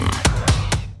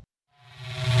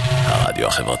הרדיו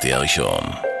החברתי הראשון.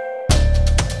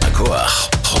 הכוח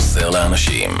חוזר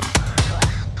לאנשים.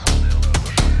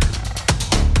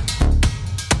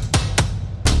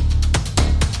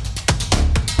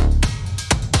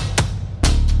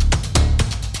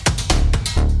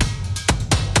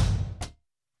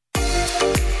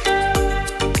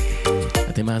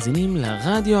 אתם מאזינים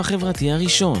לרדיו החברתי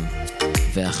הראשון.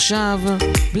 ועכשיו,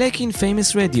 Black in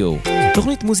Famous Radio,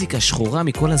 תוכנית מוזיקה שחורה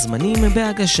מכל הזמנים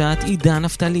בהגשת עידן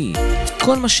נפתלי.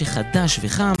 כל מה שחדש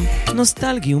וחם,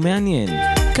 נוסטלגי ומעניין.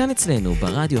 כאן אצלנו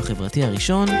ברדיו החברתי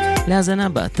הראשון, להאזנה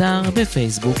באתר,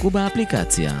 בפייסבוק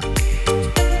ובאפליקציה.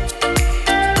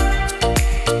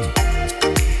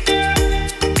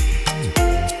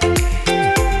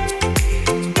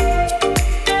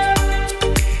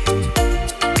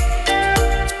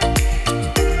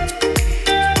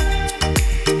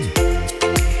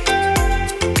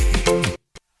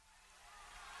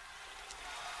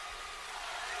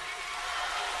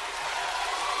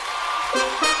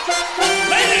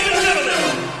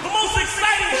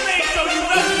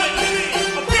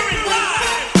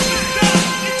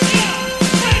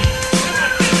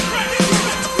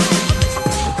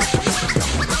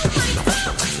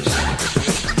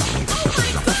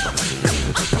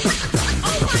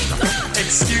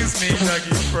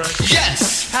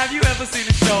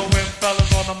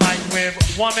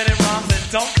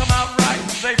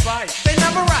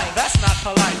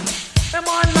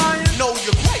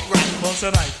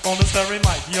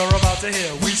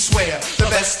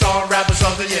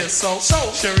 So,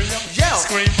 cheerio, yell,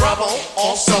 scream, bravo.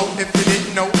 Also, if you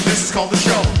didn't know, this is called the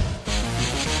show.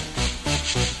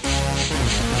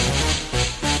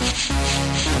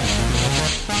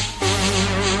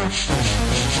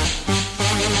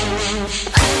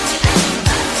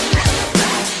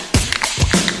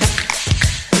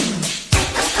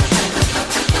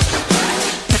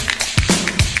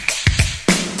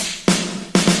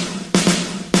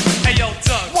 Hey, yo,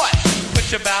 Doug. What? Put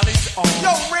your ballies on.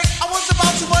 Yo, Rick, I was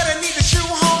about to, but I need the shoe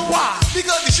home. Why?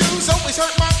 Because the shoes always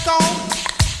hurt my thumb.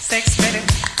 6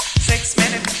 minutes, 6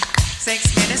 minutes,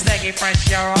 6 minutes to get fresh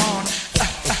your own.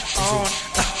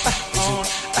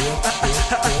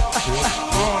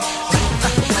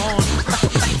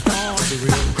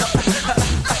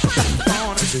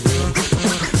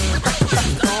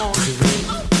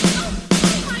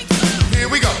 Here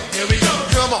we go,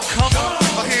 come on,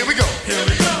 oh, here we go,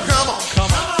 come on,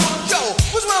 yo,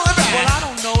 what's wrong with that? Well, I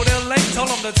don't know, they're late, told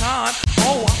them the time.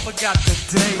 Oh, I forgot the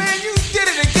day. Man, you did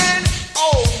it again?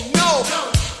 Oh, no.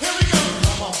 Here we go,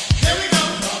 come on, here we go,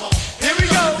 come on, here we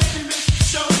go.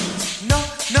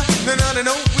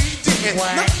 No, we didn't.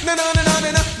 What? No,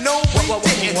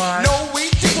 we didn't. What? No, we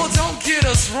didn't. Well, don't get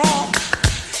us wrong.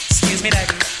 Excuse me,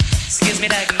 Daggy. Excuse me,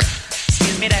 Daggy.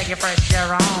 Excuse me, Daggy, fresh your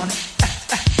own.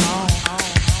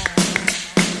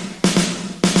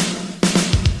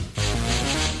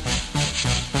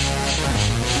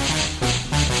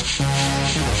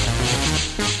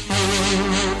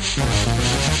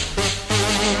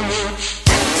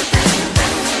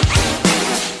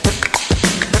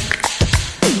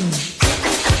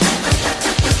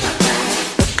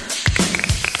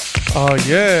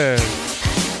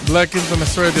 Black in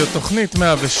Famous Radio, תוכנית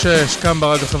 106, כאן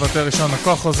ברדיו חברתי הראשון.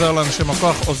 הכוח חוזר לאנשים,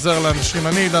 הכוח עוזר לאנשים.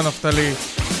 אני עידן נפתלי.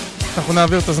 אנחנו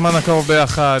נעביר את הזמן הקרוב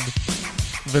ביחד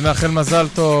ונאחל מזל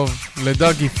טוב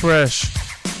לדאגי פרש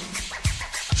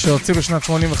שהוציא בשנת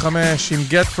 85 עם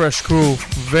Get Fresh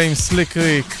Crew ועם סליק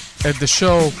ריק את The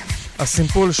Show,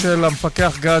 הסימפול של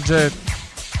המפקח גאדג'ט,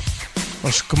 או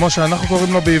כמו שאנחנו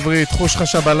קוראים לו בעברית, חוש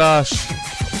חשה בלש,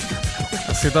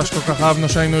 הסדרה שכל כך אהבנו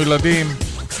שהיינו ילדים,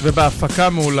 ובהפקה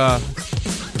מעולה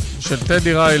של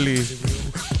טדי ריילי,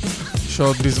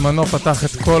 שעוד בזמנו פתח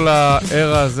את כל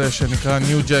הארה הזה שנקרא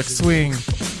New Jack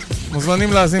Swing.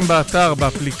 מוזמנים להזין באתר,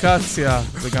 באפליקציה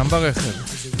וגם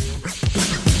ברכב.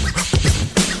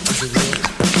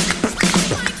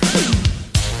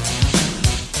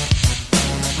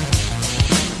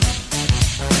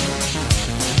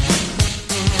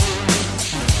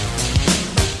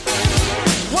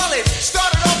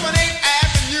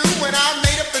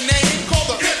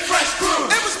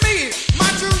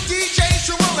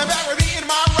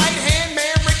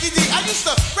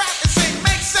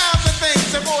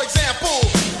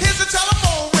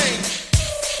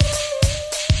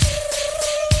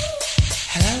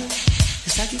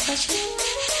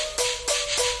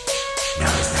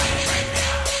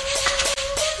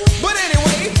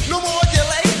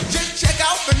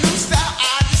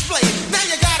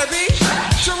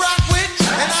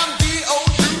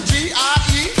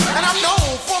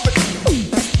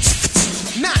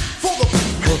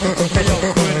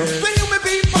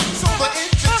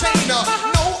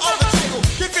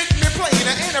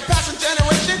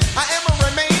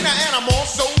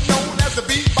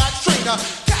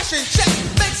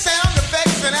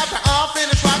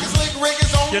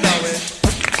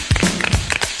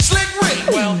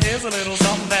 Well, here's a little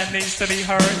something that needs to be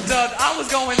heard. Doug, I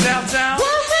was going downtown.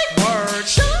 Word.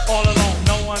 All alone,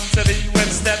 no one to be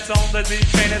with. Stepped on the deep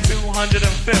train at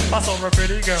 205th. I saw a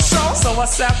pretty girl. So I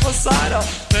sat beside her.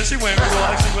 Then she went real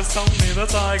like she was Tony the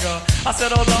Tiger. I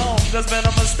said, hold on, there's been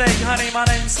a mistake. Honey, my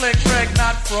name's Slick Rick,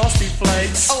 not Frosty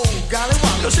Flakes. Oh, golly,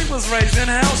 wow. She was raised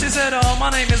in hell. She said, my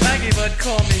name is Maggie, but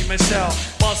call me Michelle.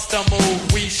 Must a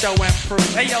move, we show and prove.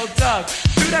 Hey, yo, Doug,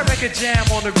 do that record jam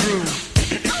on the groove.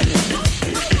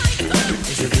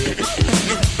 Is it real?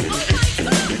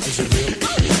 Is it real?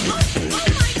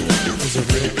 Is it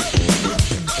real?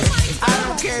 I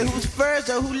don't care who's first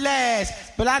or who last,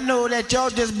 but I know that y'all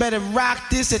just better rock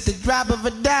this at the drop of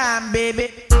a dime, baby.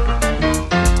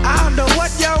 I don't know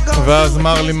what y'all gonna do. ואז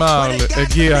מרלי מר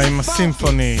הגיע עם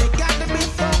הסימפוני.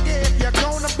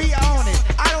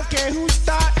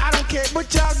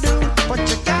 What y'all do, but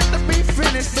you got to be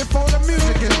finished before the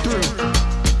music is through.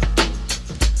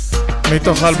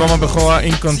 מתוך אלבום הבכורה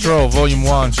In Control, Volume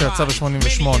 1, שיצא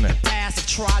ב-88.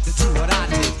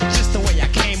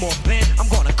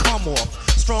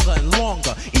 Stronger and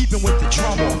longer, even with the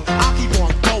drum off. I'll keep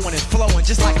on going and flowing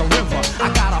just like a river. I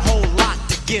got a whole lot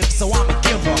to give, so I'm a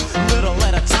giver. Little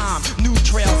at a time, new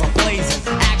trails are blazing.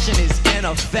 Action is in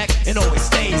effect and always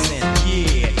stays in.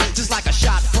 Yeah, just like a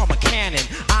shot from a cannon.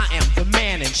 I am the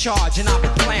man in charge and I've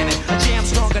been planning a jam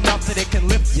strong enough that it can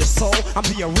lift your soul. I'm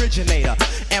the originator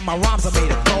and my rhymes are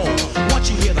made of gold. Once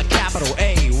you hear the capital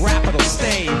A, rap it'll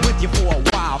stay with you for a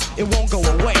while. It won't go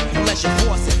away unless you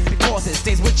force it, because it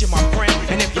stays with you, my friend.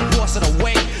 And if you force it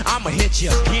away, I'ma hit you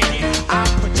again. I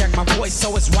project my voice so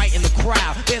it's right in the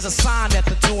crowd. There's a sign at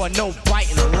the door, no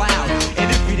biting allowed. And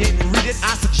if you didn't read it,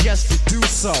 I suggest you do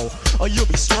so, or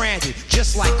you'll be stranded,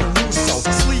 just like Caruso.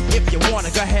 Sleep if you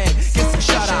wanna, go ahead, get some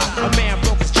shut-eye. A man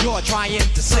broke his jaw trying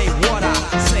to say what I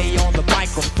say on the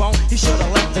microphone. He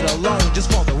should've left it alone, just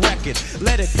for the record.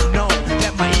 Let it be known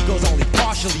that my ego's only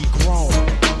partially grown.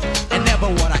 And never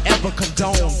would I ever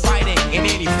condone fighting in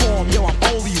any form. Yo, I'm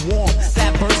only warm.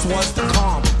 That verse was the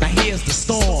calm. Now here's the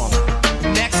storm.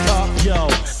 Next up, yo,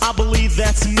 I believe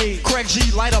that's me. Craig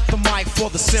G, light up the mic for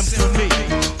the symphony.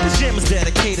 This jam is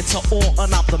dedicated to all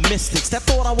unoptimistics that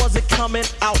thought I wasn't coming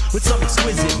out with some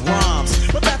exquisite rhymes.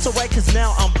 But that's alright, cause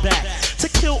now I'm back to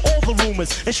kill all the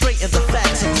rumors and straighten the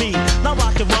facts of me. Now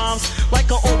rockin' rhymes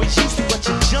like I always used to, but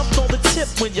you jumped on the tip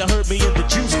when you heard me in the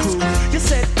Juice Crew. You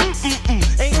said,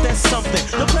 ain't that something?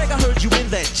 Yo, Craig, I heard you in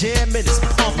that jam and it's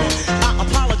pumping. I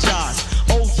apologize.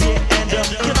 Oh yeah, and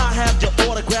can I have your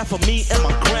autograph for me and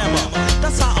my grandma?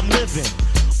 That's how I'm living.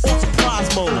 On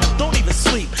surprise mode. Don't even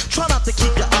sleep. Try not to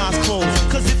keep your eyes closed.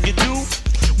 Cause if you do,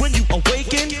 when you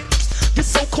awaken, this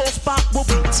so-called spot will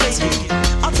be taken.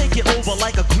 I'll take it over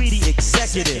like a greedy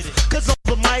executive. Cause on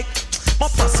the mic, my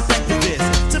perspective is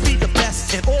to be the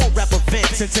best in all rap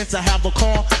events. And since I have a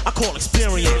call, I call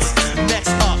experience.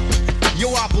 Next up, yo,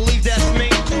 I believe that's me.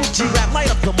 Cool G-Rap, light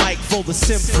up the mic for the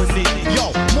symphony.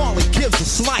 Yo, Marley gives a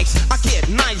slice. I get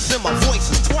nice and my voice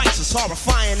is twice as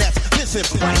horrifying as Vincent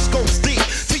Price. Goes deep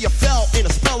till you fell in a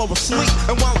spell of a sleep.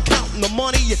 And while I'm counting the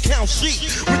money, you count sheep.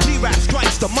 When G-Rap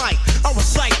strikes the mic, I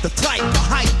recite the type, the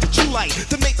hype that you like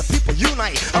to make the people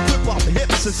unite. I grip off the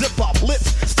hips and zip off lips.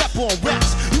 Step on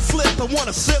reps. You flip and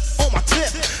wanna sip on my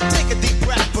tip. Take a deep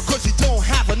breath because you don't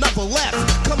have another left.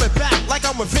 Coming back like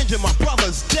I'm revenging my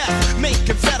brother's death.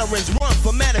 Making veterans run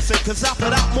for medicine, cause I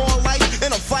put out more life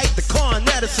in a fight than Con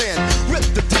Edison. Rip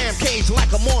the damn cage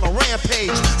like I'm on a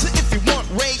rampage. So if you want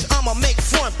rage, I'ma make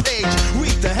front page.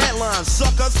 Read the headlines,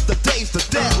 suckers, the day's the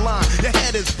deadline. Your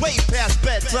head is way past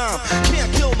bedtime.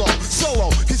 Can't kill no solo,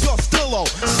 cause you're still low.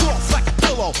 Soft like a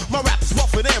pillow, my rap is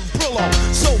rougher than Brillo.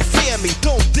 So fear me,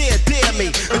 don't dare me.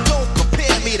 And don't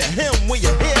compare me to him when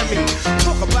you hear me.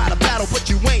 Talk about a battle, but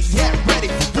you ain't yet ready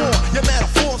for war. Your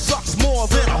metaphor sucks more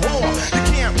than a whore. You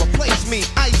can't replace me,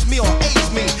 ice me or ace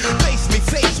me.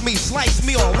 Face me, slice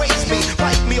me or erase me.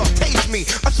 Bite me or taste me,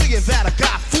 I see you that I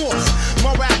got force.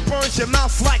 My rap burns your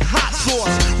mouth like hot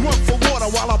sauce. Run for water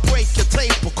while I break your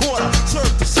tape recorder.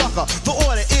 Serve the sucker, the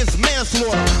order is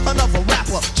manslaughter. Another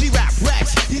rapper, G-Rap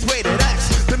Rex, he's rated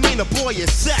X. Demeanor boy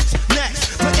is sex.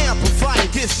 Next, the amplifier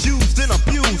gets used and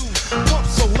abused. Pump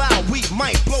so loud we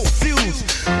might blow a fuse.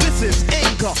 This is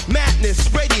anger, madness,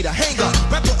 ready to hang up.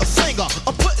 Rapper a singer,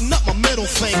 I'm putting up my middle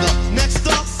finger. Next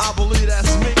up, I believe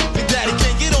that's me. Big Daddy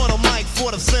can't get on a mic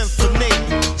for the symphony.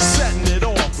 Setting it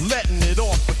off, letting it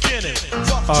off, beginning.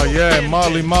 Oh yeah,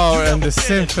 Marley Marr and the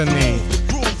Symphony.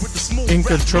 In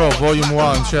Control, Volume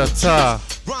 1, שיצא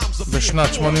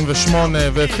בשנת 88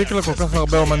 והפיק לכל כך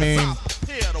הרבה אומנים,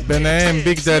 ביניהם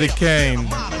ביג דאדי קיין,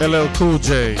 LL Cool J,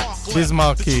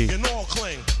 ביזמרקי.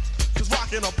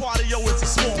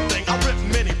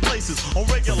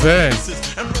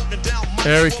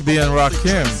 אריק בי and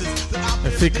Rakim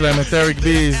הפיק להם את אריק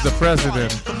בי is the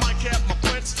president.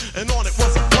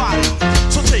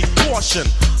 So take caution,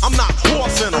 I'm not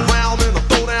horsing around in a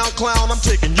throwdown clown, I'm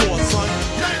taking yours, son.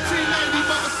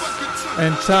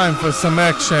 And time for some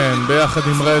action ביחד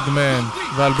עם רדמן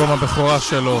ואלבום הבכורה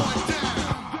שלו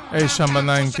אי שם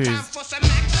ב-90s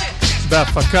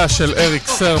בהפקה של אריק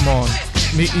סרמון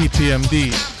מ-EPMD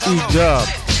E-Dub.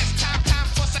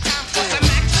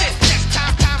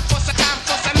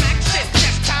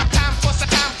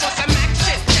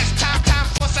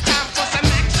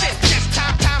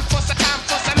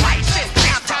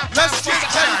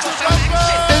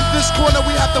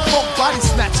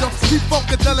 He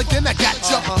funkadelic and I got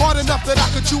ya hard enough that I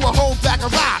could chew a whole bag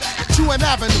of rock. Chew an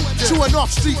avenue, chew an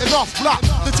off street and off block.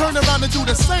 To turn around and do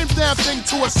the same damn thing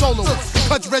to a soloist.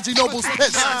 Cause Reggie Noble's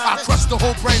piss. I crushed the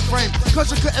whole brain frame.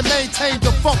 Cause you couldn't maintain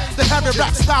the funk. They have it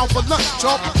rap style for lunch,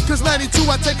 chump. Cause 92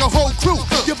 I take a whole crew.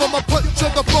 Give them a punch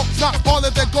of the funk, not all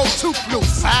of their go-to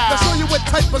blues. I'll show you what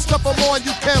type of stuff I'm on.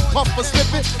 You can't puff or slip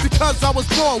it. Because I was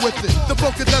born with it. The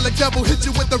funkadelic devil hit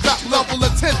you with the rap level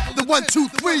of 10. The 1, 2,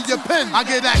 3, your pen. I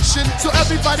get action. So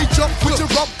everybody jump with your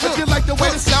rump. If you like the way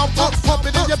the sound pump, pump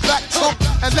it in your back trunk.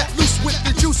 And let loose with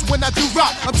the juice when I do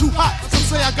rock. I'm too hot. Some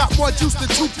say I got more juice than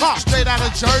Tupac. Straight out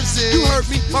of Jersey. You heard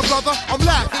me, my brother. I'm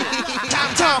laughing.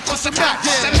 Time for some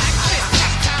action.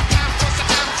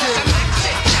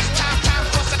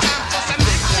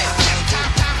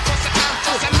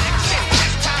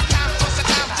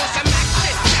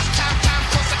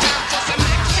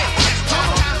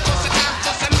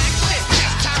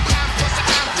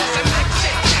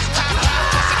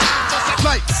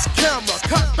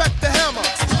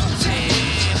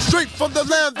 From the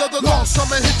land of the lost,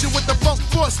 I'ma hit you with the funk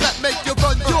force that make you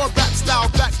run your rap style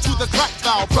back to the crack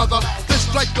style, brother. This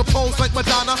strike the pose like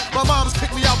Madonna. My mom's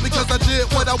kicked me out because I did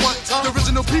what I want. The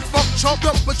original P-Funk chopped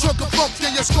up a trunk of funk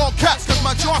in your skull caps, cause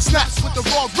my jaw snaps with the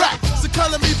raw rap. So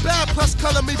color me bad plus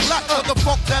color me black for the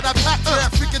funk that I pack.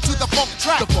 Yeah, freaking to the funk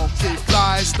track. The funky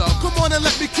fly stuff. Come on and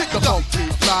let me kick the funky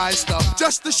fly stuff.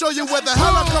 Just to show you where the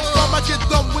hell I come from, I get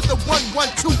done with the 1, 1,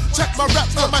 2. Check my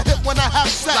raps on my hip when I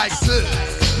have sex. Like this.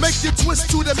 Make you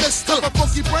twist to the mist of a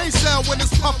funky brain cell when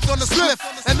it's pumped on the spliff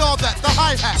and all that, the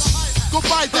hi-hat. Go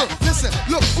by that, listen,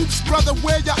 look, oops, brother,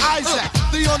 where your eyes at?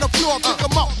 They on the floor, pick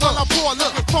them up while I pour a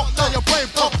little funk down your brain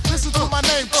pump. Listen to my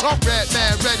name, Trump, red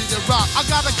man, ready to rock. I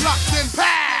got a Glock, then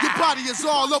pow! Your body is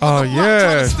all over the block,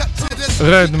 trying to step to this.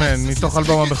 רדמן, מתוך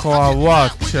אלבום הבכורה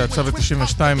וואט, שיצא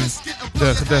ב-92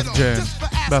 דרך דף ג'ם,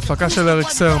 בהפקה של אריק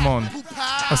סרמון.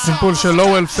 הסימפול של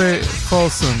לואוול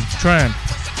פורסון, טראמפ.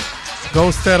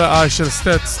 גוסטר איי של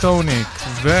סטט סטוניק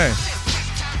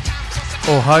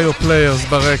ואוהיו פליירס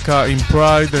ברקע עם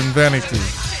פרייד אנד וניטי.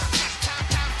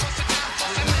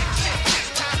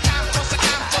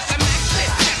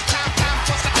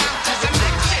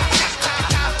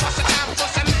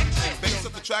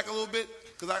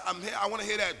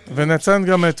 ונציין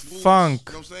גם את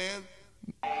פאנק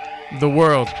The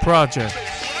World Project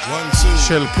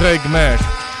של קרייג מק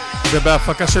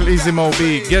ובהפקה של איזי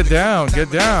מובי. Get down,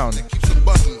 get down.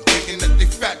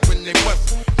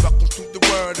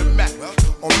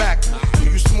 On Mac, you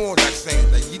use small like saying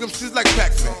that you them shit like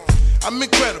Pac-Man. I'm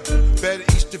incredible, better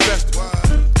eat the vegetable.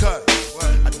 Cause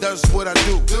I does what I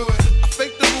do. I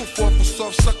fake the roof off a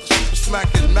soft sucker, super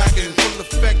smacking, macking, full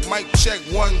effect, mic check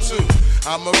 1, 2.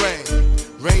 I'm a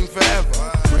rain forever,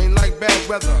 rain like bad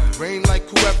weather, rain like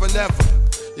whoever never.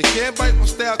 You can't bite my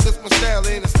style cause my style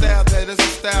ain't a style that is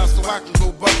a style, so I can go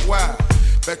buck wild.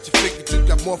 Bet you figured you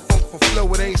got more funk for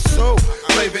flow, it ain't so.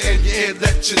 Flavor in your ear,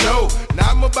 let you know. Now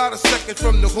I'm about a second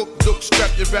from the hook, look,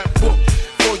 strap your rap book.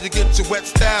 Before you get your wet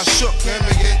style shook. Can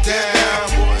we get down,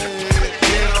 boy?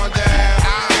 Get on down.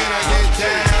 Can I get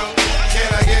down? Can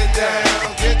I get down?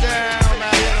 Get down,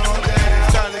 man. Get on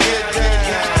down. Time to get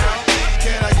down.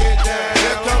 Can I get down?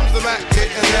 Here comes the Mac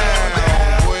getting down.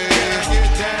 Boy, get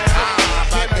down.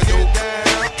 Can I get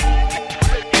down?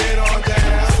 Get on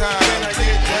down. Time to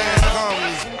get down.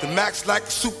 The Mac's like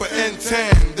a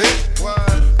superintendent.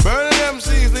 Burning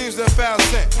MCs leaves them foul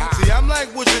scent. See, I'm like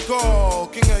what you call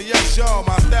king of yes, y'all.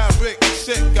 My style brick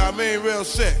sick, I mean real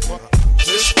sick.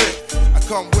 This thick, I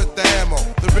come with the ammo,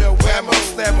 the real whammo,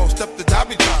 slammo, step the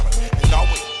dobby dollar, and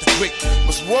always the quick.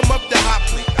 Must warm up the hot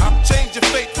plate. I'm changing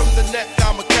fate from the net,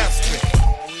 I'm a castrate.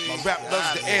 My rap loves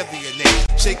the alienate.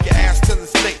 Shake your ass till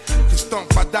it's late, cause stomp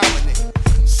my dominate.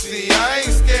 See, I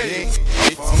ain't scared.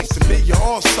 To me, you're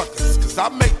all suckers, cause I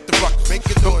make the ruckus. Make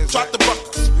it noise, drop the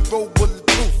buckets. We roll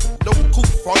bulletproof, no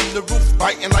coof on the roof,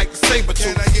 biting like a saber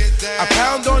tooth. I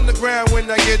pound on the ground when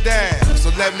I get down, so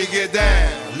let me get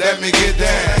down, let me get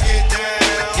down.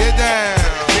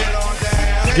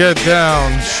 Get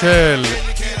Down של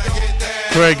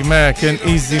קרייג מק and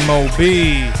Easy Mo B.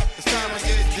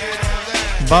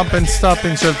 Bump and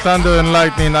Stopping של Thunder and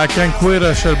Lightning, I Can't Quit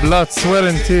It של Blood, Sweat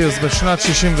and Tears בשנת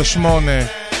 68.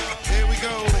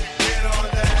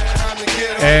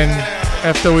 And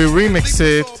after we remix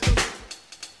it,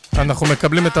 אנחנו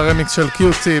מקבלים את הרמיקס של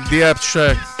Q-Tip, The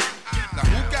Abstract,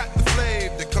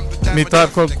 מטרייב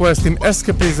קולד קווסט עם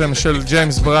אסקפיזם של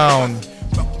ג'יימס בראון.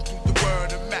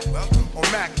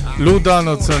 לו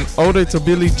דונלדסון, אודי טו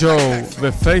בילי ג'ו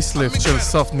ופייסליפט של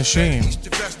סופט משין.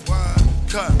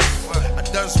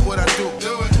 Does what I do.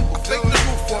 I fake the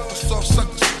roof off a soft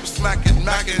sucker, super smacking,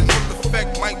 macking. Full effect,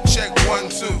 mic check 1,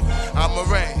 2. I'm a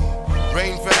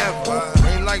rain forever.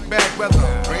 Rain like bad weather,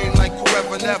 rain like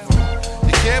whoever never.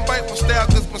 You can't bite my style,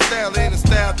 cause my style ain't a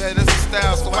style that is a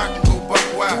style, so I can go buck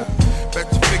wild. Bet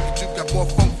you figured you got more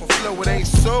funk for flow, it ain't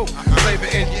so. Flavor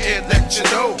in your ear, let you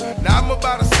know. Now I'm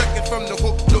about a second from the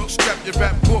hook, look, strap your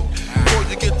rap book before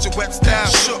you get your wet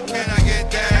style shook. Can I get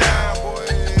down, boy?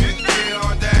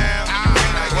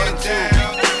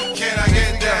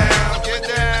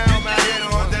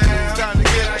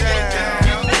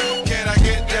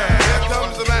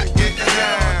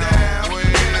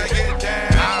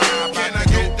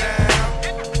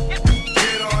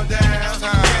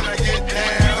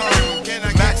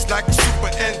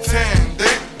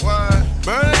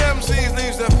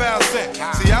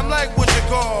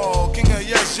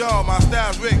 My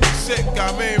style's wicked, sick,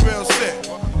 I mean real sick.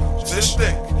 This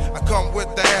thick, I come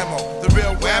with the ammo, the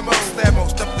real whammo, slammo,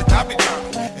 stuff the toppy top,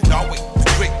 and always the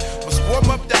trick. Must warm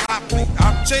up the hot beat.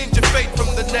 I'm changing fate from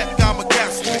the neck, I'm a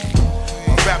casket.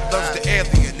 My rap loves to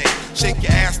alienate, shake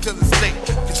your ass till it's late,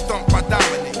 get stumped by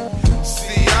dominate.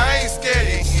 See, I ain't scared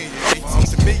of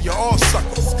to me, you're all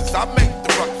suckers, cause I make the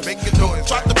ruck, make it noise,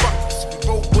 try the buckets. We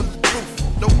roll bulletproof,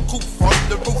 no coof on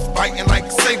the roof, biting like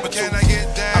a saber tooth. Can I get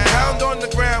down? I pound on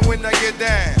the ground when I get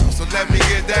down, so let me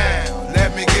get down, let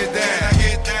me get down. Can I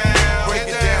get down? Break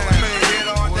it down like me, get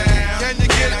on down. Can you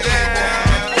get down?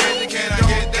 Can I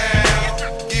get down?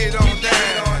 Get on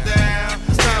down.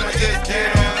 It's time to get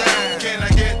on down. Can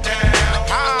I get down?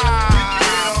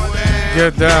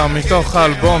 Get Down מתוך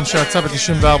האלבום שיצא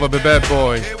ב-94 בבad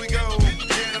boy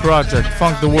Project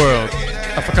Funk the World,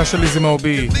 הפקה של איזי מו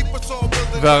בי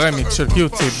והרמיקס של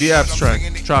Q-Tip, The Abstract,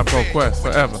 Tribe Called Quest,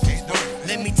 Forever.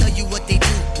 Let me tell you what they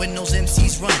do when those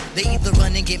MCs run. They either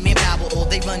run and get manpower or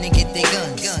they run and get their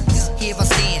guns. Here I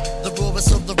stand, the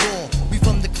rawest of the raw. We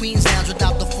from the Queen's Lounge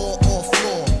without the 4-off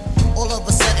floor. All of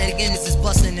a sudden again this is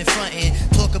busting in front end.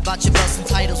 Talk about your busting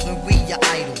titles when we your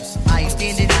idols. I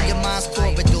standing in your mind's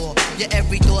corridor. Your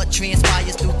every thought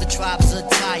transpires through the tribe's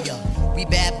attire. We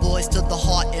bad boys to the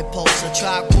heart impulse. A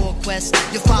tribe called Quest.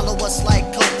 You follow us like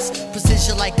coats.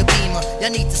 Precision like a beamer. Y'all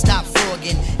need to stop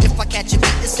frogging. If I catch a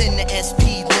beat, it's in the SP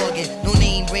login. No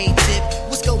name, raid tip.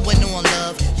 What's going on,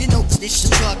 love? You know this is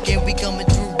truck and we coming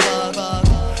through rug.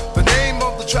 The name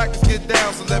of the track is Get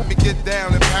Down, so let me get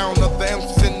down and pound up the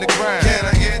M's in the ground. Can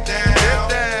I get down? Get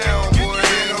down, boy,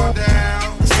 get on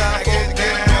down. It's time to get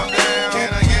down.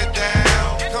 Can I get down?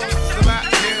 Come to the mat,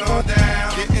 get on down.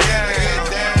 Get down.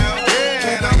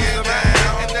 Can I get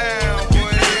down? Get down,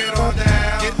 boy, get on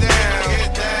down. Get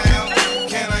down.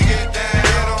 Can I get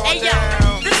down? Hey yo,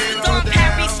 this is Don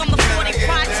Perry's from the 40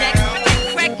 Project, and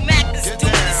Craig Mack is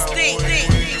doing this thing.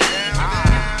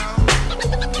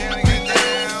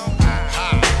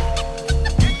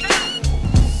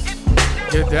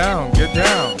 Get down, get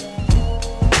down.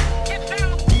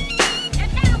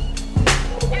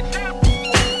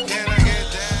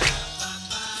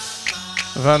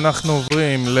 ואנחנו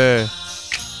עוברים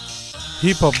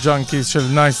להיפ-הופ ג'אנקיז של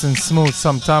Nice and Smooth.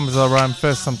 Sometimes I rhyme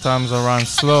fast, sometimes I rhyme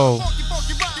slow.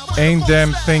 Ain't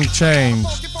damn thing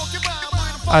changed.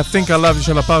 I think I love you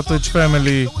של הפרטרידג'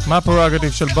 פמילי. My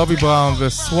prerogative של בובי בראון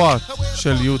וסוואט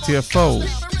של UTFO.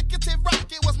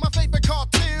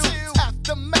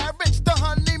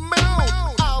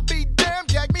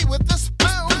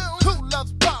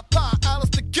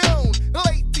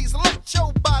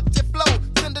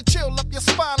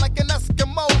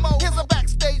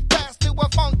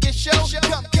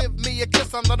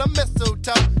 Under the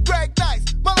mistletoe, Greg Nice,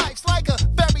 my life's like a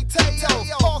fairy tale.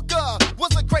 Parker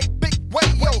was a great big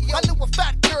whale. I knew a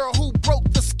fat girl who broke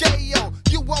the scale.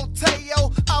 You won't tell,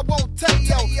 I won't tell.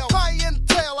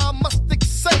 Clientele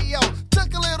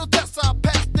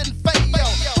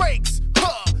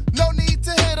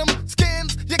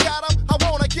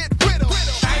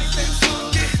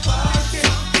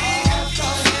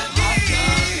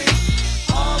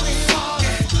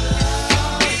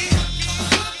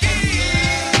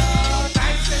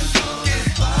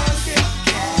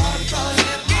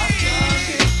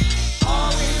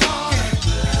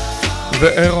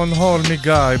ואירון הול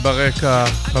מגיא ברקע,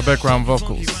 בבקראונד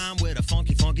ווקלס.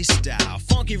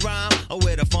 Funky rhyme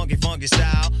with a funky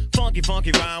style.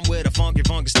 Funky rhyme with a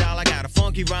funky style. I got a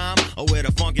funky rhyme with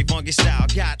a funky style.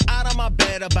 Got out of my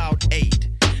bed about 8.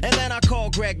 And then I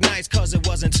called Greg Nice cause it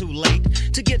wasn't too late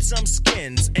to get some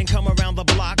skins and come around the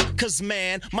block. Cause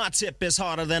man, my tip is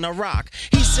harder than a rock.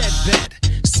 He said bet.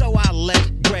 So I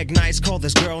let Greg Nice call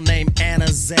this girl named Anna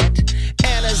Zett.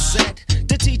 Anna Zett,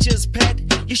 the teacher's pet.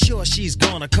 You sure she's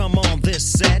gonna come on this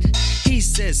set? He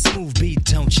says, smooth beat,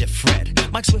 don't you fret.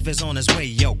 Mike Swift is on his way,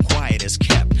 yo, quiet as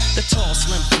kept. The tall,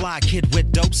 slim, fly kid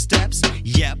with dope steps.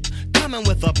 Yep, coming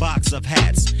with a box of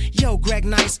hats. Yo, Greg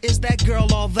Nice, is that girl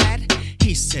all that?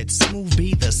 He said, smooth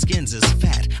beat, the skins is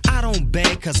fat. I don't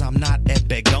beg cause I'm not at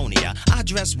Begonia. I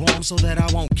dress warm so that I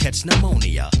won't catch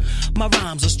pneumonia. My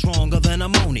rhymes are stronger than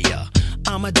ammonia.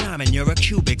 I'm a diamond, you're a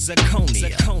cubic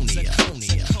zirconia.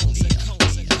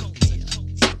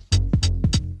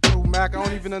 Mac, I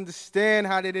don't even understand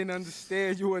how they didn't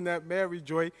understand you in that Mary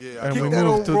joy. Yeah, and we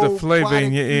move to the flavor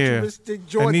in your ear.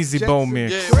 An easy bowl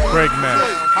mix. Greg Mac.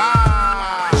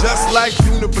 Just like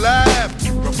Uniblab,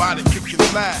 robotic kick and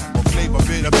slap. Or flavor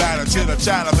bit of batter, chitter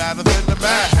chatter, better than the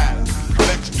Mad Hatter.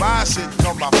 Electrify shit,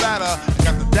 come my flatter.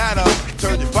 Got the data,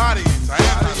 turn your body into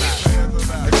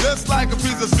antimatter. And just like a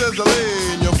piece of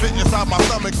sizzling, you'll fit inside my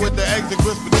stomach with the eggs and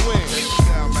grits between.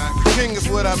 King is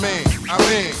what I mean.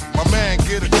 My man,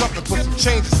 get a cup and put some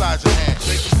change inside your hand.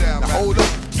 Now hold up,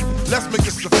 let's make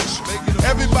this official.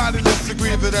 Everybody let's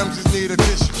agree that MCs need a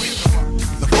tissue.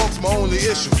 The folks my only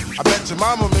issue. I bet your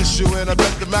mama miss you, and I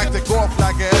bet the Mac take off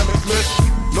like an MX missile.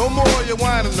 No more you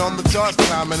whining on the charts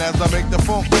climbing as I make the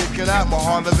funk kicking out more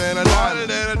harder than a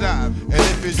dime. And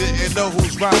if you didn't know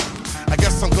who's rhyming, I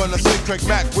guess I'm gonna say Craig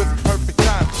Mack with perfect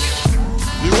time.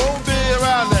 You won't be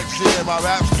around next year. My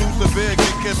rap's too severe,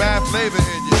 kicking mad flavor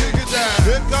in your ear.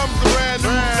 Here comes the brand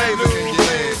new flavor in your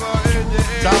ear.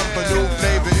 Time for new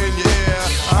flavor in your ear.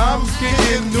 I'm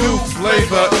kicking new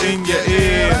flavor in your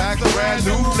ear. Brand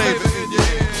new flavor in your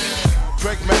ear.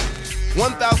 Craig Mack,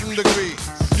 1,000 degrees.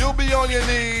 You'll be on your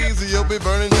knees, and you'll be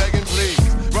burning, begging, please.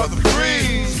 Brother,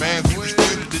 freeze. Man's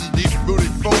rooted in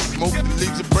deep-rooted funk smoke that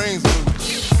leaves your brains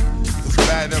loose. This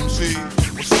bad MC.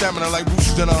 Stamina like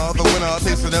Bruce Jenner, the winner,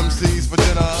 tasting MCs for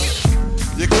dinner.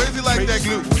 You're crazy like that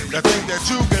glue, that thing that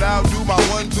you could outdo my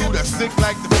 1-2 that's sick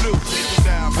like the flu.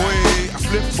 Boy, I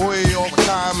flip boy all the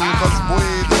time, cause boy,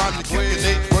 the rhyme you kickin'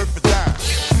 ain't worth a dime.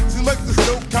 Seems like there's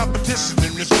no competition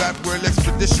in this rap world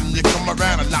expedition. You come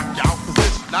around and knock you out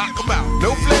position, knock 'em out.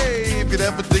 No flame, you'd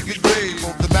ever think it grave.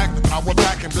 Off the Mac, the power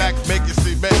pack and black, make you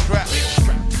see back crap.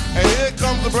 And here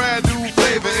comes the brand new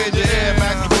flavor in your ear,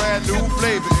 Mac, the brand new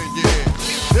flavor in your ear.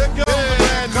 Here comes the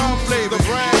brand new flavor,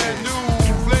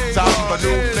 time for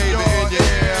new flavor in your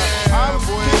ear. I'm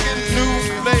kicking new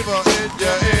flavor in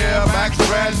your ear. Max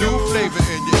brand new flavor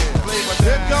in your ear.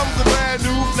 Here comes the brand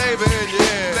new flavor in your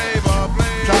ear.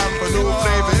 Time for new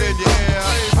flavor in your ear.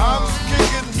 I'm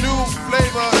kicking new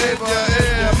flavor in your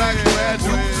ear. Max brand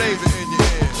new flavor in your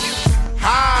ear.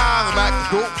 Ha, the Max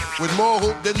dope with more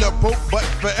hope than the Pope, but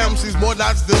for MCs more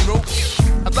knots than rope.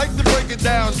 I'd like to break it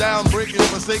down, breaking,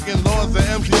 forsaken laws of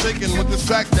MC shaking with this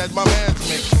track that my man's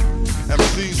making.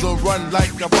 MCs will run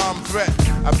like a bomb threat,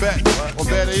 I bet, or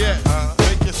better yet,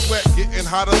 make you sweat, getting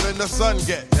hotter than the sun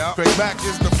get. Craig Mack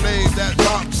is the flame that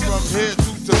drops from here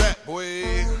to Tibet.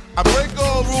 Boy, I break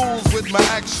all rules with my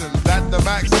action, that the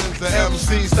Maxins, the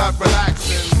MCs stop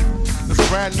relaxing. This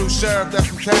brand new sheriff that's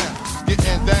from town,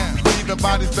 getting down, leaving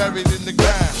bodies buried in the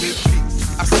ground.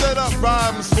 I set up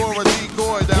rhymes for a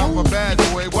decoy down for bad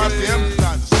boy. Watch the MC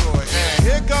not destroy. And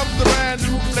here comes the brand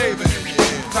new flavor in your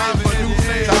ear. Time for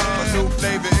new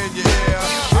flavor in your ear.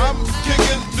 I'm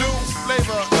kicking new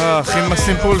flavor. עם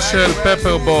הסימפול של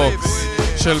פפר בוקס,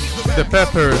 של The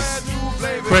Peppers,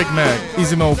 Craig Mack,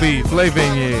 Easy Mo B, Flavor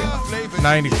in Your Ear,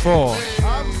 94.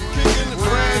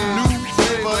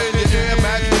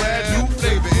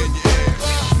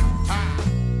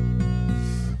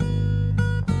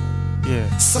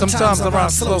 Sometimes I rhyme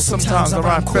slow, sometimes I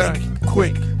rhyme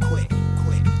quick.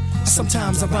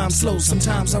 Sometimes I rhyme slow,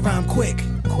 sometimes I rhyme quick.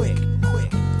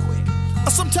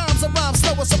 Sometimes I rhyme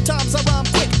slower, sometimes I rhyme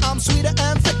quick. I'm sweeter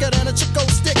and thicker than a Chico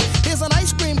stick. Here's an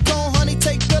ice cream cone, honey,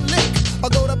 take a lick. Or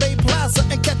go to Bay Plaza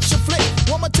and catch a flick.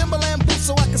 Want my Timberland boots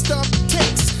so I can stomp the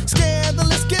ticks.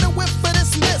 Scandalous, get a whiff for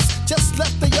this miss. Just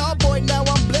left the yard, boy, now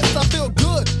I'm blessed. I feel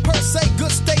good, per se,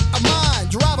 good state of mind.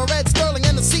 Drive a red Sterling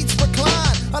and the seats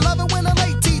recline. I love it when a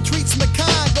late tea treats me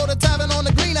kind. Go to tavern on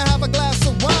the green and have a glass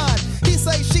of wine. He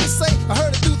say, she say, I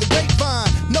heard it through the grapevine.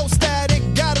 No static,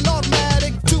 got an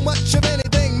automatic. Too much of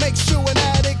anything makes you an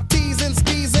addict. Teasing,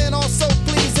 skeezing, also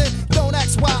pleasing. Don't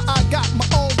ask why I got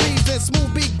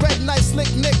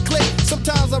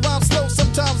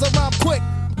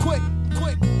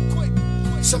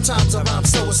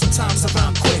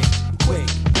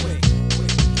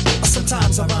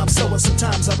Sometimes I rhyme slow and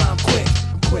sometimes I rhyme quick.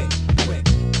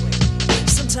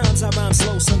 Sometimes I rhyme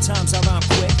slow, sometimes I rhyme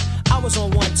quick. I was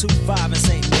on 125 in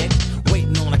St. Nick,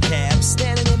 waiting on a cab,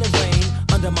 standing in the rain,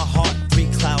 under my heart, 3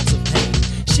 clouds of pain.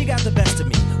 She got the best of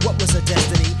me, what was her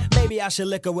destiny? Maybe I should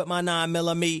lick her with my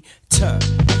 9mm.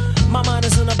 My mind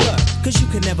is in a blur, cause you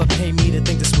could never pay me to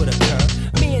think this would occur.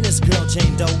 Me and this girl,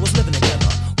 Jane Doe, was living together.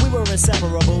 We were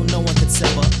inseparable, no one could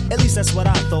sever. At least that's what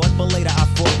I thought, but later I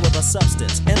fought with a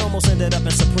substance and almost ended up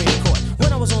in Supreme Court.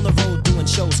 When I was on the road doing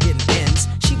shows, getting ends,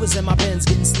 she was in my Benz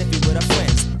getting snippy with her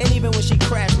friends. And even when she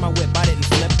crashed my whip, I didn't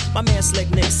flip. My man Slick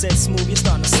Nick said, "Smooth, you're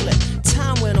starting to slip."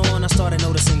 Time went on, I started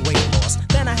noticing weight loss.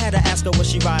 Then I had to ask her, was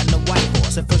she riding a white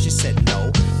horse? At first she said no.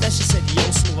 Then she said, "Yo,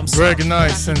 Smooth, I'm sorry." Greg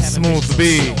Nice and Smooth B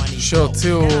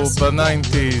שהוציאו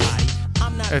ב-90s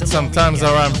את Sometimes I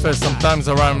Rhyme Fast, Sometimes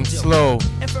I Rhyme Slow,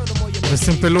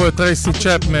 וסימפלו את טרייסי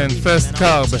צ'פמן, Fast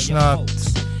Car בשנת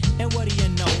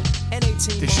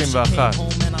 91.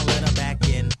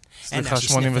 סליחה,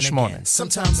 88.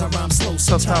 Sometimes I rhyme slow,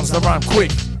 Sometimes I rhyme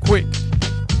quick.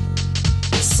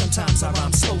 Sometimes I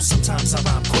rhyme slow, sometimes I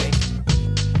rhyme quick.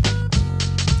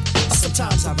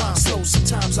 Sometimes I rhyme slow,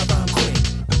 sometimes I rhyme quick.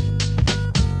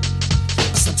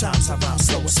 Sometimes I rhyme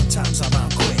slow, sometimes I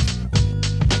rhyme quick.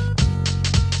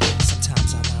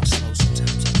 Sometimes I rhyme slow, sometimes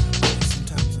I rhyme quick. Sometimes I rhyme slow, sometimes I rhyme slow,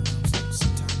 sometimes I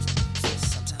rhyme quick.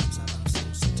 Sometimes I rhyme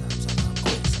slow, sometimes I rhyme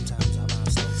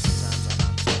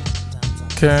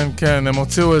quick. כן, הם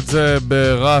הוציאו את זה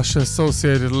בראש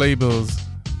Associated Labels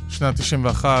שנת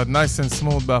 91, Nice and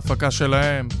Smooth בהפקה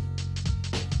שלהם.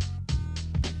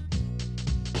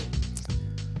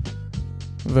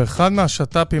 ואחד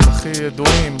מהשטאפים הכי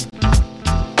ידועים,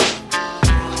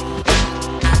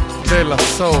 דלה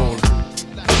סול.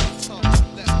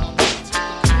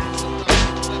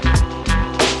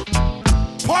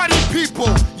 Party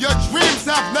people, your dreams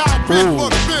have now been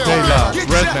fulfilled. Get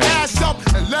your ass up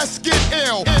and let's get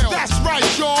ill. That's right,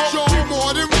 y'all. You're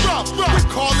more than rough. We're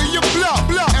calling you bluff.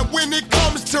 And when it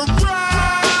comes to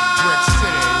Brick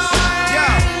Cities, yo,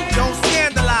 don't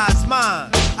scandalize mine.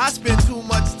 I spend too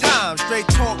much time straight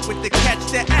talk with the catch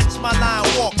that etch my line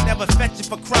walk. Never fetch it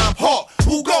for crime. Hawk,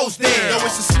 who goes there? Yo,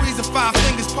 it's a squeeze of 5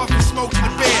 fingers, puffing smoke in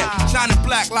the bed. Shining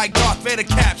black like Darth Vader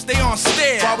caps, they on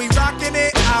stare. While we rockin'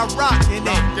 it, I'm rockin'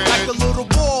 it. Like a little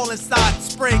ball inside the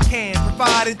spray can.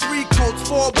 Providing 3 coats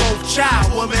for both child,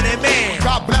 woman, and man.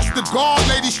 God bless the guard,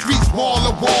 lady, streets wall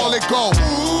to wall it go.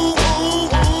 Ooh, ooh,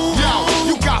 ooh. Yo,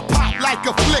 you got popped like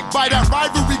a flick by that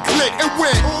rivalry click and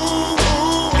went. Ooh,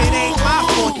 ooh. It ain't my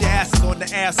fault your ass is on the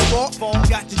asphalt.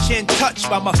 Got your chin touched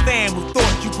by my fam who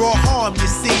thought you brought harm. You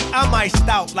see, I'm iced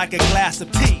out like a glass of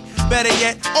tea. Better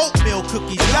yet, oatmeal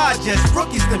cookies, y'all just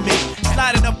rookies to me.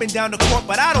 Sliding up and down the court,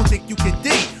 but I don't think you can D.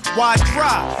 Why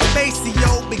try?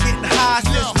 Maceo been getting high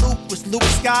since Luke was Luke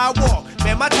Skywalker.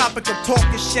 Man, my topic of talk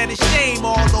is shedding shame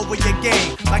all over your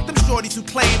game. Like them shorties who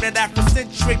claim that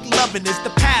Afrocentric loving is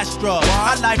the past drug.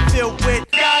 My life filled with,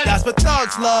 that's what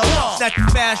thugs love. Snatch you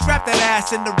fast, wrap that ass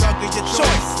in the rug of your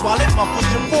choice, while it muffles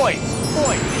your voice.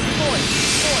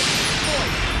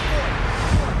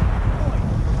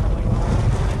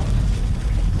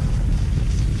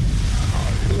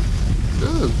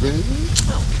 Good, baby.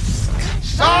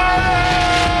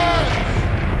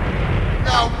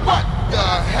 Now what the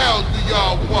hell do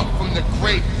y'all want from the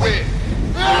great wit?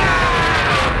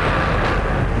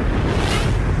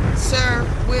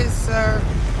 Sir,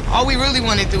 all we really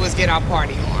want to do is get our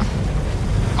party on.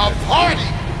 A party?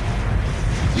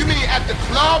 You mean at the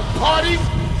club party?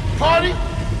 Party?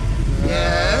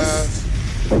 Yes.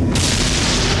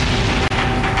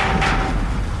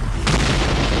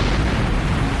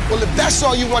 Well, if that's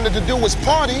all you wanted to do was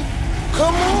party,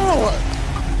 come on.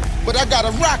 But I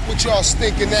gotta rock with y'all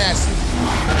stinking asses.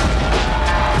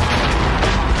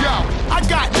 Yo, I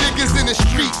got niggas in the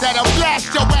street that'll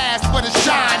blast your ass for the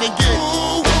shine and get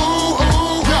ooh, ooh,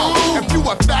 ooh. Yo, if you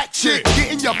a fat chick,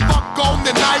 getting your fuck on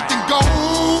tonight and go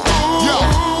ooh, ooh. Yo,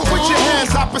 put your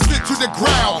hands opposite to the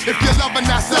ground if you're loving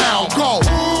that sound. Go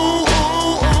ooh,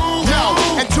 ooh, ooh. Yo,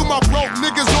 and to my broke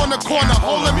niggas on the corner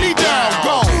holding me down.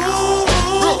 Go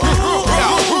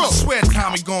Swear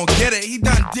Tommy gon' get it, he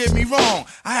done did me wrong.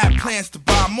 I had plans to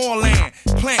buy more land,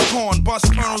 plant corn, bust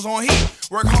kernels on heat,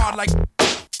 work hard like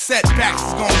setbacks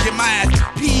is gon' get my ass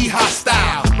PE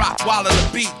hostile. Rock while of the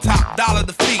beat, top dollar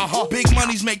the feet. Big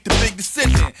monies make the big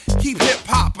decision. Keep hip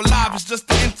hop alive, it's just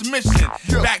the intermission.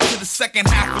 Back to the second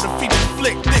half of the feature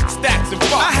flick, thick stacks and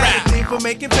fuck rap. I had a thing for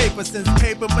making paper since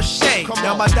paper mache.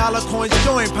 Now my dollar coins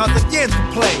join pounds of yens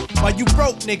to play. While you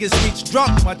broke niggas reach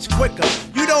drunk much quicker.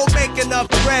 You don't make enough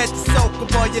bread to soak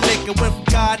up all your liquor. Went from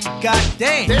God to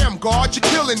goddamn. Damn, God, you're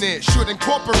killing it. Should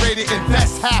incorporate it,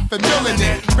 invest $500,000 in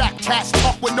it. Rap cats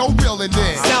talk with no real in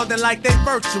it. Sounding like they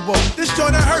virtual. This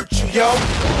joint to hurt you, yo,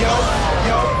 yo,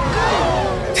 yo.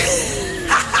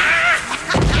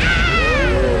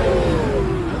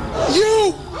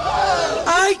 You!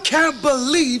 I can't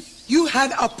believe you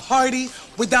had a party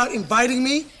without inviting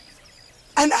me.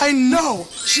 And I know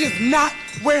she is not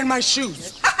wearing my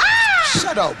shoes.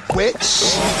 Shut up,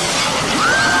 witch.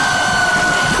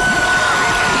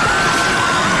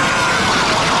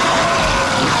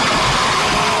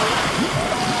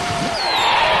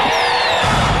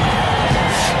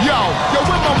 Yo,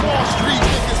 where my Wall Street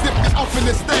niggas hit me up in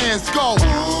the stands go? Ooh,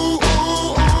 ooh,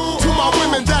 ooh. To my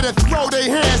women that'll throw their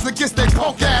hands against their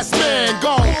punk ass man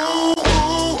go. Ooh, ooh,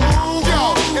 ooh.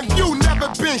 Yo, if you never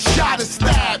been shot or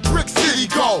stabbed, Brick City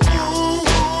go. Ooh, ooh.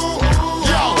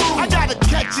 Yo, I gotta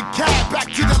catch a cab back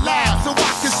to the lab so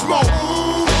I can smoke.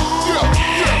 Ooh,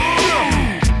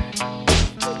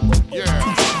 yeah.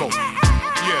 Too smoke.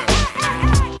 Yeah.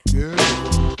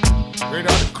 Straight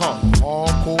out the car,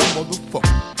 hardcore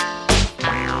motherfucker.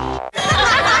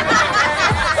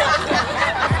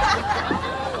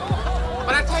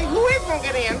 But I tell you who is gonna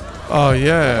get in. Oh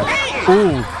yeah.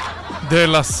 Ooh, De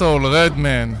La Soul,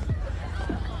 Redman.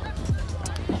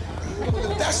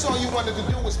 If that's all you wanted to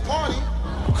do was party,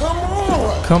 come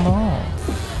on. Come on.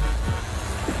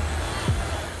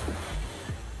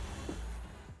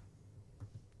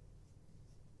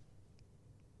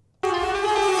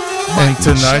 And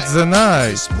tonight's the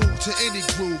night. Smooth to any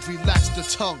groove, relax the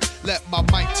tongue. Let my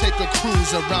mic take a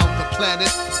cruise around the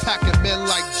planet. Packing men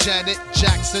like Janet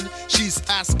Jackson. She's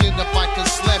asking if I can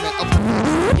slam it.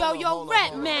 Yo,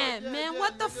 Rat Man,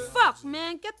 what the fuck,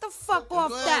 man? Get the fuck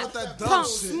off that punk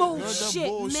smooth shit,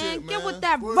 man. Get with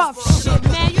that rough shit,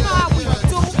 man. You know how we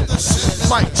do.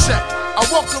 Mic check. I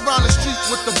walk around the street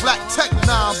with the black tech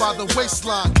 9 by the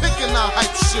waistline, kicking out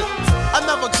hype shit. I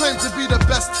never claimed to be the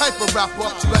best type of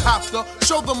rapper, but have to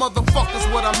show the motherfuckers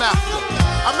what I'm after.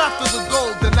 I'm after the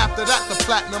gold, then after that the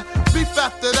platinum. Beef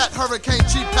after that, Hurricane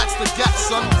G packs the gat,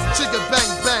 son. Chigga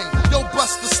bang bang, yo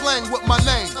bust the slang with my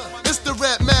name. It's the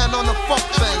Red Man on the funk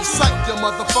thing. Psych your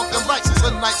motherfucking rights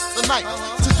tonight.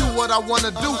 To do what I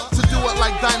wanna do, to do it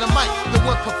like dynamite. Then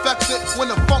when perfected,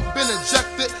 when the funk been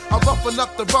ejected, I roughen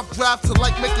up the rough draft to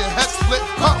like make your head split.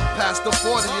 Past the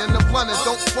 40 and the blunt, and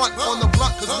don't front on the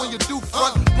blunt, cause when you do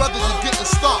front, brother, you getting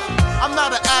stomped. I'm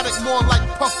not an addict, more like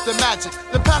Puff the Magic.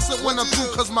 Then pass it when I'm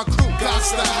through, cause my crew got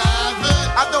to have it.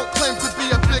 I don't claim to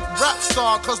be a big rap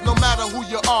star, cause no matter who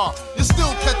you are, you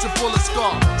still catch a bullet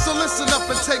scar. So listen up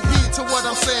and take heed to what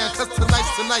I'm saying, cause tonight's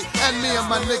tonight, and me and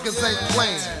my niggas ain't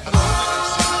playing.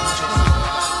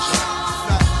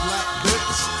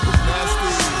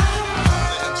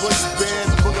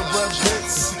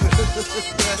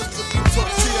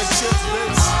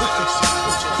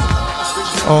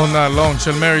 All Night Long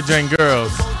של Mary Jane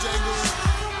Girls.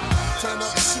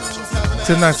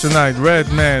 Tonight,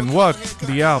 Redman, what?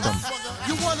 The album.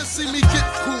 You wanna see me get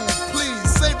cool, please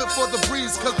save it for the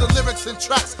breeze, cause the lyrics and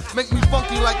tracks make me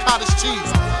funky like cottage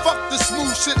cheese. Fuck this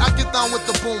smooth shit, I get down with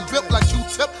the boom, built like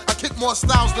Q-tip. I kick more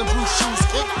styles than Bruce Shoes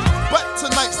kick. But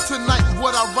tonight's tonight,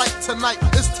 what I write tonight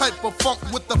is type of funk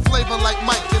with the flavor like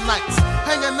Mike and Knights.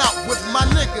 Hanging out with my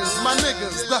niggas,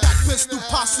 the pistol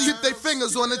posse, get their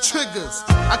fingers on the triggers.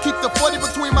 I keep the 40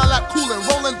 between my lap coolin',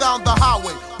 rolling down the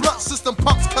highway. Blunt system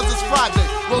pumps cause it's Friday.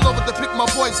 Roll over to pick my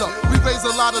boys up. We raise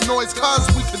a lot of noise cause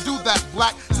we can do that,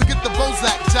 black. So get the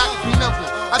Bozak, Jack, be nimble.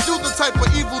 I do the type of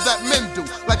evil that men do,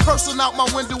 like cursing out my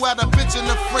window at a bitch and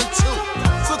a friend too.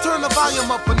 So turn the volume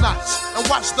up a notch and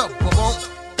watch the boom.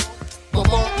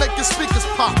 Make your speakers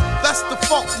pop. That's the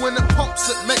funk when it pumps,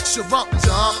 it makes you jump.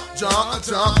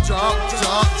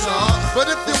 But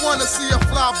if you wanna see a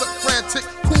fly but frantic,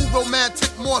 cool, romantic,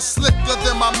 more slicker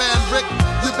than my man Rick,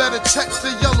 you better check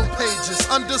the yellow pages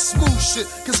under smooth shit,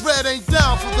 cause Red ain't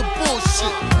down for the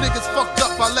bullshit. Niggas fucked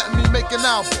up by letting me make an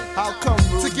album. How come,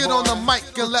 to get on the mic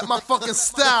and let my fucking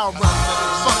style run.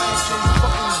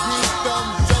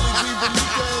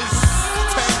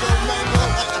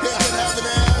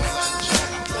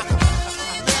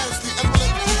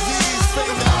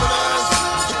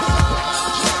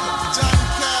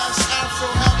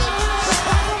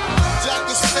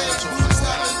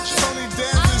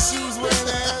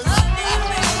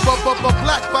 But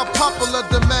black by popular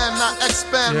demand, I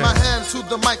expand my hand to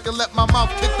the mic and let my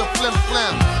mouth kick the flim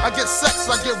flam. I get sex,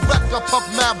 I get wrecked, I puff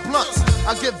mad blunts.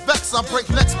 I get vexed, I break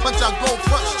necks, punch, I go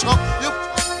front, chump. Yo,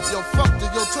 fuck the,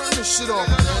 yo, turn this shit off,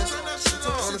 man.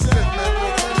 On the fifth,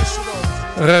 man. Turn this shit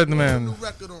off. Redman.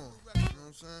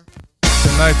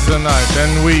 Tonight's the night,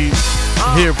 and we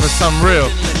here for some real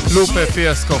Lupe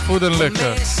Fiasco, Food and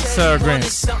Liquor, Sarah Green.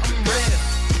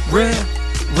 Real,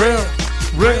 real,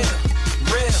 real,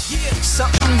 real.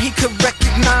 Something he could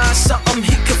recognize, something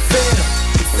he could feel.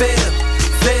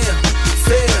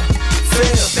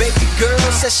 Baby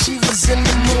girl said she was in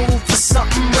the mood for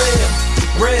something real.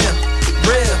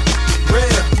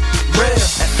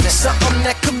 Something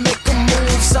that could make her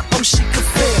move, something she could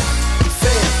feel.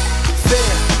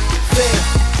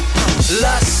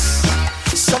 Lust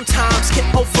sometimes can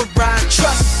override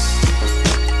trust.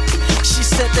 She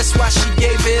said that's why she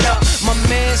gave it up. My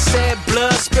man said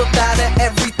blood spilled out of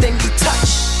everything he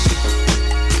touched.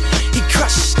 He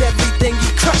crushed everything he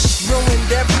crushed,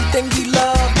 ruined everything he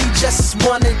loved. He just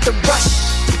wanted the rush.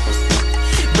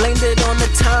 Blamed it on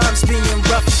the times being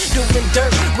rough, doing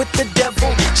dirt with the devil,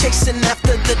 chasing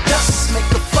after the dust. Make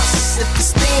a fuss if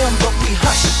it's them, but we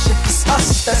hush if it's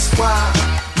us. That's why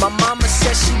my mama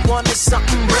said she wanted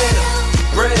something real.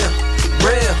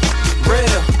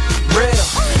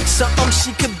 Something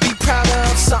she could be proud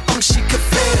of, something she could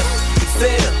feel.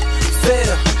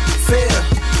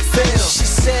 She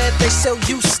said they so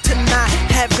used to not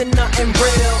having nothing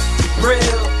real.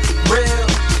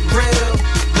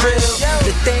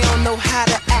 That they don't know how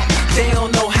to act, they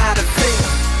don't know how to feel.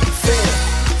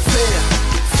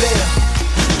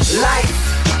 Life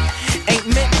ain't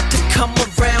meant to come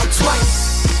around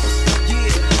twice. Yeah,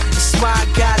 that's why I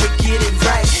gotta get it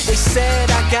right. They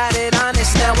said I got it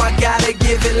honest, now I gotta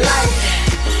give it light.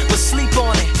 But sleep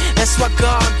on it, that's why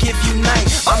God give you night.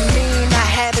 I mean, I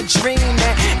had a dream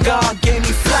that God gave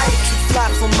me flight. Fly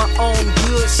for my own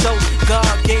good, so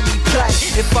God gave me plight.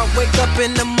 If I wake up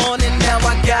in the morning, now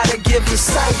I gotta give him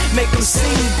sight. Make him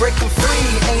see, break him free.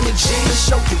 Ain't a G,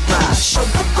 show you ride.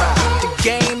 The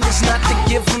game is not to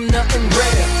give him nothing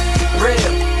real.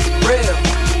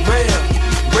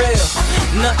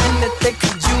 Nothing that they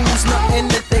could use, nothing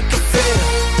that they could feel.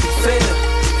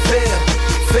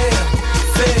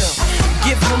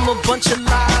 Give him a bunch of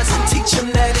lies and teach him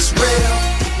that it's real.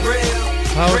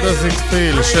 How Does It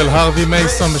Feel של הרווי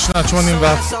מייסון בשנת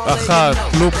 81.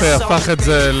 לופה הפך את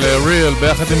זה לריל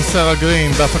ביחד עם סרה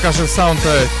גרין בהפקה של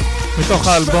סאונדטרק מתוך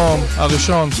האלבום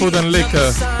הראשון Food and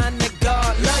Liquor.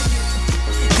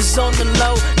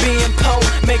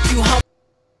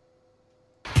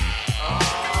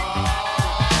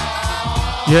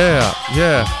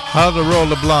 Yeah, How to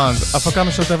Roll a Blonde, הפקה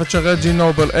משותפת של רג'י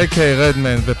נובל, A.K.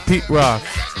 רדמן ופיט רוק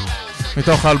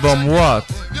מתוך האלבום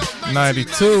What?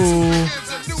 92.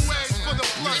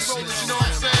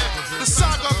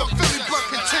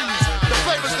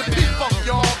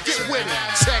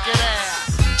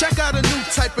 Check out a new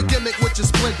type of gimmick which is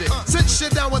splendid. Sit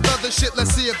shit down with other shit, let's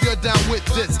see if you're down with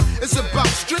this. It's about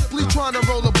strictly trying to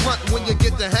roll a blunt. When you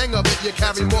get the hang of it, you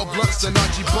carry more blunts than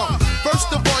Archie Bump.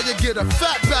 First of all, you get a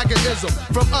fat bag of ism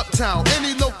from Uptown.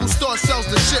 Any local store sells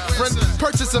the shit, friend.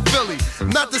 Purchase a Philly,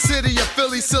 not the city of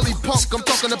Philly, silly punk. I'm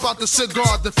talking about the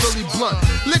cigar, the Philly blunt.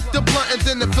 Lick the blunt and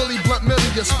then the Philly blunt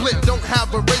middle you split. Don't have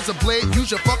a razor blade,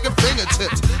 use your fucking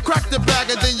fingertips. Crack the bag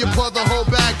and then you pour the whole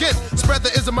bag in. Spread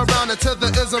the ism around until the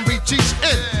ism reach each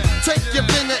end. Take your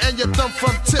finger and your thumb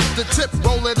from tip to tip.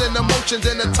 Roll it in the motion,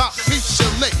 then the top piece you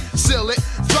lick. Seal it,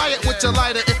 dry it with your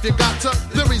lighter if you got to.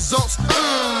 The results,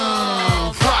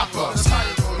 proper. That's how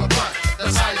you roll a blunt.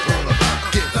 That's how you roll a blunt.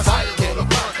 Get fire, roll a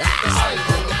blunt. That's how you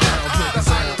roll a blunt. That's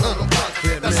how you roll a blunt.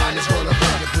 That's how you roll a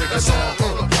blunt. That's how you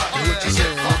roll a blunt. What you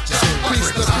say? Piece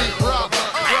to Pete Rock.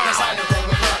 That's how you roll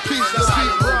a blunt. Piece to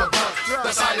Pete Rock.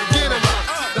 That's how you get him.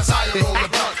 That's how you roll a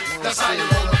blunt. That's how you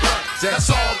roll a blunt. That's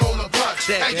all roll a blunt.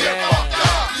 And get fucked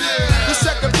up. The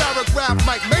second paragraph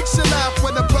might make you laugh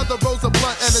when a brother rolls a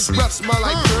blunt and his breath smell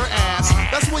like your ass.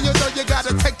 That's when you know you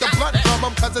gotta take the blunt from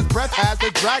him, cause his breath has the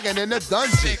dragon in the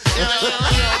dungeon.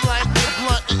 Like the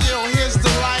blunt, here's the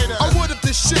lighter. I would if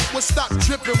this shit would stop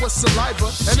dripping with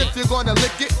saliva. And if you're gonna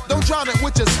lick it, don't drown it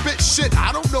with your spit shit.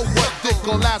 I don't know what dick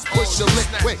or last push you lick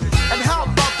quick. And how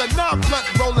about the non-blunt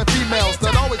rolling females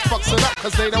that always fucks it up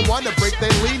cause they don't wanna break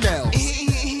their lean nails?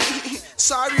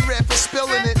 Sorry, Red, for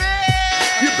spilling it.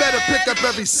 You better pick up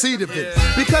every seed of it.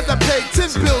 Because I paid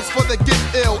 10 pills for the get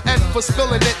ill. And for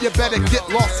spilling it, you better get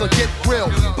lost or get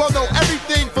grilled. Bo know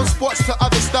everything from sports to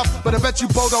other stuff. But I bet you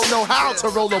Bo don't know how to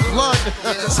roll a blunt.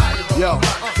 Yo.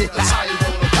 That's how you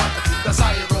roll a blunt. That's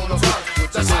how you roll a blunt.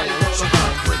 That's how you roll a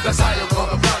blunt. That's how you roll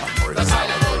a blunt. That's how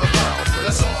you roll a blunt.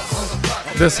 That's all roll a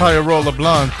blunt. This how you roll a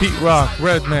blunt. Pete Rock,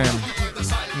 Redman,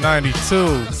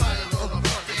 92.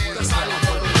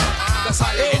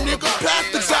 Hey nigga, pass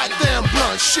the goddamn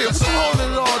blunt. shit, what you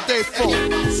holding it all day for?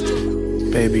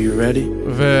 Baby, you ready?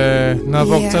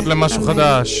 ונעבור קצת למשהו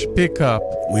חדש. Pick Up,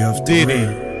 Diddy,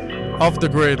 Off the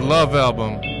Grid, Love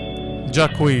Album,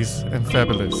 Jacquees and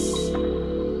Fabulous.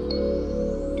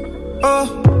 Oh,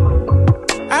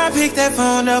 I pick that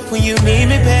phone up when you need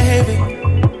me, baby.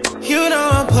 You know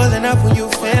I'm pulling up when you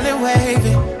feeling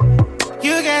wavy.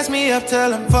 You gas me up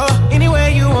till I'm full. Anywhere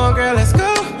you want, girl, let's go.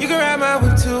 You can ride my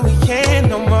whip till we can't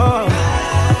no more.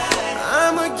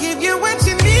 I'ma give you what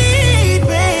you need,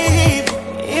 babe.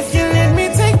 If you let me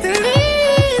take the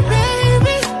lead,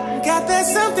 baby. Got that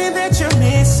something that you're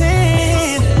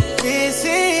missing.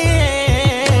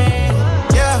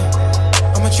 Yeah,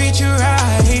 I'ma treat you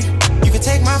right. You can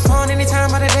take my phone anytime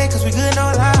of the day, cause we good, no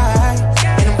lie.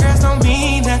 And them girls don't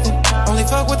mean nothing, only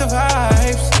fuck with the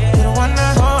vibes. You the one I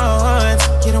want,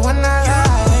 you the one I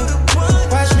like.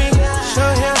 Watch me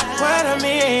show you what I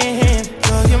mean.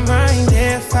 Blow your mind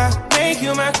if I make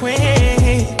you my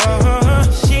queen.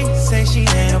 She say she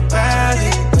ain't about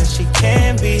it, but she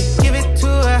can be. Give it to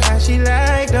her how she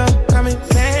like, though. Come and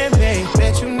plan, babe.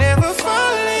 Bet you never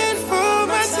falling for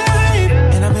my type.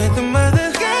 And I bet the mother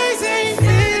guys ain't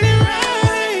feeling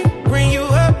right. Bring you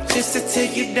up just to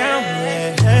take you down,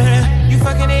 yeah. You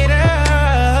fucking it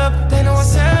up, they know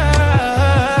what's up.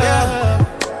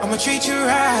 Yeah, I'ma treat you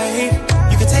right.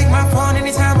 You can take my phone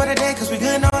anytime of the day, cause we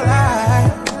good, no lie.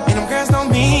 And them girls don't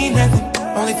mean nothing,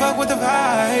 only fuck with the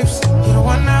vibes. You're the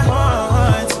one I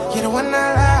want, you're the one I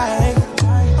like.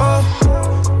 Oh,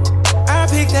 I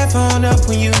pick that phone up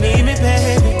when you need me,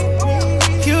 baby.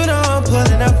 You know I'm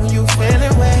pulling up when you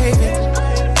feeling wavy.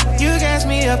 You gas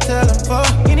me up till I'm full.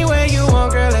 Anywhere you want,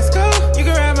 girl, let's go. You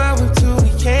can ride my whip till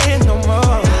we can't no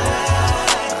more.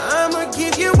 I'ma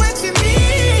give you what you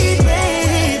need,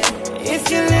 babe. If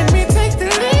you let me take the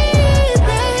lead,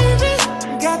 baby.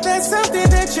 Got that something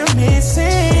that you're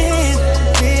missing.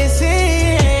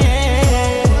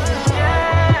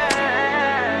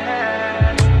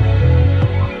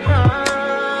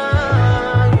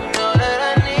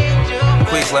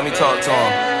 Let me talk to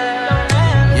him.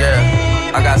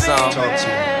 Yeah, I got some. Talk to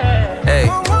him. Hey,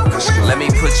 let me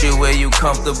put you where you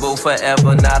comfortable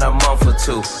forever, not a month or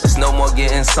two. It's no more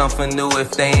getting something new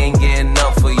if they ain't getting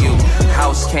enough for you.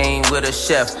 House came with a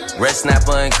chef, red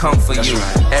snapper and come for you.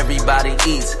 Right. Everybody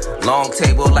eats, long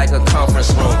table like a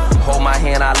conference room. Hold my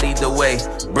hand, I lead the way.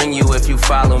 Bring you if you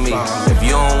follow me. If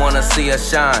you don't wanna see us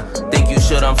shine, think you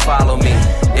should unfollow me.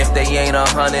 If they ain't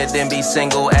 100, then be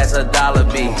single as $1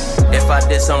 be. If I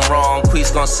did some wrong,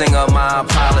 Queez gon' sing her my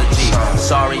apology.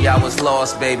 Sorry I was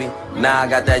lost, baby. Now I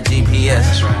got that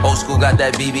GPS. Old school got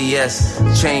that BBS.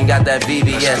 Chain got that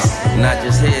VVS. Not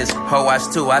just his, her watch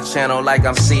too. I channel like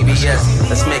I'm CBS.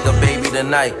 Let's make a baby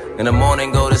tonight. In the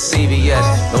morning go to CVS.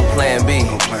 No plan B.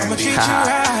 I'ma treat you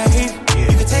right.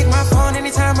 You can take my phone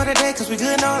anytime of the day, cause we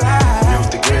good, no lie.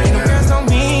 And them girls don't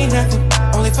mean nothing,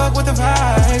 only fuck with the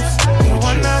vibes. You the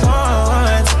one I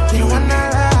want, you the one I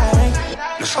like.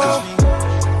 Oh,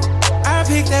 I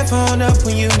pick that phone up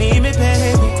when you need me,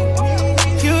 baby.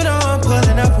 You know I'm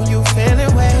pulling up when you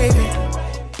feeling wavy.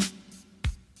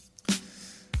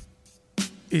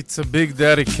 It's a big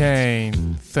daddy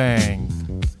Kane thing.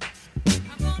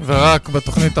 ורק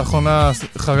בתוכנית האחרונה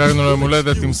חגגנו ליום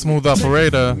הולדת עם סמוד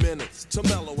אופרייטר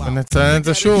ונציין את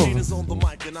זה שוב.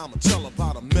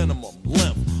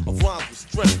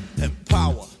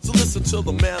 So listen to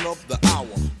the man of the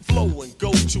hour. Flow and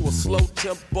go to a slow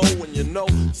tempo, and you know,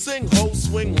 sing ho,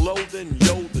 swing low, then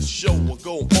yo, the show will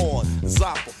go on as I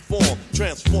perform,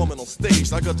 transforming on stage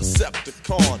like a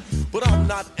Decepticon. But I'm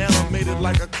not animated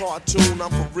like a cartoon,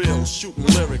 I'm for real, shooting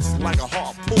lyrics like a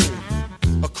harpoon.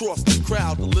 Across the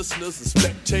crowd, the listeners and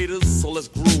spectators, so let's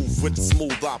groove with the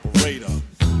smooth operator.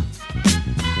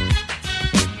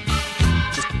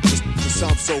 Just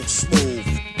sound so smooth.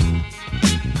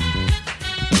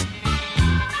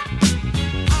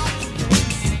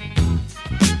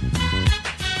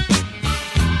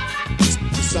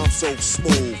 Sound so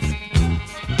smooth.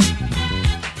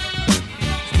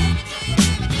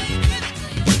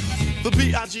 The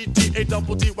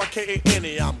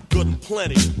B-I-G-D-A-double-D-Y-K-A-N-E. I'm good and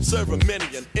plenty, serving many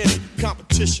and any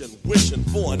competition, wishing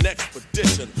for an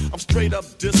expedition. I'm straight up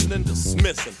dissing and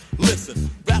dismissing. Listen,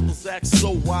 rappers act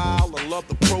so wild, I love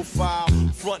the profile,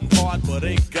 frontin' hard but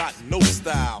ain't got no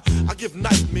style. I give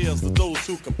nightmares to those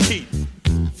who compete.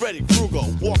 Freddy Krueger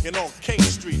walking on King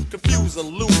Street, confuse and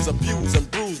lose, abuse and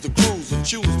bruise the crews who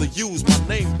choose to use my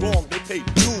name wrong. They pay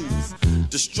dues.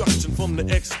 Destruction from the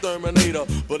exterminator,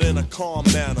 but in a calm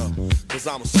manner, cause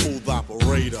I'm a smooth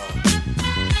operator.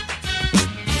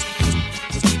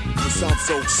 Just sound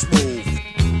so smooth.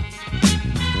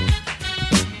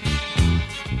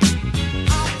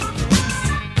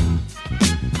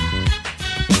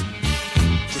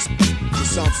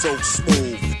 sound so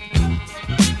smooth.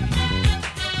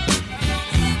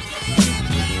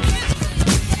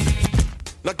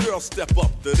 Now girl, step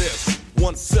up to this.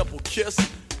 One simple kiss,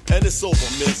 and it's over,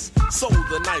 miss. Sold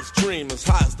a nice dream, as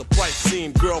high as the price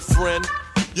seemed. Girlfriend,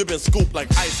 you've been scooped like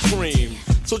ice cream.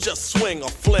 So just swing or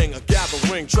fling, or gather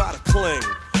ring, try to cling.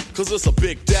 Cause it's a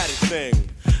big daddy thing.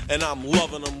 And I'm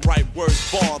loving them right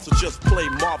words born. So just play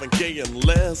Marvin Gaye and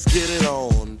let's get it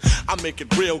on. I make it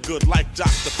real good like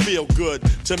Dr. Feel Good,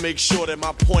 to make sure that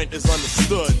my point is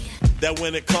understood. That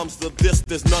when it comes to this,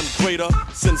 there's none greater.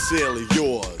 Sincerely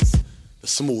yours, the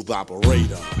smooth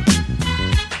operator.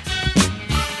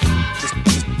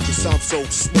 Just sounds so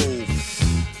smooth.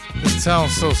 It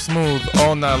sounds so smooth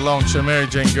all night long של Mary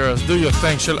Jane Girls. Do your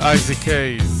thing של אייזי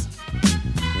קייז.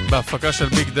 בהפקה של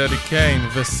ביג דדי קיין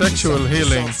ו-Sexual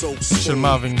Healing של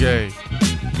מרווין גיי.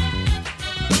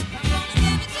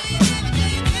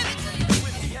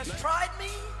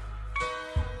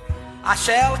 I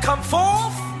shall come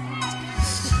forth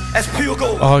as pure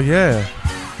gold. Oh yeah.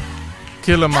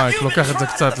 קילר מייק לוקח את זה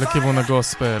קצת לכיוון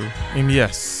הגוספל עם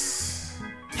Yes.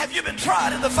 Have you been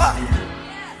tried in the fire?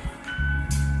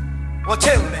 Well,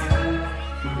 tell me,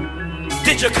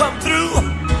 did you come through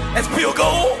as pure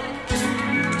gold?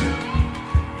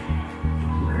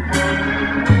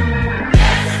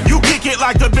 You kick it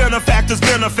like the benefactor's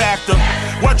benefactor.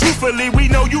 Well, truthfully, we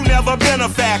know you never been a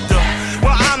factor.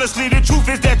 Well, honestly, the truth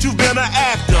is that you've been an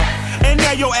actor. And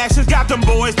now your actions got them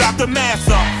boys about to mass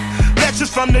up.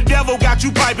 Lectures from the devil got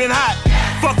you piping hot.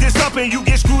 Fuck this up and you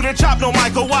get screwed and chopped, no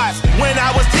Michael Watts. When I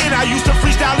was 10, I used to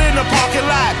freestyle in the parking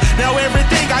lot. Now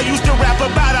everything I used to rap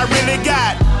about, I really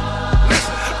got.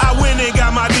 I went and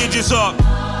got my digits up.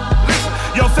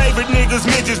 Your favorite niggas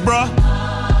midgets, bruh.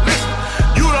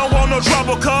 You don't want no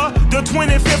trouble, cuz. The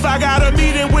 25th, I got a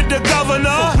meeting with the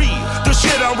governor. The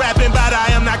shit I'm rapping about, I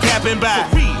am not capping by.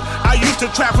 I used to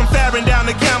trap from Farron down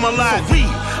to Camelot.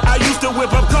 I used to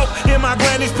whip up coke in my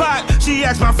granny's pot. She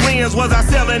asked my friends, was I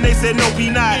selling? They said, no, be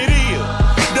not. It is.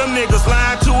 Them niggas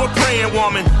lying to a praying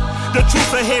woman. The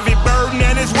truth's a heavy burden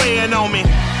and it's weighing on me.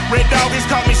 Red doggies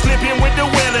caught me slipping with the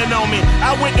wailing on me.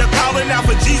 I went to calling out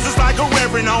for Jesus like a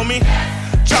reverend on me.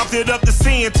 Chalked it up to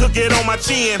sin, took it on my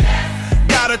chin.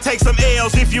 Gotta take some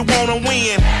L's if you wanna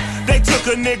win. They took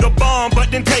a nigga bomb,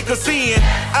 but didn't take us in.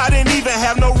 I didn't even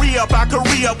have no re-up I could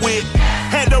re-up with.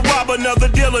 Had to rob another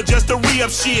dealer just to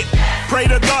re-up shit. Pray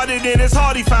to God that in his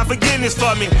heart he find forgiveness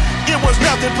for me. It was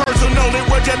nothing personal, it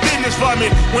was just business for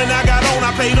me. When I got on,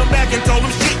 I paid him back and told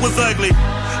him shit was ugly.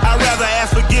 I'd rather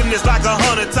ask forgiveness like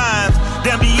 100 times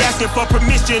than be asking for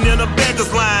permission in a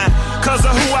beggar's line. Cause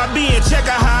of who I be and check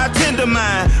out how I tend to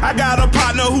mine. I got a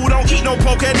partner who don't eat no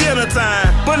pork at dinner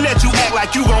time, but let you act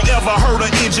like you gon' ever hurt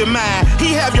or injure mine.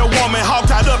 He have your woman hog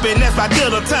tied up and that's by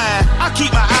dinner time. I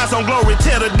keep my eyes on glory,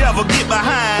 tell the devil get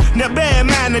behind. Now bear in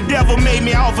mind the devil made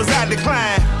me offers I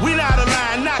decline. We not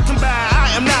aligned, not combined,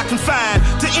 I am not confined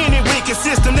to any wicked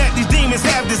system that these demons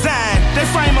have designed. They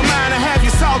frame a mind and have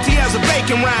you salty as a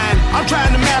bacon rind. I'm trying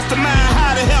to mastermind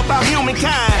how to help out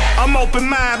humankind. I'm open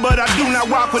mind, but I do not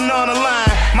walk with none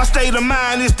aligned. My state of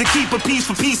mind is to keep a peace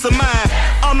for peace of mind.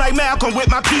 I'm like Malcolm with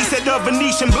my piece at the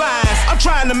Venetian blinds. I'm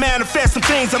trying to manifest some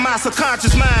things in my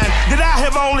subconscious mind that I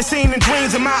have only seen in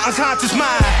dreams in my unconscious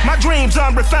mind. My dreams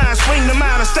unrefined, spring to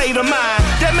mind, a state of mind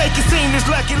that make it seem this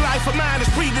lucky life of mine is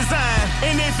pre-designed.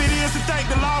 And if it is, to thank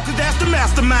the law, cause that's the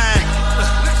mastermind.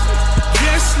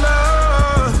 Yes,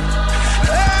 Lord.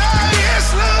 Yes,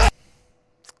 Lord.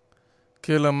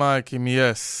 קילר מייק עם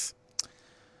Yes.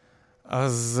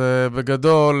 אז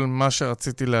בגדול מה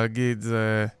שרציתי להגיד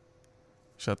זה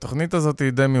שהתוכנית הזאת היא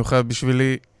די מיוחדת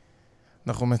בשבילי.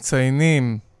 אנחנו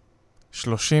מציינים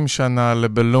 30 שנה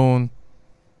לבלון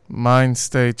מיינד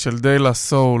סטייט של דיילה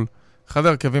סול, אחד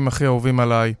ההרכבים הכי אהובים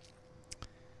עליי.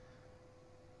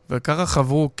 וככה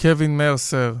חברו קווין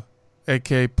מרסר,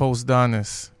 a.k.a. פוסט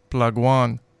דאנס, פלאג 1,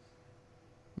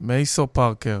 מייסו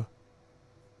פארקר,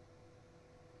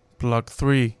 פלאג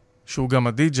 3, שהוא גם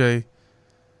הדי-ג'יי,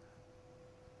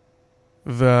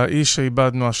 והאיש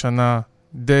שאיבדנו השנה,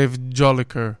 דייב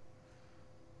ג'וליקר,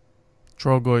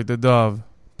 טרוגוי דה דוב,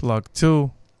 פלאג 2,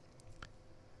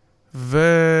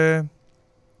 ואחד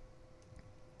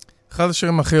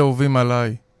השירים הכי אהובים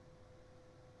עליי,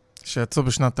 שיצאו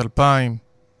בשנת 2000,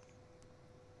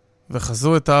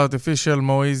 וחזו את הארטיפישל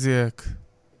מואיזיאק,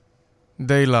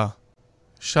 דיילה,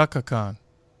 שקה כאן.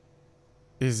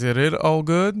 Is it all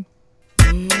good?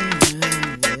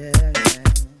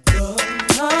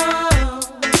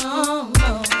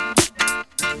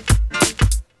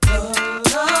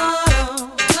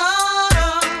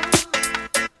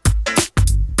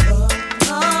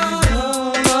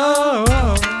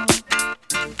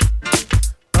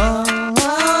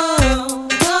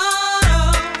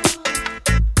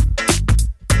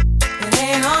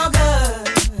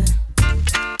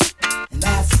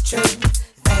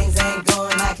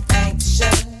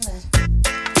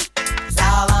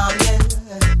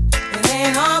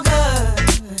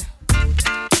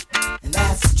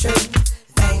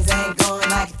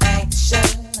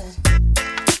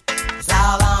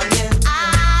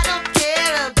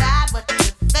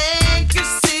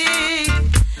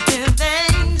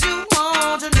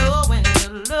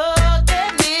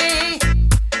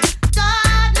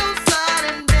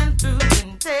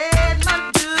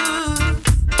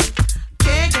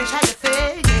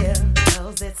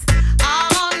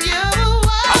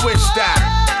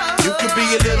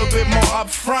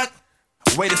 front.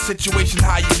 Way the situation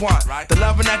how you want. The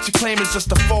loving that you claim is just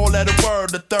a 4-letter word.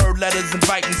 The third letter's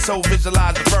inviting, so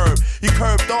visualize the verb. You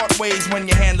curve thought ways when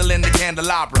you're handling the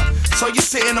candelabra. So you're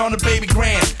sitting on a baby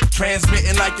grand,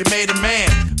 transmitting like you made a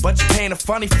man. But you paint a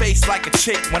funny face like a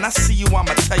chick. When I see you,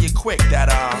 I'ma tell you quick that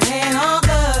it ain't all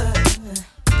good,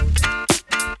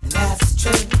 and that's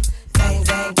true. Things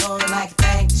ain't going like you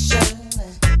think they should.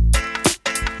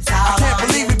 I can't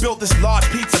believe we built this large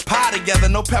pizza pie together,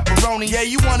 no pepperoni. Yeah,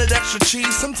 you wanted extra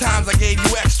cheese, sometimes I gave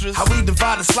you extras. How we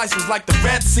divided slices like the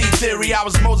Red Sea theory. I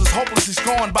was Moses hopelessly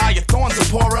scorned by your thorns,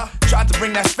 Zipporah. Tried to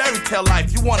bring that fairy tale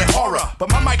life, you wanted horror.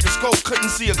 But my microscope couldn't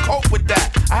see a cope with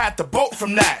that. I had to bolt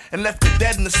from that and left it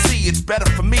dead in the sea. It's better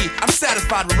for me, I'm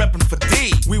satisfied with repping for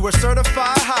D. We were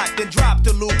certified hot, then dropped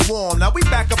to lukewarm. Now we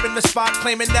back up in the spot,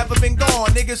 claiming never been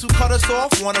gone. Niggas who cut us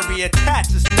off wanna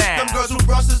reattach us now. Them girls who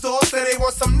brush us off say they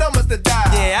want some numbers to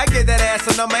dial. Yeah, I get that ass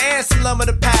a number and some lumber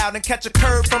to pound and catch a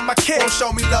curve from my kid. Won't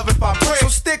show me love if I pray. So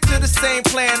stick to the same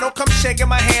plan. Don't come shaking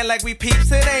my hand like we peeps.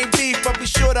 It ain't beef, but be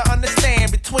sure to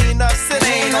understand between us it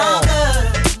ain't all good.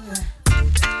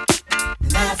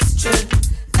 And that's true.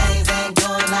 Things ain't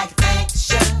going like you think they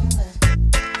should.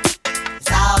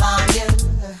 It's all on you.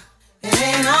 It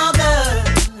ain't all good.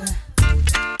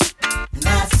 And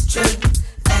that's true.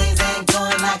 Things ain't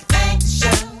going like you think they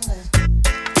should.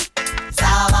 It's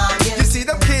all on you. You see,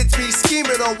 them kids be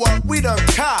scheming on what we done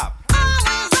cop.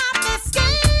 Always off the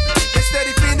scheme. Instead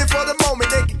of fiending for the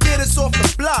moment, they can get us off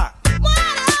the block.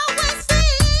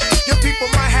 Your people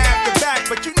might have the back,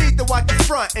 but you need to watch the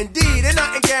front. Indeed, and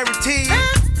nothing guaranteed.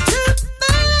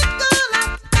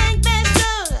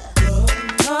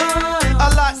 A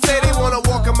lot say they wanna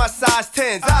walk in my size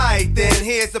 10s. Alright then,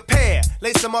 here's a pair.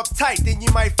 Lace them up tight, then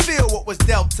you might feel what was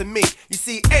dealt to me. You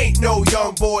see, ain't no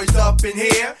young boys up in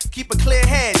here. Keep a clear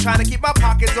head, trying to keep my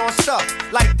pockets on stuff.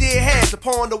 Like dear heads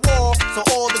upon the wall, so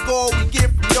all the gold we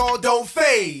get from y'all don't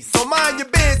phase. So mind your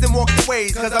biz and walk your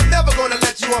ways, cause I'm never gonna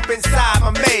let you up inside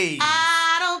my maze.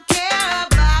 I don't care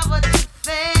about what you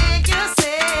think you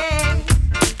say.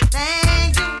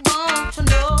 Things you want to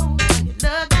know when you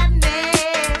look at me.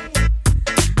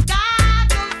 God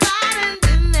knows I done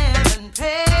been there and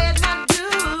paid my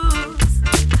dues.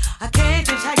 I can't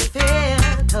change how you feel,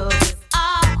 cause it's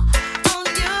all on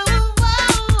you.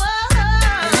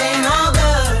 It ain't all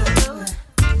good,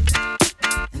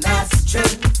 and that's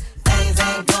true. Things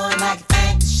ain't going like you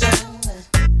think they should.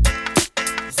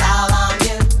 It's all on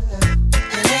you.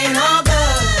 It ain't all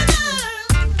good,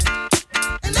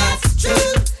 and that's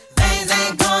true. Things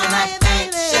ain't going like you think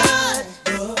they should.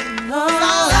 It's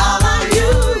all on you.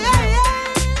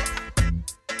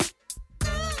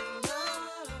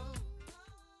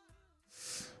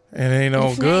 It ain't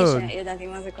all good.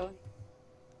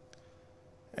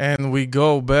 And we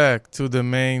go back to the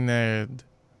main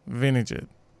vintage.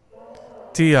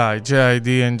 T.I.,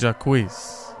 J.I.D. and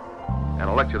Jacquees. An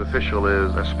elected official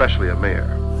is, especially a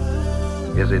mayor,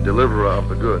 is a deliverer of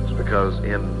the goods, because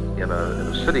in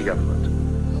a city government,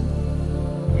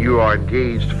 you are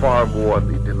engaged far more in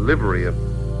the delivery of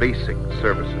basic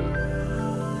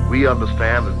services. We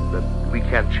understand that we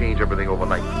can't change everything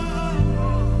overnight.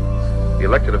 The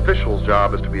elected official's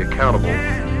job is to be accountable,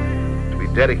 to be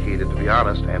dedicated, to be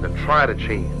honest, and to try to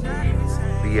change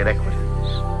the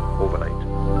inequities overnight.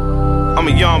 I'm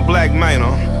a young black man,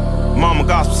 mama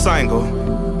gospel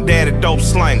singer, daddy dope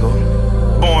slanger,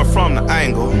 born from the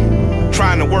angle,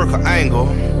 trying to work an angle,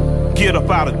 get up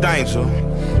out of danger,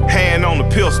 hand on the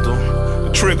pistol,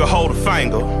 the trigger hold a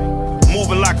finger,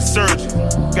 moving like a surgeon,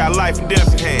 got life and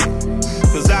death in hand,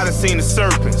 cause I done seen the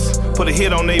serpents put a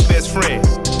hit on their best friend,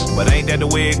 but ain't that the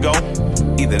way it go?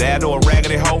 Either that or a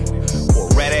raggedy hoe,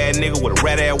 or a rat-ass nigga with a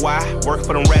rat-ass Y, working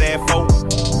for them rat-ass folk,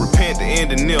 repent to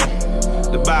end the nil.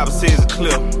 The Bible says it's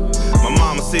clear, my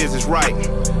mama says it's right,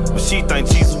 but she think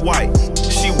Jesus white.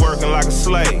 She working like a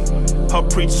slave, her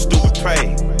preacher stupid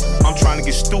pay. I'm trying to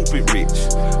get stupid rich,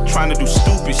 trying to do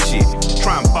stupid shit,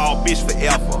 trying to ball bitch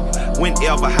forever,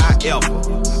 whenever, however.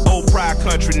 Old pride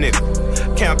country nigga,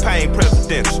 campaign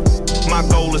presidential. My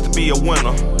goal is to be a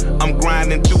winner, I'm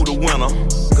grinding through the winter.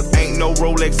 Cause ain't no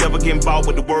Rolex ever getting bought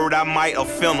with the word I might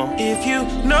offend her. If you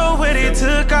know what it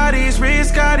took, all these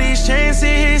risks, all these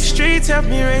chances, streets helped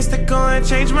me raise the goal and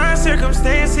change my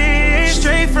circumstances.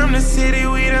 Straight from the city,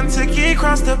 we done took it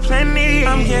across the planet.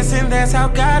 I'm guessing that's how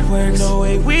God works. No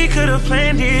way we could've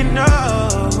planned it, no.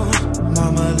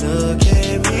 Mama, look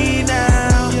at me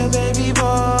now. Your baby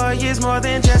boy is more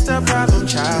than just a problem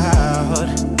child.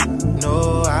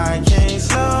 No, I can't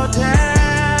slow down.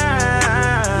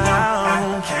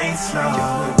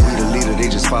 We the leader, they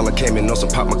just follow came in on some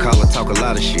pop my collar, talk a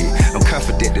lot of shit. I'm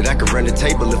confident that I can run the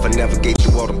table if I navigate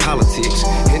through all the politics.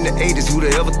 In the 80s, who'd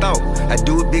have ever thought I'd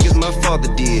do it big as my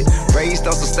father did? Raised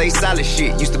on some stay solid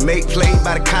shit, used to make plays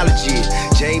by the colleges.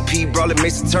 Jane P. Brawley,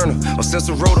 Mason Turner, on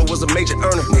Cecil Rhoda was a major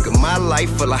earner. Nigga, my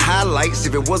life full of highlights.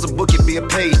 If it was a book, it'd be a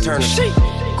page turner.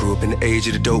 Grew up in the age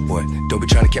of the dope boy. Don't be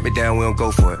trying to keep me down, we don't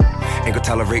go for it. Ain't gon'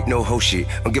 tolerate no hoe shit.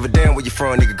 Don't give a damn where you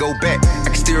from, nigga, go back. I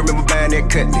can still remember buying that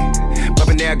cutlet.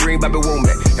 Bumpin' that green, Bobby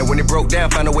Womack. And when it broke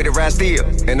down, found a way to ride still.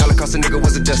 And all it cost a nigga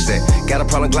was a dust set. Got a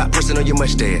problem, Glock person on your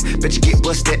mustache. Bet you get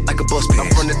busted like a bus pass. I'm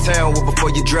from the town where before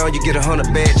you drown, you get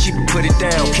 100 bad cheap and put it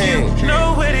down. King.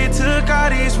 Know where they took all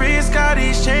these risks, all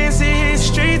these chances.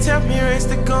 Streets helped me race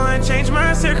to go and change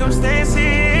my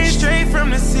circumstances. Straight from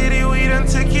the city, we done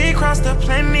took it across the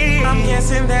planet. I'm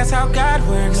guessing that's how God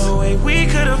works. No way we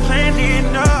could've planned it,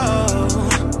 no.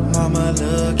 Mama,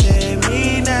 look at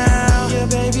me now. Your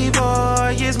baby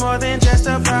boy is more than just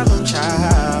a problem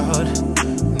child.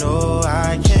 No,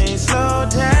 I can't slow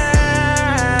down.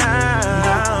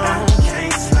 No, I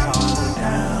can't slow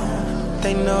down.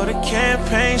 They know the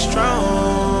campaign's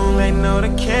strong. They know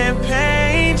the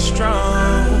campaign's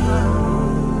strong.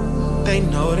 They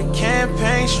know the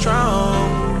campaign's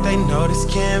strong. They know this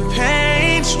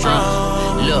campaign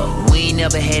strong. Look, we ain't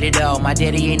never had it all. My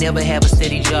daddy ain't never have a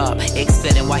steady job.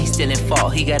 Ex-felon, why he still in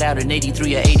fault? He got out in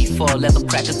 83 or 84. Leather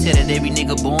crackers telling every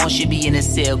nigga born should be in a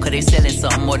cell. Cause they selling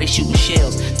something or they shooting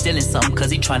shells. Stealing something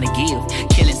cause he trying to give.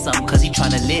 Killing something cause he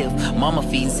trying to live. Mama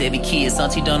feeding 7 kids.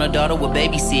 Auntie done her daughter with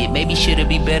babysit. Maybe should've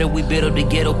be better. We build up the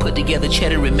ghetto, put together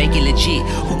cheddar and make it legit.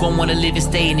 Who gon' wanna live and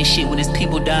stay in this shit when there's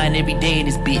people dying every day in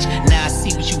this bitch? Now I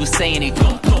see what you was saying. They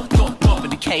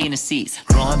K in the seats.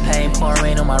 Growing pain, pouring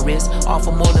rain on my wrist.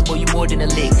 Offer more than boy, you more than a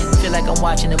lick. Feel like I'm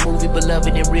watching a movie,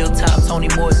 beloved in real time. Tony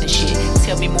Morrison shit.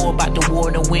 Tell me more about the war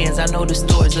and the wins. I know the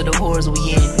stories of the horrors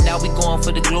we in. Now we going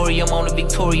for the glory. I'm on a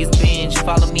victorious binge.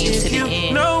 Follow me until the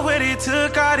end. Know where they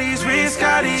took all these risks,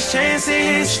 all these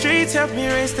chances. Streets helped me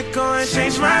race to go and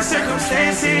change my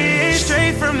circumstances.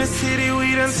 Straight from the city,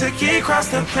 we done took it across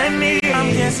the planet.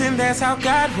 I'm guessing that's how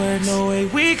God works. No way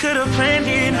we could've planned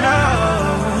it,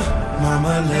 no.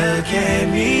 Mama, look at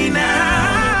me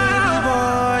now.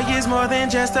 Boy, is more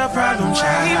than just a problem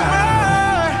child.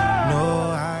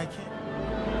 No, I can't.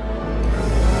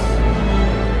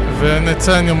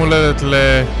 ונציין יום הולדת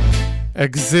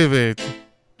לאקזיביט,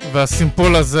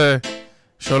 והסימפול הזה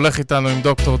שהולך איתנו עם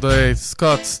דוקטור דריי,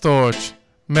 סקוט סטורץ',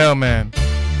 מרמן,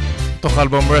 תוך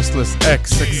אלבום Restless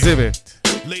X, Exhibit.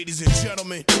 Ladies and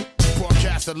gentlemen,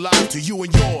 broadcasted live to you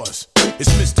and yours. It's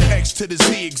Mr. X to the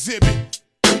Z Exhibit.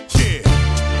 Yeah,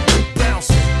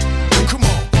 bouncing. Come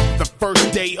on. The first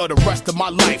day of the rest of my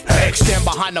life. X stand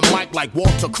behind the mic like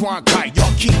Walter Cronkite.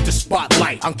 Y'all keep the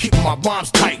spotlight. I'm keeping my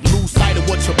rhymes tight. Lose sight of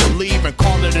what you believe and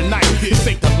call it a night. This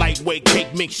ain't the lightweight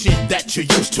cake mix shit that you're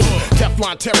used to.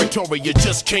 Teflon territory, you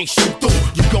just can't shoot through.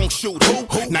 You gon' shoot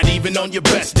who? Not even on your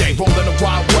best day. Rolling the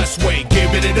Wild West way,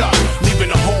 giving it up. Leaving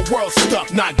the whole world stuck,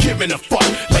 not giving a fuck.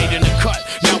 Late in the cut,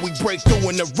 now we break through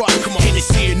in the rut. Come on,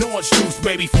 Hennessy and orange juice,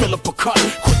 baby, fill up a cup.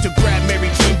 Quick to grab Mary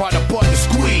Jane by the butt and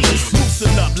squeeze.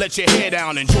 Loosen up, let your hair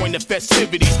down and join the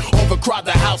festivities. Overcrowd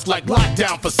the house like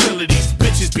lockdown facilities.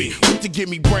 Bitches be quick to give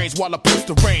me brains while I push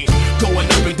the reins. Going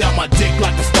up and down my dick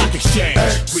like a stock exchange.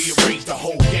 Rearrange the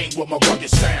whole game with my rugged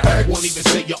sound. Won't even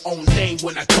say your own name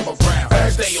when I come around.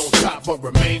 Stay on top but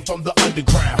remain from the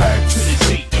underground. To the Z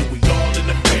and we all in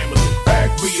the family.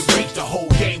 Rearrange the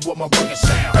whole game with my rugged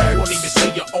sound. Won't even say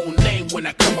your own name when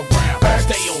I come around.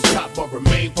 Stay on top but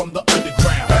remain from the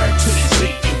underground. To the Z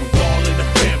and we all in the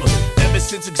family.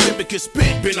 Since Exhibit could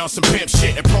spit, been on some pimp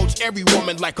shit. Approach every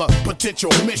woman like a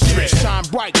potential mistress. Shine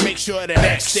bright, make sure that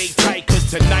X stay tight. Cause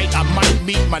tonight I might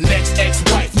meet my next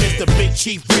ex-wife, Mr. Big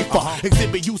Chief Reaper.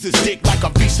 Exhibit uses dick like a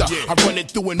visa. I run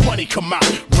it through and money come out.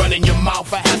 Run in your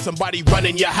mouth, I have somebody run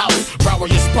in your house. Rower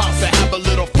your spouse, I have a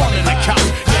little fun in the couch.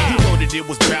 Yeah, you know that it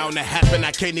was bound to happen.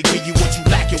 I can't give you what you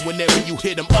lacking whenever you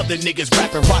hear them other niggas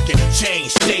rapping, rocking.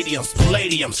 Chains, stadiums,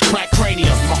 palladiums, crack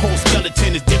craniums. My whole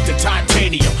skeleton is dipped in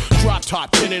titanium. Drop top,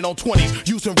 10 on 20s,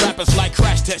 using rappers like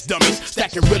crash test dummies,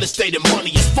 stacking real estate and money.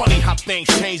 It's funny how things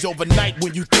change overnight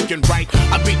when you thinking right.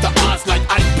 I beat the odds like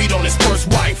Ike beat on his first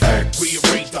wife.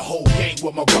 Rearrange the whole game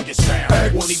with my rugged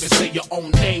sound. Won't even say your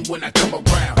own name when I come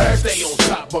around. Stay on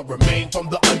top but remain from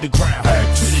the underground.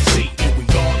 To the Z and we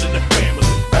all in the family.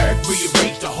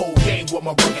 Rearrange the whole game with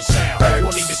my rugged sound.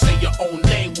 Won't even say your own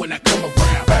name when I come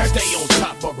around. Stay on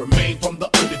top but remain from the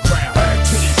underground.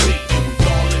 To the Z and we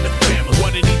all in the family.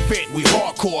 What an event, we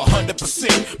hardcore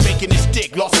 100%. Making this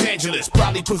dick, Los Angeles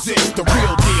probably presents the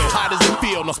real deal. How does it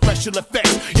feel? No special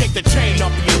effects. Yank the chain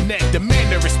off of your neck,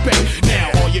 demand the respect. Now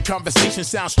all you Your conversation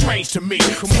sounds strange to me.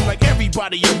 Seems like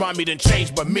everybody around me done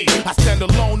changed but me. I stand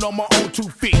alone on my own 2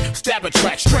 feet. Stab a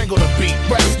track, strangle the beat.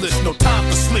 Restless, no time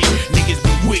for sleep. Niggas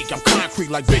be weak, I'm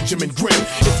concrete like Benjamin Grimm.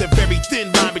 It's a very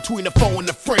thin line between the foe and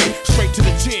the friend. Straight to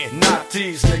the chin. Not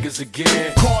these niggas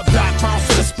again. Call Doc, bounce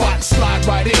to the spot and slide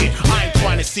right in. I ain't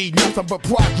trying to see nothing but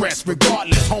progress.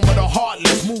 Regardless, home of the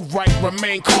heartless. Move right,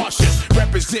 remain cautious.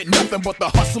 Represent nothing but the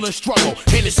hustle and struggle.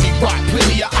 Hennessy rock,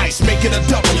 plenty of ice, make it a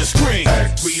double and scream.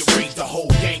 Rearrange the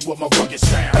whole game with my rugged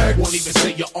sound. Won't even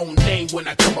say your own name when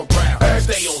I come around.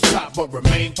 Stay on top but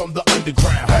remain from the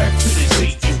underground. To the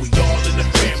Z and we all in the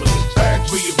family.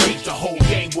 Rearrange the whole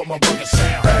game with my rugged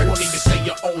sound. Won't even say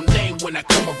your own name when I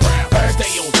come around.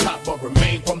 Stay on top but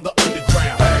remain from the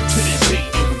underground. To the Z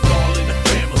and we all in the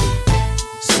family.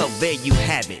 So there you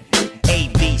have it. A,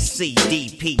 B, C,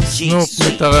 D, P, G, סנופ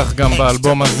מתארח גם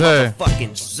באלבום הזה.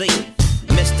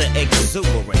 Mr.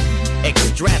 Exuberant,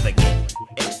 extravagant.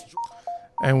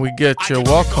 And we get your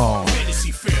walk on.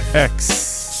 X.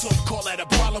 Some call that a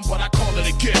problem, but I call it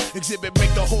a gift. Exhibit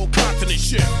make the whole continent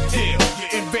shift.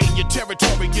 Yeah, invade your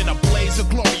territory in a blaze of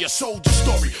glory. A soldier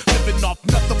story, living off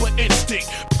nothing but instinct.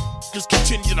 Just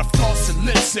continue to floss and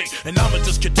lip sync, and I'ma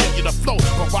just continue to float.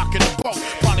 But rocking the boat,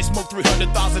 probably smoke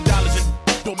 $300,000 and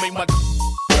don't make my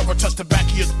never touch the back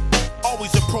of your.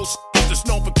 Always approach that's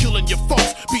known for killing your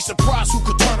folks. Be surprised who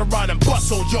could turn around and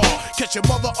bust on y'all. Catch your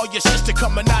mother or your sister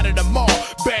coming out of the mall.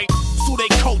 Bang through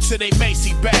they coats and they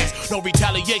Macy bags. No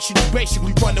retaliation, you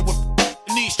basically running with.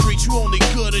 In these streets, you only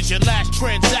good as your last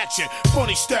transaction.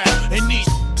 Funny style, and these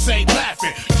ain't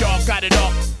laughing. Y'all got it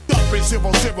all up in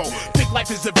 0-0. Think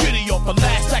life is a video for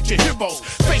last action heroes.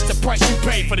 Face the price you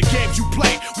pay for the games you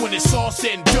play. When it's all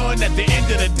said and done, at the end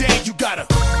of the day, you gotta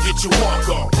get your walk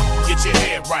on, get your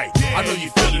head right. I know you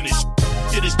feeling this.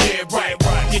 Get his dead right.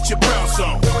 Get your bounce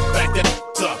on, back that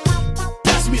up.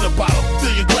 Pass me the bottle,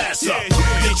 fill your glass up.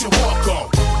 Get your walk on,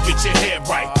 get your head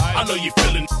right. I know you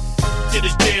feeling.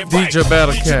 DJ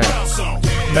Bearcat,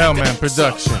 Mailman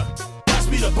Production.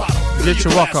 Get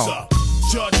your walk on.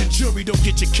 Judge and jury don't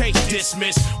get your case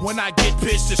dismissed. When I get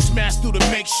pissed, just smash through the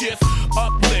makeshift.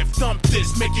 Uplift, thump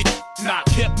this, make it not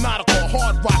hypnotical.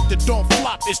 Hard rock that don't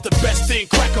flop, it's the best thing.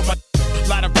 Crack 'em. A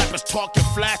lot of rappers talking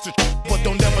flash, but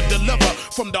don't never deliver.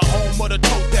 From the home of the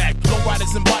toe tag, low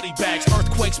riders and body bags,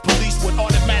 earthquakes, police with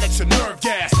automatics and nerve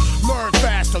gas. Learn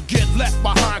fast or get left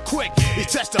behind quick. You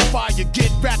testify, you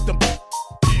get back them.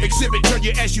 Exhibit, turn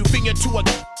your SUV into a.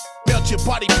 Melt your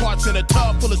body parts in a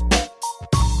tub full of.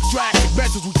 Drastic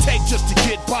measures we take just to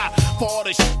get by. For all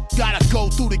this gotta go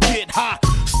through to get high.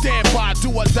 Stand by, do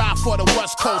or die for the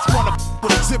West Coast. Wanna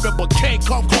with exhibit but can't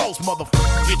come close,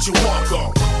 motherfucker. Get your walk on,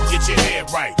 get your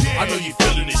head right. I know you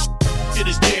feeling this. Get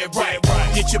his dead right.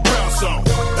 Get your bounce on,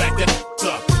 back that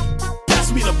up.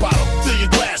 Pass me the bottle, fill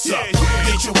your glass up.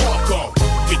 Get your walk on,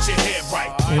 get your head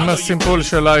right. עם הסימפול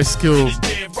של אייס קיוב,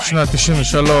 שנת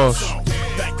 93.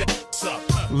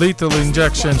 Lethal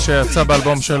Injection שיצא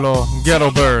באלבום שלו,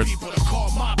 Ghetto Bird.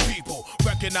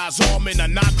 Recognize all men are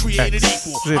not created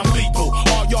equal. I'm lethal,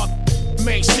 all y'all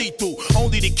main see-through.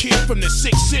 Only the kid from the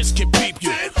 6th sense can peep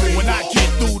you. When I get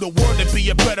through, the world to be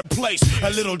a better place. A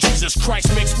little Jesus Christ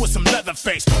mixed with some leather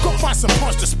face. Go find some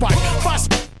punch to spike, find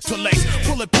some to lace.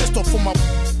 Pull a pistol for my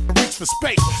reach for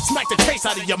space. Smack the taste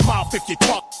out of your mouth if you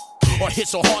talk. Or hit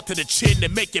so hard to the chin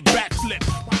and make your back flip.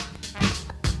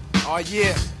 Oh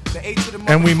yeah.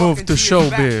 And we move to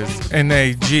Showbiz,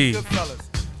 NAG.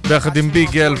 ביחד עם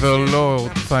ביג אל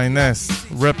ולורד פיינס,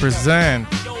 Represent.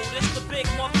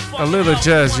 A little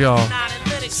jazz, y'all.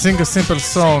 Sing a simple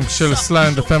song של Sly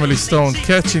and the Family Stone,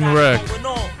 Catching Wreck,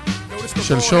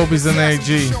 של Showbiz NAG,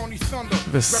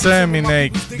 ו-Sammy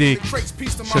Dick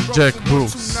של ג'ק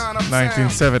ברוס,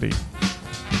 1970.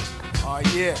 Oh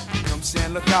yeah, you know what I'm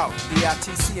saying? Look out,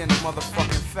 DITC and the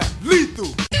motherfucking fat.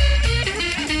 Lethal!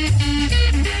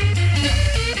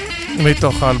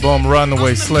 מתוך האלבום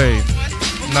Runaway Slave,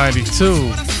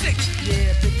 92.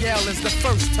 L is the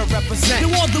first to represent. You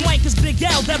on the mic is Big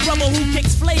L, that brother who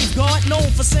kicks Flave Guard, known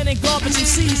for sending garbage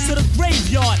MCs to the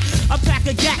graveyard. I pack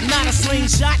a gat, not a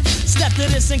slingshot. Step to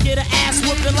this and get an ass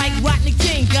whooping like Rodney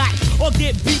King got, or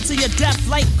get beat to your death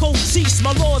like Cochise.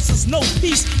 My lords is no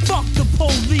peace. Fuck the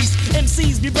police.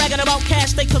 MCs be bragging about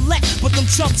cash they collect, but them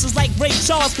chumps is like Ray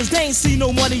Charles, cause they ain't see no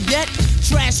money yet.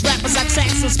 Trash rappers I tax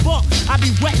and spark. I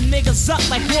be wetting niggas up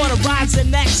like water rides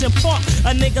in Action Park.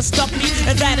 A nigga stuck me,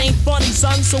 and that ain't funny,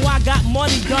 son. So I got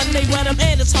money done, they wet him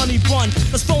and it's honey bun.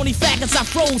 Those phony faggots I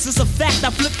froze, it's a fact. I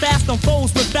flip fast on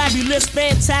foes with bad fabulous,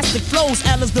 fantastic flows.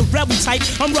 Ella's the rebel type.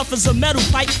 I'm rough as a metal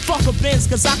pipe. Fuck a Benz,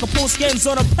 cause I can pull skins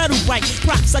on a pedal bike.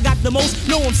 Props, I got the most.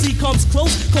 No MC comes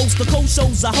close. Coast to coast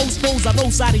shows, I host foes. I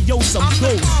roast out of yo some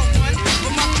ghosts.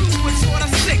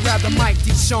 Grab the mic,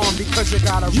 Deshaun, because you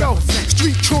gotta represent.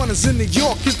 Street corners in New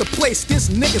York is the place this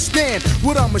nigga stand.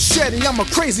 With a machete, I'm a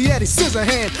crazy Eddie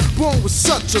Scissorhand. Born with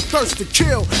such a thirst to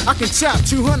kill, I can chop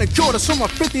 200 quarters from a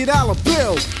 $50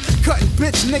 bill. Cutting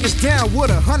bitch niggas down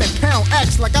with a 100-pound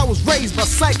axe, like I was raised by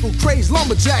cycle crazed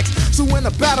lumberjacks. So in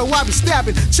a battle I be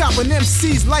stabbing, chopping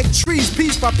MCs like trees,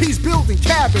 piece by piece, building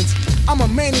cabins. I'm a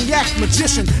maniac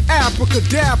magician,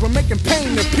 abracadabra, making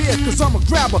pain appear, cause I'm a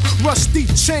grabber, rusty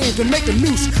chains and make a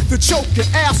noose to choke your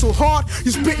ass so hard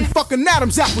you're spitting fucking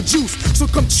Adam's apple juice. So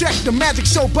come check the magic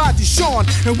show by Deshaun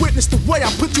and witness the way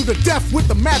I put you to death with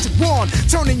the magic wand,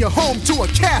 turning your home to a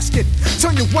casket,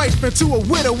 turn your wife into a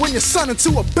widow and your son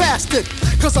into a bastard.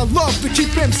 Cause I love to keep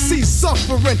MCs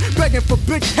suffering, begging for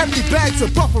big heavy bags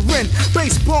of buffering,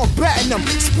 baseball batting them,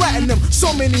 splatting them,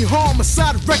 so many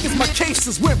homicide records my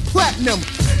cases went platinum.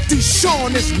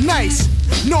 Deshaun is nice,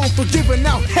 known for giving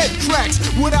out head cracks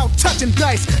without touching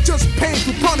dice, just paying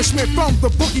for punishment from the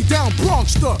boogie down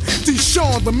Bronxster.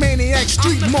 Deshaun the maniac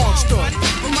street monster.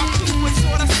 But my crew is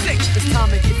sorta sick. It's time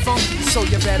to get funky, so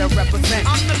you better represent.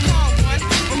 I'm the calm one,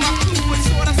 but my crew is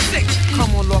sorta sick.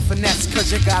 Come on, Lord Finesse,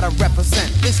 cause you gotta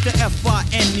represent. It's the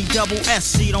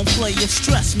FINESSC, don't play or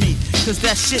stress me, cause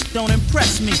that shit don't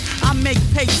impress me. I make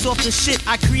pace off the shit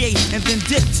I create and then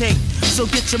dictate, so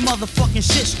get your motherfucking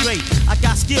shit straight. I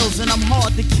got skills and I'm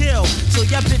hard to kill, so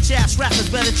y'all bitch ass rappers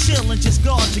better chill and just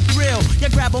guard your grill. You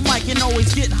grab a mic and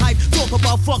always get hype, talk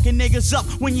about fucking niggas up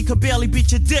when you could barely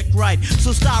beat your dick right.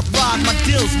 So stop riding my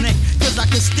deals, Nick, cause I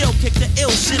can still kick the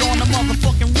ill shit on the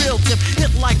motherfucking real tip.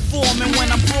 Hit like Foreman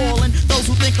when I'm brawling, those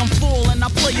who think I'm fooling, I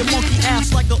play your monkey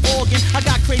ass like an organ. I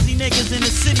got crazy niggas in the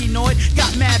city, Noid,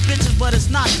 got mad bitches, but it's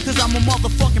not, cause I'm a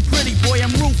motherfucking pretty boy,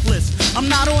 I'm ruthless. I'm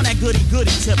not on that goody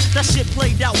tip, that shit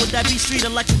played out with that B-Street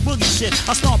electric boogie shit.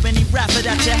 I stomp any rapper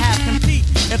that you have compete.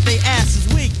 If they ass is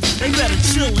weak, they better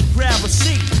chill and grab a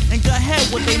seat and go ahead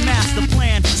with they master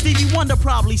plan. Stevie Wonder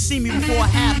probably see me before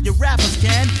half your rappers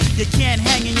can. You can't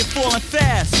hang and you're falling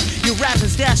fast. Your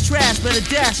rappers dash trash, better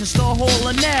dash and start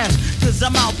hauling ass, cause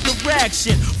I'm out the rag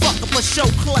shit. Fuck up a show,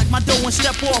 collect my dough and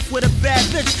step off with a bad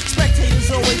bitch.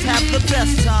 Spectators always have the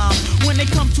best time when they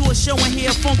come to a show and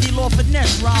hear funky Lord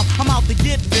Finesse rhyme. I'm out to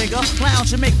get bigger,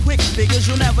 lounge and make quick figures.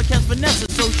 You'll never catch finesse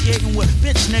associating with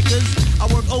bitch niggas.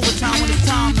 I work overtime when it's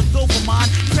time to go for mine.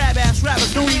 Crab ass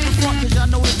rappers don't even front cause y'all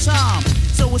know the time.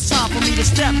 So it's time for me to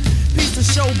step. Piece of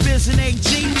showbiz and AG,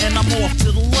 and I'm off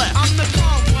to the left. I'm the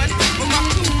calm one, but my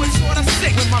crew is sorta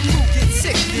sick. When my crew gets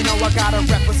sick, you know I gotta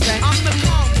represent. I'm the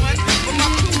calm one, but my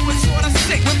crew is sorta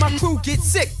sick. When my crew gets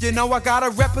sick, you know I gotta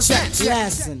represent.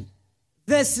 Listen,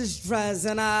 this is Drez,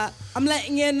 and I'm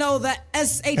letting you know that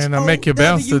And I make you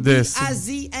bounce to this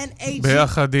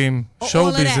ביחד עם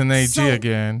Showbiz and AG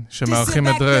again, שמארחים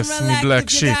את דרס מבלק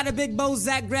שיפ. You got a big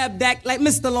Bozak, grab that like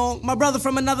Mr. Long, my brother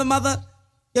from another mother.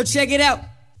 Yo, check it out.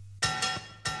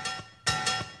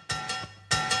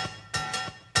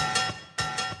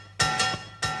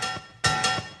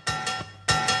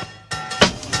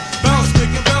 Bounce,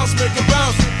 make it bounce, make it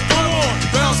bounce. Come on,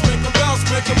 bounce, make it bounce,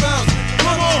 make it bounce.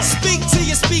 Come on. Speak to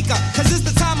your speaker, cause it's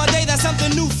the time of day that's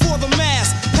something new for the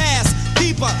mass. Pass,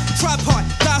 deeper, tripod,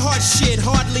 die hard shit,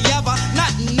 hardly ever,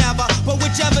 not never, but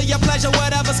whichever your pleasure,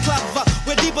 whatever's clever.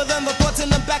 We're deeper than the thoughts in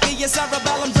the back of your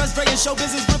cerebellum. Dress, Dre, and show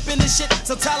business, ripping this shit.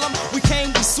 So tell them we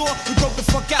came, we saw, we broke the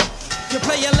fuck out. You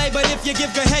play your lay, but if you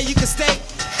give good hey, you can stay.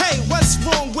 Hey, what's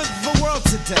wrong with the world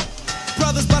today?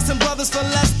 Brothers busting brothers for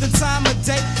less than time a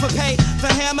day. For pay,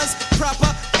 the hammers,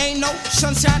 proper, ain't no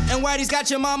sunshine, and Whitey's got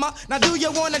your mama. Now do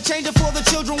you wanna change it for the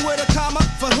children with a comma?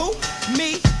 For who?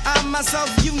 Me, I myself,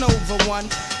 you know the one.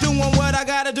 Doing what I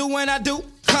gotta do when I do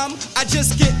come. I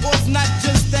just get off, not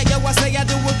just that. Yo, I say I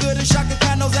do it good, and Shaka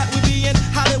Khan knows that we be in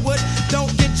Hollywood.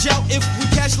 Don't get jail if we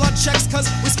cash large checks, cause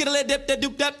we skittle it dip, dip,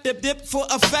 dip, dip, dip for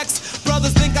effects.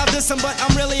 Brothers think I'll diss them, but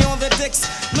I'm really on the dicks.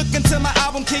 Look into my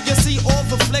album, kid, you'll see all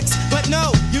the flicks. But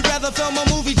no, you'd rather film a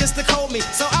movie just to call me.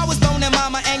 So I was boning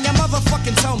mama, and your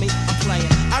motherfucking told me I'm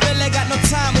playing. I really got no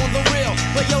time on the real,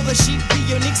 but yo, the sheep be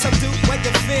unique, so do what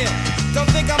you feel. Don't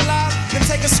think I'm live, then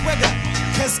take a swigger,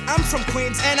 cause I'm from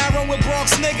Queens and I run with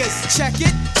Bronx niggas. Check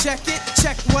it,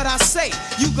 check what I say.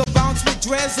 You can bounce with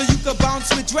Drez or you can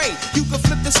bounce with Dre. You can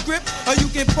flip the script or you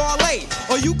can parlay,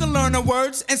 or you can learn the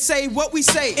words and say what we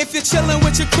say. If you're chilling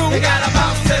with your crew, you gotta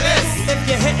bounce to this. If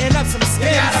you're hitting up some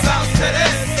skins, you gotta bounce to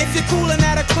this. If you're cooling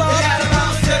at a club, you gotta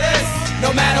bounce to this.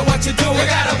 No matter what you do, you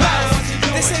gotta bounce.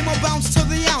 They say more bounce to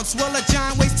the ounce, well a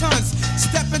giant weighs tons.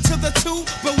 Step into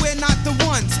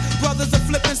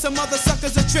some other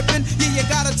suckers are tripping. Yeah, you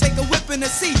gotta take a whipping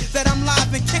to see that I'm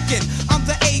live and kicking. I'm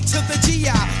the A to the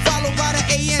GI, followed by the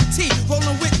ANT,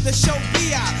 rolling with the show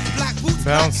BI. Black boots,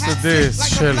 Bounce to this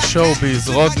של שואוביז,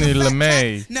 רודני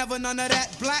למי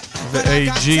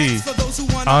ו-AG,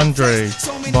 אנדרי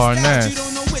ברנט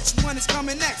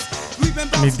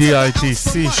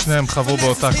מ-DITC, שניהם חברו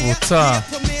באותה קבוצה.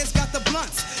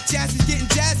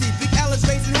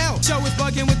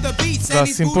 זה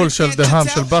הסימפול של The Hum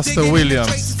של בסטר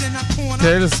וויליאמס,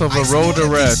 Tales of a Road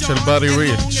Rat של באדי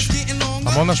ריץ',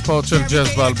 המון השפעות של ג'אז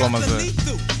באלבום הזה.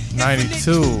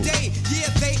 92.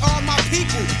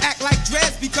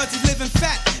 Because he's living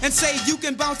fat and say you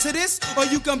can bounce to this or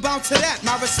you can bounce to that.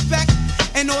 My respect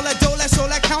and all that dough, that's all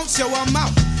that counts. Yo, I'm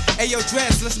out. Hey, yo,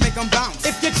 Drez, let's make them bounce.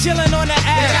 If you're chilling on the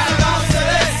ass, you gotta bounce to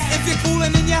this. If you're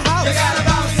cooling in your house, you gotta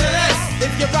bounce to this.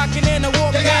 If you're rocking in the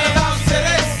walk, you gotta bounce to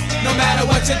this. No matter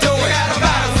what you're doing, you gotta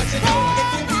bounce.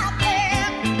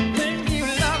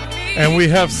 And we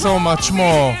have so much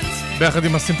more. ביחד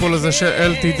עם הסימפול הזה של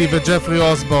LTD וג'פרי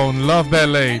אוסבורן, Love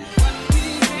Ballet.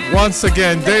 Once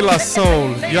again, De La Soul,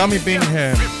 Yummy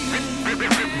Bingham,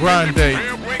 Grand Date,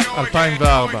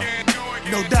 2004.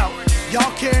 No doubt,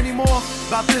 y'all care anymore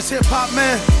about this hip-hop,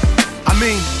 man? I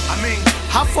mean,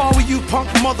 how far will you punk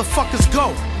motherfuckers go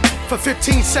for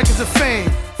 15 seconds of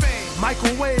fame?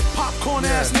 Microwave, popcorn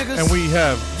ass niggas. And we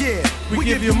have, we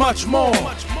give you much more.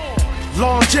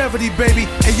 Longevity, baby.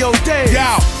 Hey, yo, Dave.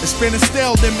 Yo, it's been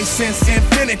instilled in me since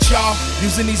infinite, y'all.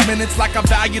 Using these minutes like I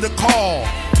value the call.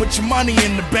 Put your money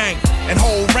in the bank and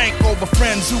hold rank over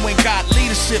friends who ain't got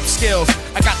leadership skills.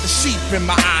 I got the sheep in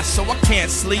my eyes, so I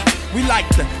can't sleep. We like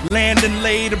to land and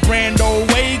lay the brand old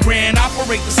way. Grand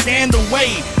operate the scandal way.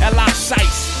 L.I.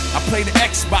 Shice. I play the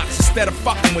Xbox instead of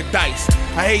fucking with dice.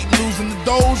 I hate losing the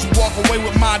doze. You walk away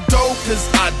with my dough, cause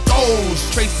I doze.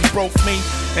 Tracy broke me,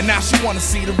 and now she wanna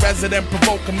see the resident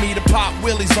provoking me to pop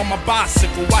wheelies on my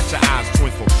bicycle. Watch your eyes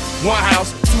twinkle. One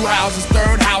house, two houses,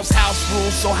 third house, house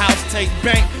rules, so house take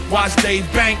bank. Watch Dave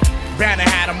Bank. Banner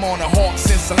had him on the Hawks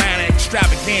in Atlanta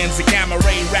extravaganza. Gamma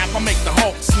ray rap, I make the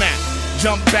Hulk snap.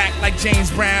 Jump back like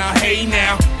James Brown, hey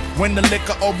now. When the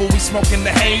liquor over, we smoking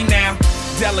the hay now.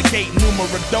 Delegate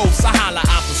numero dos, I holler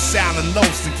out the sound and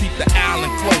los and keep the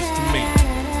island close to me.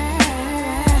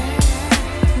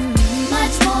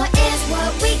 Much more is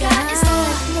what we got in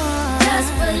store.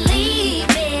 Just believe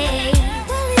me.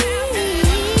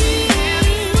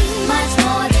 Much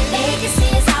more than legacy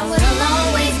is how it'll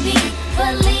always be.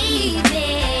 Believe me.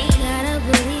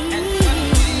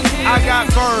 I got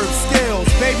verbs, skills,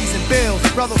 babies and bills.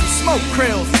 Brother who smoke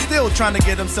krills, still trying to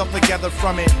get himself together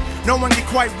from it. No one can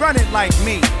quite run it like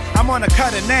me. I'm on a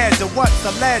cutting edge of what's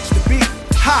alleged to be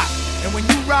hot. And when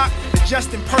you rock, they're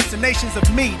just impersonations of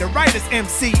me. The writer's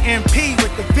MC, MP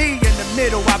with the V in the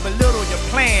middle. I belittle your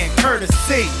plan,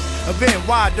 courtesy of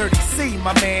NY Dirty C,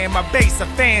 my man. My base of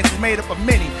fans is made up of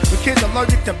many. With kids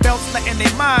allergic to belts, letting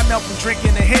their mind melt from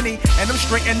drinking a Henny. And them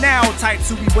straight and now types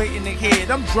who be waiting to hear.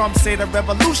 Them drums say the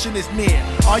revolution is near.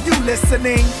 Are you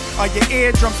listening? Are your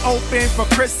eardrums open for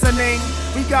christening?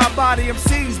 We got body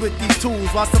MCs with these tools,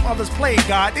 while some others play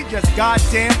God. They just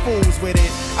goddamn fools with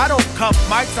it. I don't cuff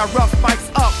mics, I rough mics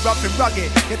up, rough and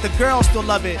rugged. Yet the girls still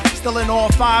love it. Still in all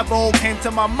 5-0, came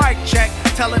to my mic check,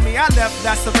 telling me I left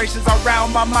lacerations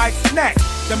around my mic's neck.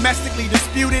 Domestically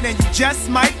disputed, and you just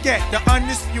might get the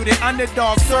undisputed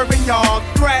underdog serving y'all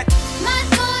threat. Much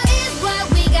more is what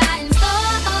we got in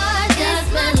store. Just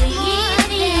believe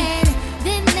me.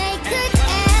 Then they could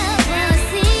ever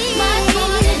see. Much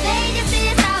more than they can see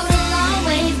is how it'll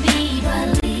always be.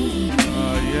 Believe me.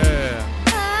 Oh yeah.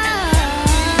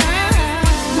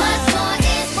 Much more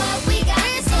is what we got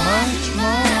in store. Much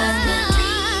more. Just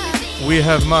believe me. We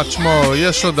have much more.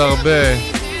 יש עוד הרבה.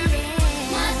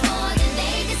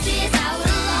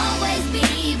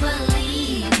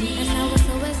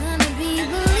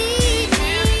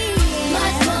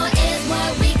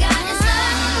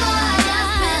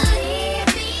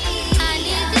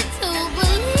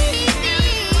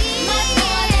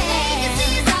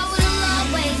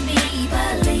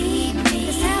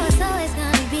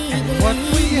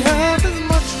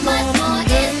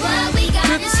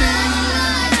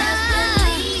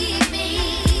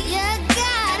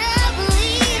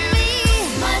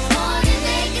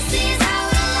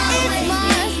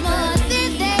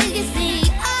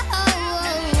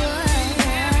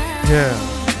 Yeah.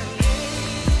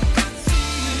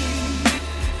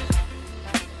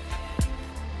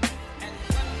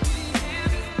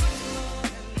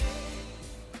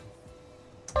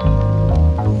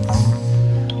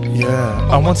 Yeah.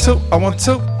 I want to. I want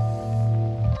to.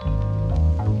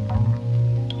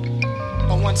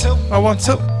 I want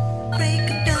to.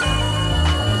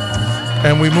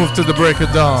 And we move to the break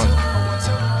of dawn.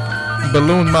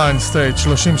 Balloon Mind Stage,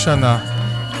 30 שנה.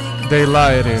 They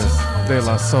lie it is, they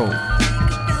la soul.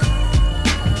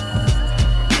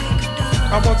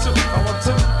 I want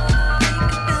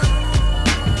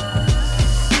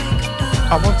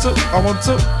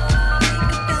to.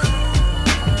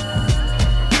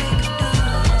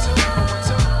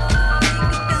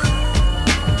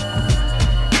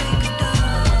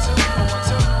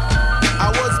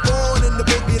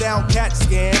 CAT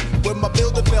scan when my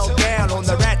building fell down on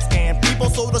the rat scan. People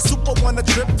sold a super on a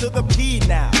trip to the P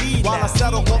now. While I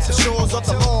settle off the shores of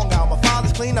the Long Island. My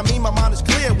father's clean, I mean my mind is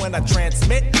clear when I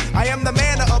transmit. I am the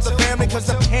man of the family cause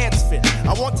the pants fit.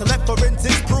 I want to let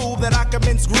forensics prove that I can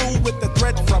mince groove with the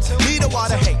thread from Nita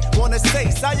Water. Hey, wanna say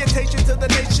salutation to the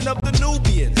nation of the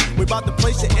Nubians. We about to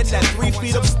place it in that 3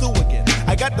 feet of stew again.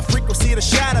 I got the frequency to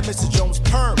shatter Mrs. Jones'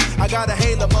 perm. I got a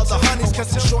hail of other honeys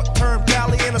cause the short-term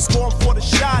valley and a scorn for the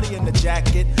shotty in the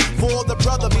jacket. For the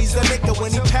brother, he's a nigga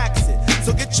when he packs it.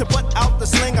 So get your butt out the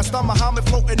sling. I start Muhammad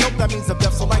floating up, that means I'm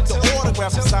deaf. So like the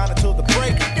autograph and sign until the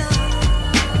break.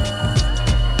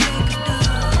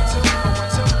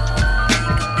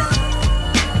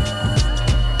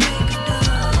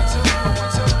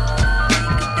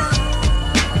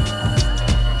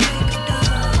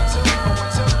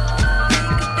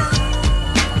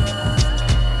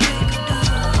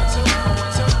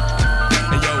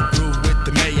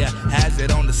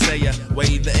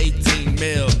 Weigh the 18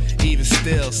 mil, even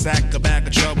still, sack a bag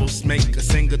of troubles, make a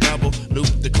single double,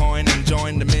 loop the coin and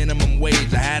join the minimum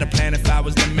wage. I had a plan if I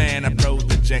was the man, I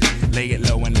project, lay it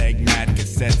low and leg mad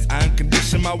cassettes. I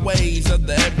uncondition my ways of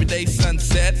the everyday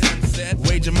sunset,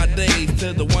 waging my days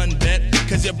to the one bet,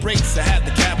 cause your breaks I have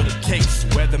the capital cakes,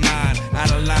 weather mine, out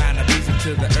of line, I beat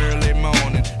to the early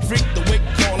morning, freak the wake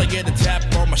call, I get a tap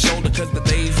on my shoulder, cause the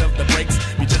days of the breaks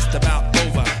be just about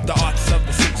over, the arts of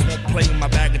the six won't play my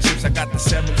bag of chips, I got the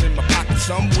sevens in my pocket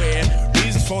somewhere.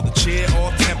 Reasons for the cheer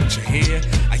or temperature here.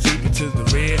 I keep it to the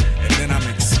rear and then I'm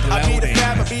exploding.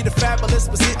 I be the fabulous,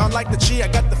 but see, unlike the G, I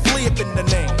got the flea up in the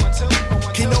name.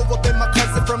 Kino up in my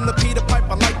cousin from the Peter Pipe.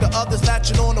 Unlike the others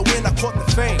latching on the wind, I caught the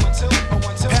fame.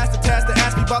 Pass the task to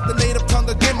ask me about the native tongue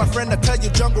again, my friend. I tell you,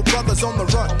 jungle brothers on the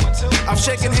run. I've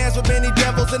shaken hands with many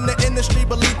devils in the industry.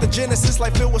 Believe the genesis,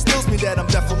 like Phil was stills me that I'm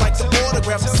deaf. Like the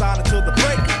autograph and sign until the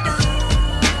break.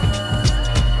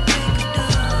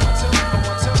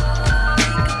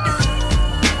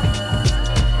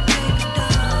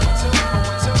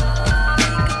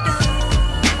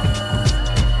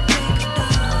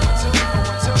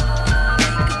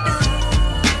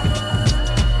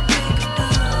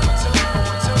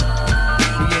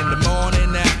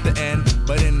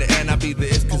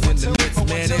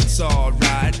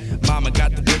 Alright, mama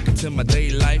got the book into my day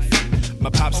life.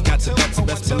 My pops got the bucks,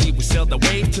 best believe we sailed the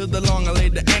wave to the long. I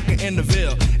laid the anchor in the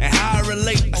Ville. And how I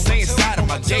relate, I stay inside of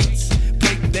my gates.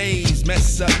 Break days,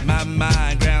 mess up my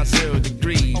mind. Ground 0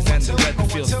 degrees, and the weather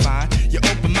feels fine. You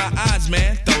open my eyes,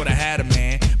 man, thought I had a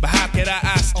man. But how could I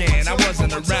scan? I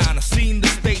wasn't around. I seen the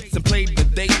states and played the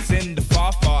dates in the far.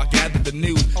 Gathered the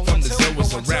news from the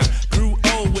Zoas around. Grew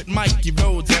old with Mikey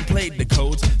Rhodes and played the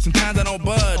codes. Sometimes I don't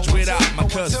budge without my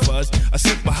cuz fuzz. A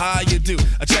simple how you do.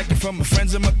 I check it from my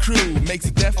friends and my crew. Makes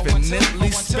it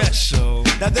definitely special.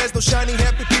 Now there's no shiny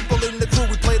happy people in the crew.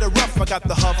 We play the rough. I got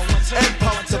the huff and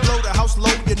puff to blow the house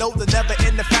low. You know the never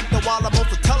end the factor while I'm on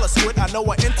the telesquid. I know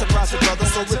I enterprise with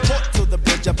brothers, so report to the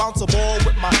bridge. I bounce a ball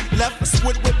with my left, a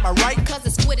squid with my right. Cause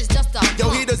the squid is just a yo,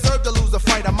 he deserved to lose a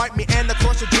fight. I might meander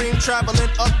across your dream, traveling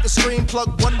up the stream.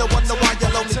 Plug wonder why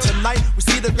you're lonely tonight. We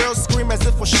see the girls scream as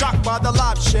if we're shocked by the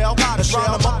live shell. Let's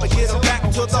round them up and get them back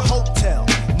to the hotel,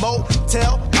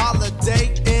 motel,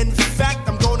 holiday. In fact,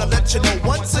 I'm gonna let you know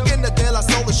once again the deal I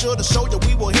sold is sure to show you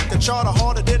we will hit the charter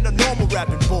harder than the normal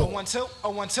rapping bull. 012,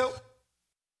 012.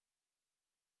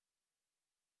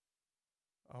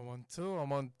 I want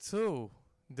two.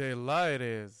 They lie it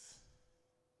is.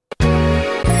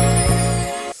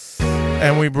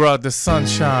 And we brought the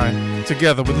sunshine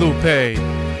together with Lupe.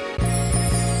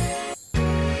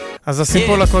 אז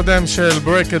הסיפור הקודם של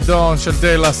Break It Dawn של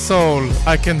די לה סול,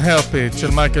 I Can Help It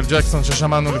של מייקל ג'קסון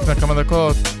ששמענו לפני כמה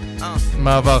דקות,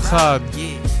 מעבר חד,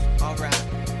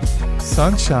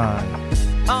 Sunshine,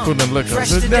 couldn't look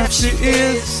as deaf she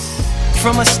is.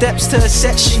 From her steps to her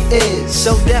sex she is.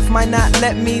 So deaf might not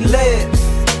let me live.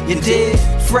 You did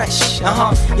fresh,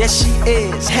 yes she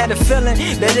is. Had a feeling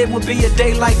that it would be a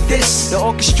day like this. The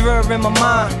orchestra in my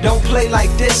mind don't play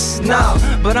like this, nah.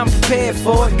 But I'm prepared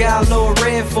for it, got a little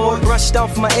red for it. Brushed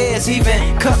off my ears, even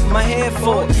cut my hair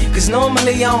for it. Cause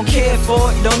normally I don't care for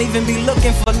it. Don't even be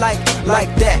looking for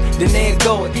like that. Then there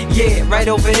go it, yeah, right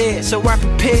over there. So I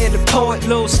prepared the poet,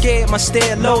 little scared, my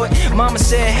stare lowered. Mama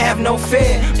said have no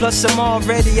fear, plus I'm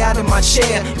already out of my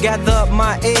chair. Gather up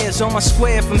my ears on my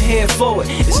square from here forward.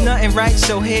 It's nothing right,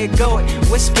 so here go it.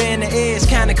 Whisper in the ears,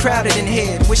 kinda crowded in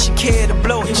here. Wish you cared to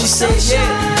blow it. She said, yeah.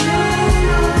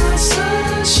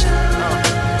 Sunshine.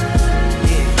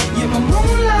 You're my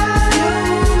moonlight.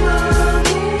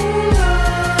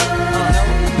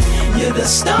 You're the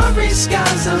starry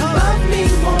skies above me.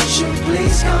 Won't you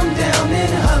please come down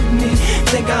and hug me?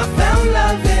 Think I found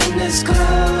love in this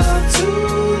club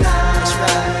tonight. That's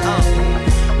right.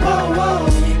 Whoa, whoa.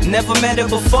 Never met her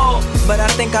before, but I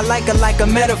think I like her like a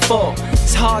metaphor.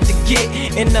 It's hard to get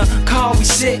in the car we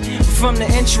sit. From the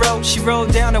intro, she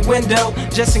rolled down the window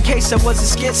just in case I was a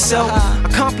schizo. I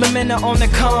compliment her on the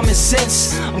common sense.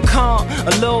 I'm calm,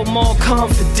 a little more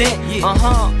confident.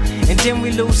 And then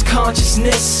we lose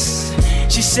consciousness.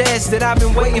 She says that I've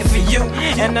been waiting for you,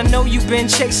 and I know you've been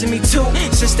chasing me too.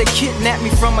 Since they kidnapped me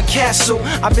from a castle,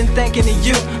 I've been thinking of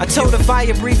you. I told a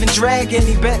fire-breathing dragon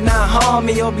he bet not harm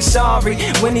me or be sorry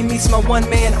when he meets my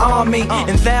one-man army.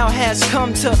 And thou hast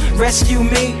come to rescue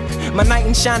me, my knight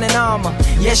in shining armor.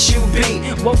 Yes, you be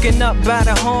woken up by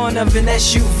the horn of an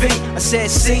SUV. I said,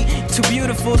 see, too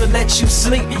beautiful to let you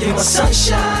sleep. You're my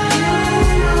sunshine,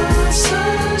 you're my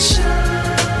sunshine.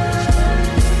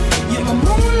 You're my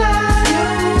moonlight.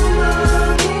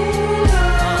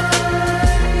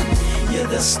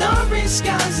 Starry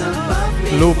skies above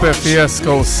me. Lupe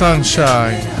Fiasco,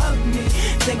 Sunshine.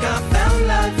 Think I found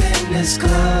love in this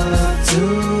club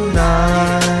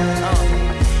tonight.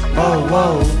 Oh,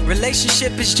 whoa.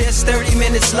 Relationship is just 30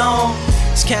 minutes long.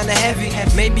 It's kinda heavy,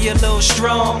 maybe a little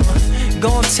strong.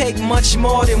 Gonna take much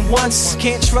more than once.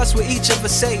 Can't trust what each of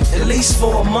us say, at least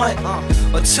for a month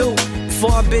or two.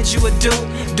 Before I bid you adieu,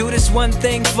 do this one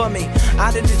thing for me.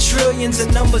 Out of the trillions of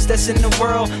numbers that's in the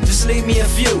world, just leave me a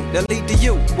few that lead to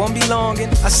you. Won't be long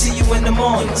and I'll see you in the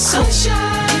morning.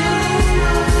 Sunshine,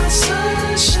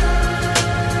 sunshine.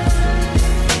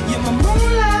 You're my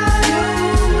moonlight.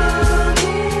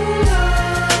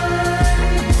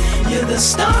 You're the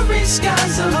starry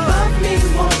skies above me.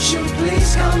 Won't you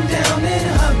please come down and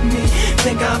hug me?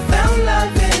 Think I found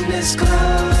love in this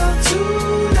club tonight.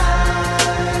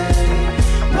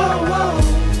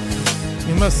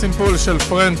 עם הסימפול של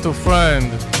Friend to Friend,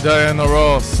 דיינה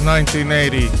רוס,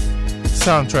 1980,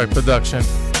 Soundtrack Production,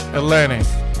 Atlantic.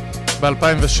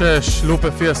 ב-2006,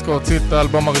 לופה פיאסקו הוציא את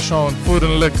האלבום הראשון, Food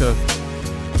and Liquor,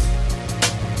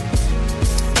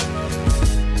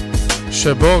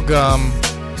 שבו גם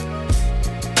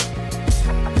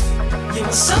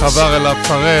חבר אליו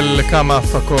פרל לכמה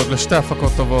הפקות, לשתי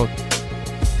הפקות טובות.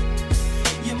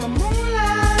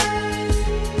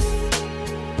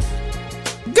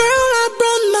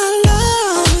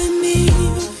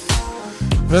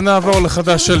 ונעבור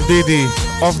לחדש של דידי,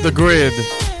 Off the Grid,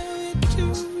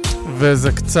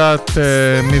 וזה קצת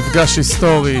מפגש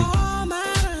היסטורי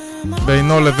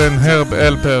בינו לבין הרב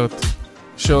אלפרט,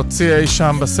 שהוציא אי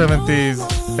שם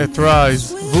ב-70s את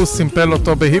רייז, והוא סימפל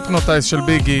אותו בהיפנוטייז של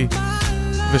ביגי,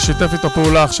 ושיתף איתו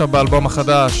פעולה עכשיו באלבום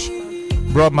החדש,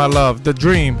 Brought My Love, The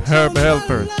Dream, הרב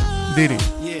אלפרט, דידי,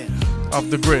 Off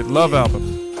the Grid, Love Album.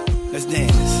 Let's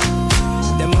dance.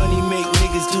 That money make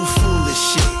niggas do foolish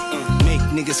shit.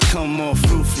 Niggas come off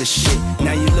ruthless shit.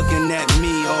 Now you looking at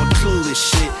me all clueless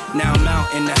shit. Now I'm out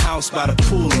in the house by the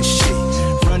pool and shit.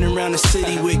 Running around the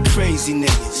city with crazy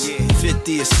niggas.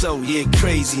 50 or so, yeah,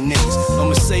 crazy niggas. A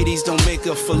Mercedes don't make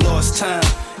up for lost time.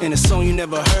 And a song you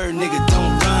never heard, nigga,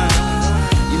 don't rhyme.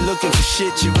 You looking for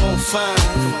shit you won't find.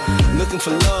 Looking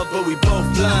for love, but we both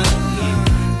blind.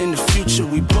 In the future,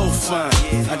 we both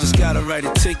fine. I just gotta write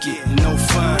a ticket, no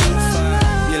fine.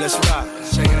 Yeah, let's rock.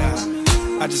 Check it out.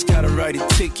 I just gotta write a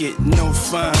ticket, no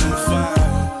fine.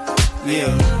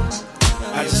 Yeah,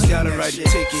 I just gotta write a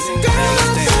ticket.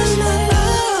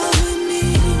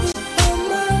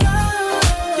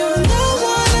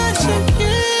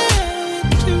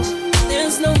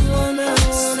 There's no one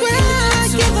else. Swear I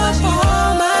give up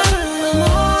all my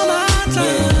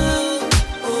time.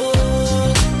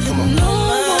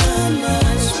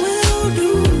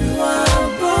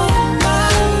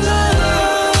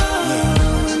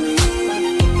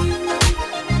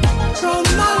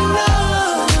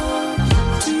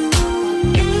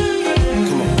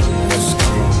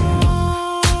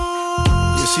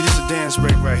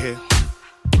 Break right here.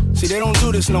 See, they don't do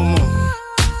this no more.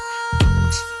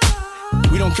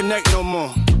 We don't connect no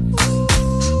more.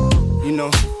 You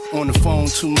know, on the phone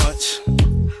too much,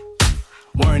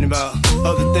 worrying about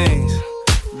other things.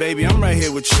 Baby, I'm right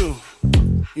here with you.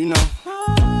 You know,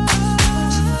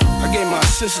 I gave my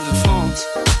sisters a phone.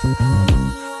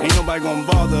 Ain't nobody gonna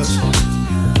bother us.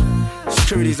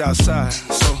 Security's outside,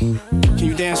 so can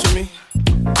you dance with me?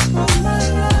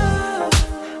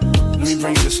 Let me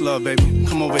bring you this love, baby.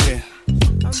 Come over here.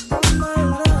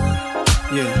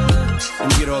 Yeah, let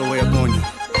me get all the way up on you.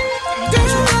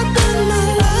 That's right.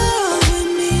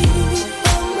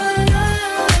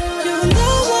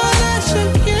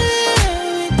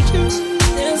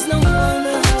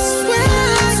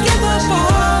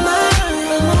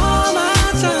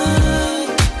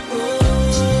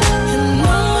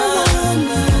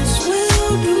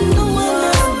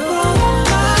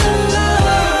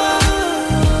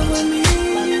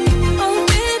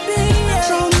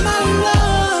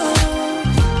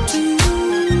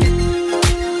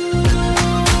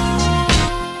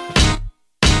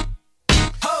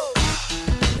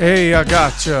 Hey, I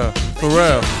gotcha. For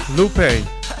real. Lupe.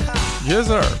 Yes,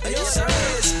 sir.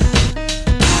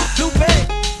 Lupe.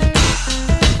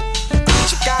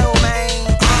 Chicago, man.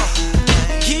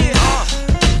 Yeah.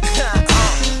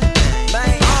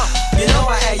 Man. You know I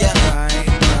had ya.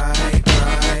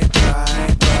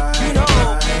 You know.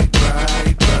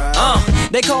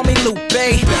 They call me Lupe.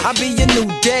 I be your new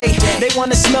day. They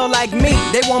wanna smell like me.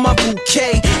 They want my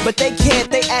bouquet. But they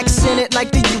can't, they accent it like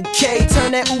the UK.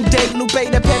 Turn that Uday, Lupe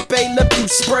to Pepe, Le Pew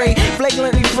spray.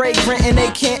 Flagrantly fragrant and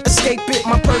they can't escape it.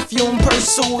 My perfume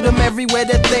pursued them everywhere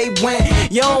that they went.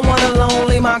 You don't want a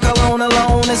lonely, my cologne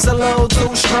alone is a little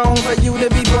too strong for you to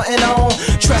be putting on.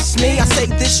 Trust me, I say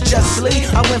this justly.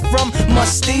 I went from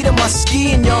musty to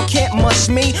musky and y'all can't mush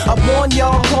me. I warn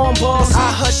y'all cornballs,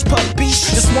 I hush puppies.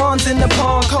 The swans in the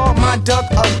pond called my duck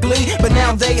ugly. But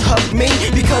now they hug me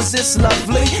because it's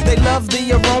lovely. They love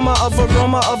the aroma of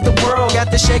the world. Got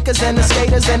the shakers and the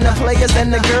skaters and the players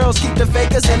and the girls. Keep the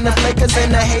fakers and the flakers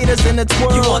and the haters in the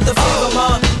twirl. You want the flavor,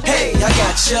 ma? Hey, I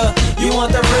gotcha. You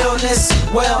want the realness?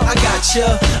 Well, I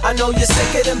gotcha. I know you're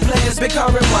sick of them players, big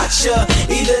current watcher.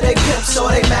 Either they pimps or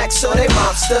they max or they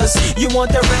mobsters. You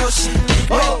want the real shit?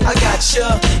 Well, I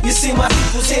gotcha. You see my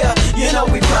people's here. You know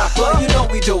we proper. You know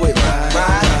we do it right,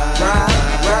 right.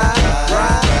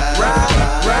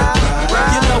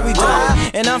 You know we do it.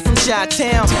 And I'm from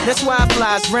Chi-Town, that's why I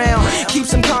flies round. Keep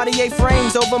some Cartier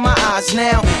frames over my eyes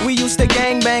now. We used to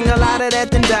gangbang, a lot of that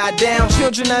then died down.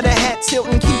 Children of the hat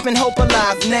tilting, keeping hope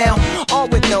alive now. All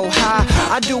with no high,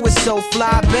 I do it so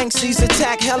fly. Banksy's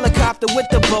attack, helicopter with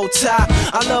the bow tie.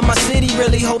 I love my city,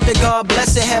 really hope that God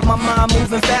bless it. Have my mind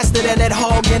moving faster than that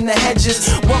hog in the hedges.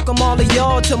 Welcome all of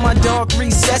y'all to my dark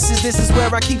recesses. This is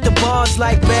where I keep the bars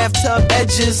like bathtub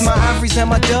edges. My ivories and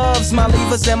my doves, my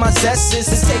levers and my zesses.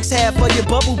 It takes half of your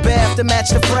bubble bath to match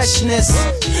the freshness.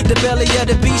 The belly of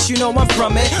the beast, you know I'm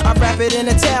from it. I wrap it in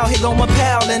a towel, here go my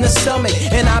pal in the stomach.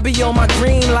 And I be on my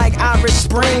green like Irish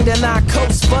Spring. Then I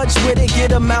coast fudge with it,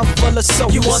 get a mouthful of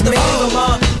soap. You want the flavor,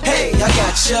 ma? Hey, I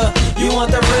gotcha. You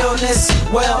want the realness?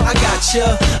 Well, I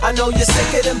gotcha. I know you're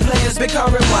sick of them players, big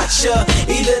current watcher.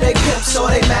 Either they pimps or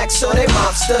they max or they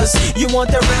mobsters. You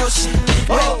want the real shit?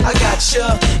 Well, I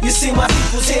gotcha. You see my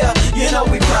people's here. You know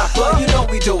we proper. You know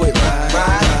we do it right,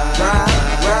 right.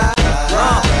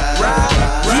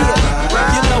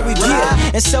 You know we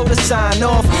did, and so to sign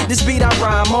off, this beat I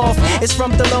rhyme off. It's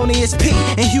from Thelonious P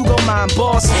and Hugo Mind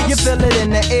Boss. You feel it in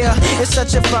the air, it's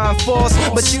such a fine force.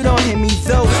 But you don't hear me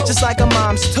though, just like a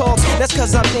mom's talk. That's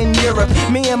cause I'm in Europe,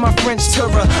 me and my French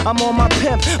tourer. I'm on my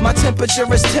pimp, my temperature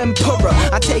is tempura.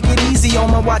 I take it easy on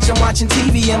my watch, I'm watching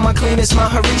TV. And my cleanest, my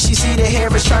Harishi, see the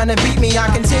hair is trying to beat me. I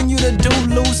continue to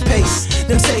lose pace.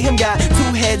 Them say him got 2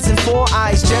 heads and 4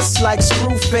 eyes, just like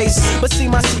Screwface. But see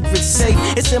my secret safe,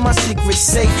 it's in my secret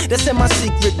safe. That's in my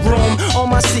secret room, on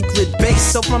my secret base.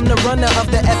 So from the runner of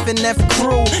the F&F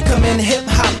crew, come in hip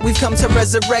hop, we've come to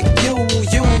resurrect you.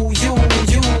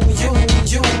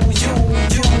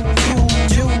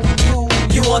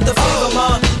 You want the flavor,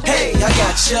 ma? Hey, I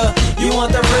gotcha. You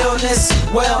want the realness?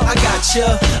 Well, I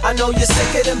gotcha. I know you're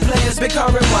sick of them players, big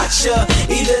current watcher.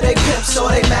 Either they pimps or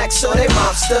they max or they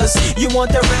mobsters. You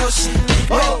want the real shit?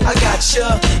 Well, I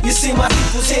gotcha. You see my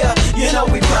people's here. You know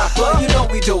we proper. You know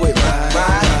we do it right,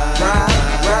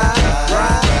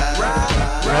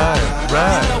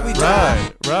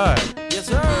 right. Yes,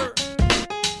 sir.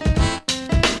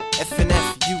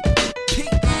 FNFUP.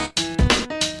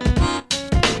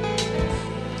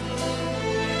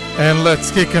 And let's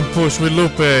kick and push with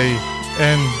Lupe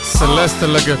and Celeste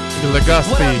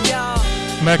Legaspi,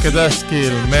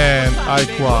 Macadaskill, Man,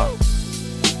 Iqua.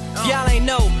 Y'all ain't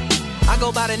know, I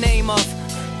go by the name of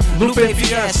Blue Baby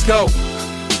Fiasco.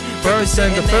 First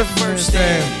and the first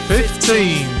and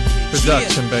 15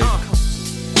 production, baby.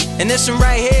 And this one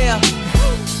right here,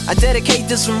 I dedicate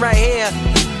this one right here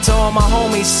to all my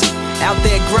homies out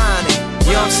there grinding.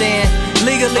 You know what I'm saying?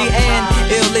 Legally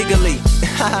and illegally.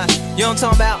 You know what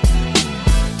I'm talking about?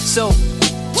 So,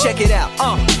 check it out.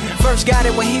 First got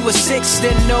it when he was 6,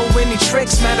 didn't know any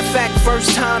tricks. Matter of fact,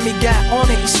 first time he got on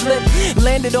it, he slipped.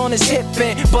 Landed on his hip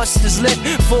and busted his lip.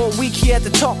 For a week he had to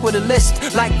talk with a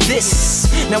list like this.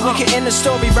 Now we can end the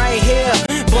story right here,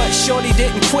 but shorty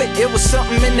didn't quit, it was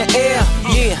something in the air.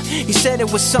 Yeah, he said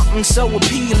it was something so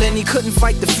appealing. He couldn't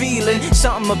fight the feeling,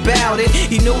 something about it.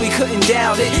 He knew he couldn't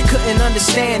doubt it, couldn't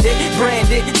understand it.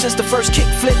 Branded, since the first kick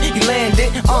flip he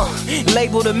landed.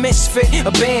 Labeled a misfit,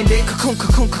 a bandit. Cocoon,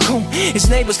 cocoon, cocoon. His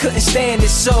neighbors couldn't stand it,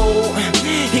 so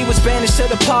he was banished to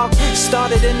the park.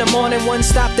 Started in the morning, one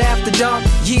stopped after dark.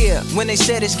 Yeah, when they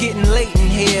said it's getting late in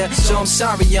here. So I'm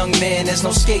sorry, young man, there's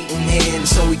no skating here. And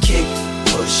so we kick,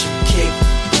 push, kick,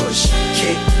 push,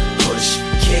 kick, push,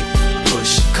 kick,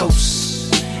 push,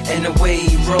 coast. And away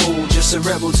he rolled, just a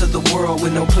rebel to the world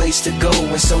with no place to go.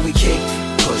 And so we kick,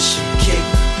 push, kick,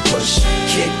 push,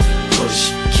 kick,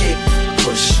 push, kick,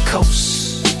 push, coast.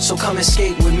 So come and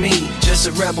skate with me, just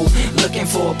a rebel looking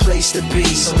for a place to be.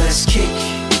 So let's kick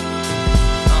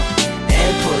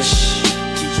and push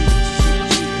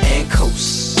and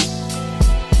coast.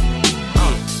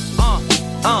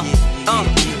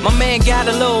 My man got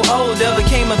a little older,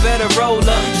 became a better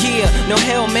roller. Yeah, no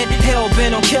helmet, hell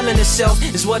bent on killing himself,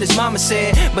 is what his mama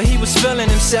said. But he was feeling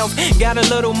himself, got a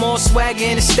little more swagger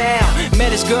in his style.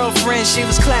 Met his girlfriend, she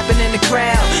was clapping in the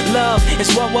crowd. Love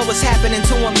is what was happening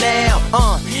to him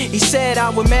now. He said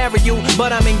I would marry you,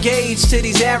 but I'm engaged to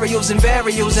these aerials and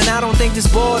varials, and I don't think this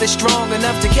board is strong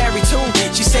enough to carry two.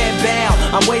 She said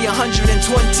bow, I weigh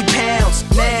 120 pounds.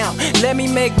 Now, let me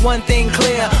make one thing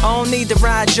clear, I don't need to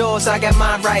ride yours, I got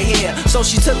mine right here. So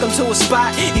she took him to a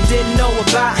spot he didn't know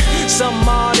about, some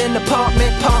odd in the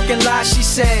apartment parking lot. She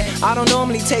said, I don't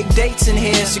normally take dates in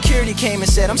here. Security came and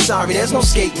said, I'm sorry, there's no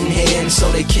skating here. And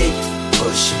so they kick,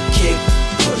 push, kick,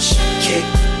 push, kick,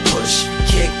 push,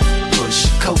 kick, push,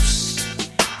 coast.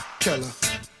 Killer,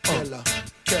 killer,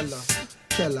 killer,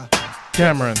 killer.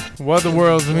 Cameron, What the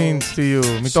World Means to You,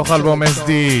 מתוך אלבום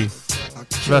SD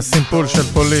והסימפול של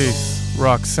פוליס,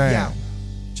 Roxanne.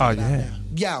 Oh yeah.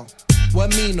 Yo,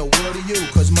 what mean the world to you?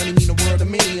 Cause money mean the world to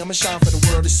me. I'ma shine for the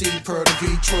world to see. Per the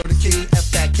V, true the key.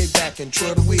 F that, kick back, and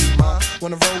true the weed, ma.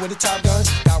 Wanna roll with the top gun?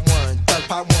 Got one. Thug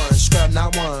pop one. Scrub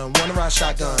not one. Wanna ride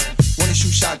shotgun. Wanna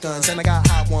shoot shotguns. And I got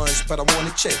hot ones. But I want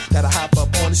a chick that'll hop up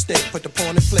on the stick. Put the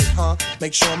pawn and flick, huh?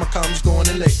 Make sure my cum's going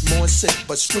to lick. More sick,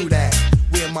 but screw that.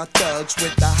 We're my thugs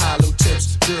with the hollow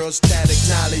tips. Girls that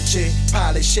acknowledge it.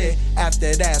 Polish it.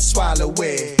 After that, swallow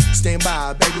it. Stand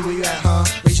by, baby, where you at, huh?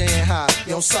 Raise your hand high.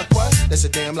 You don't suck what? That's a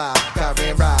damn lie. God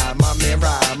ran ride, my man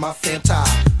ride, my fam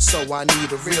tie. So I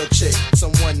need a real chick,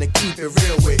 someone to keep it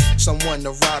real with, someone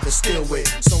to rob and steal with,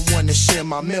 someone to share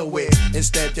my meal with.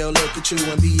 Instead they'll look at you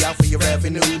and be out for your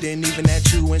revenue, then even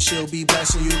at you, and she'll be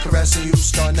blessing you, caressing you,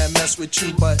 starting that mess with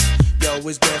you. But yo,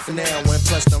 it's bad for now, when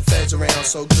plus them feds around.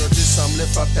 So girl, just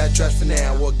lift up that dress for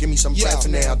now, or give me some bread for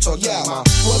now. Talk to me, ma.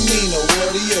 What mean the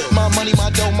world to you? My money, my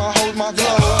dough, my hold, my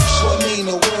clothes. What mean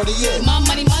the world to you? My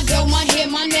money, my dough, my hair,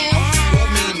 my nails. What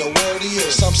mean the word to you?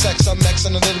 Some sex, some next,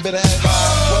 and a little bit of head.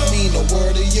 What mean the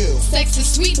word to you? Sex is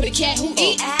sweet, but a cat who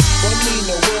eat. What mean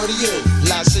the word to you?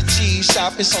 Lots of cheese,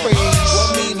 shopping sprees.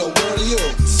 What mean the word to you?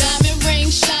 Diamond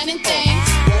rings, shining things.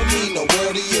 What mean the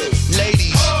word to you?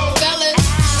 Ladies. Fellas.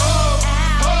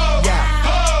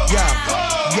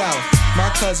 Yo. My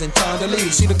cousin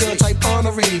Condoleezza, she the girl type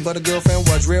honorary, but a girlfriend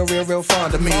was real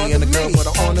fond of me, and the girl put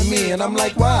her on to me, and I'm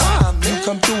like, why? You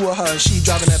come through with her, she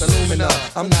driving at Illumina.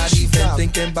 I'm not even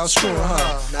thinking about screwing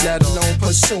her, let alone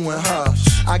pursuing her.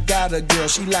 I got a girl,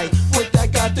 she like, what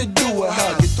that got to do with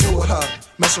her? Get through with her.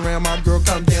 Mess around, my girl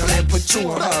come down and put two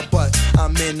on her. But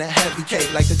I'm in the heavy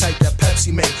cake, like the type that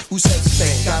Pepsi make. Who says the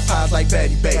thing? Got pies like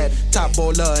Betty Babe. Top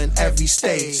bowler in every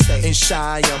state. In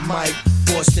Shy, I'm Mike.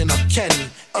 Boston, I'm Kenny.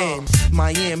 In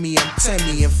Miami, I'm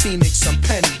Timmy. In Phoenix, I'm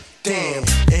Penny. Damn,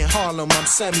 in Harlem, I'm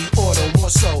semi-auto. More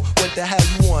so, what the hell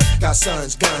you want? Got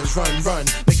sons, guns, run.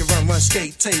 Make it run,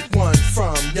 skate, take one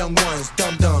from young ones,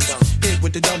 dum-dums. Hit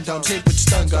with the dum-dums, hit with the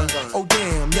stun gun. Oh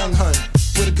damn, young hun,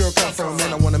 where the girl come from?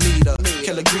 Man, I wanna meet her,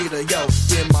 kill a greeter, yo,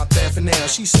 get my bed for now.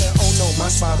 She said, oh no, my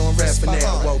spot on red for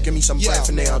now. Whoa, give me some bread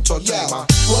for now, talk to me, ma.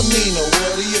 What mean the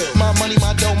world to you? My money,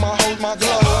 my dough, my hold, my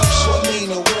clothes. What mean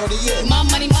the world to you? My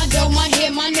money, my dough, my hair,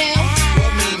 my nails.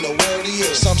 What mean the word to you?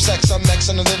 Some sex, some next,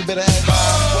 and a little bit of head.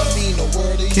 What mean the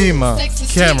word to you? Kima,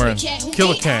 Cameron,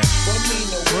 Killer Can. What mean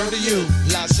the word word to you?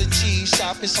 Lots of cheese,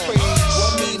 shopping spree.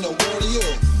 What mean the word to you?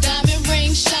 Diamond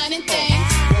ring, shining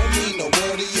things. What mean the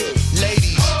word to you?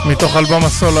 Ladies. מתוך אלבום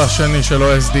הסולו השני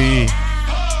שלו, SDE.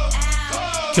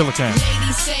 Killer Cam.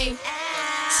 Ladies say,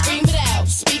 scream it out,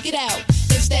 speak it out.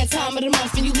 It's that time of the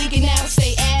month and you leaking out.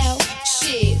 Say, ow,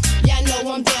 shit. Y'all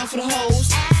know I'm down for the hoes,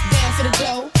 down for the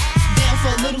dough, down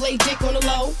for a little late dick on the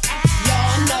low.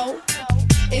 Y'all know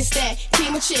it's that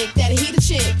team of chick that'll heat a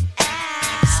chick.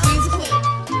 Squeeze a clip.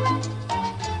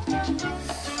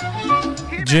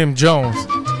 Jim Jones,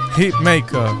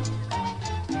 Hitmaker,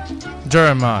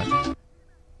 Jeremiah.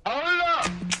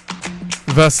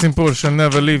 והסימפול של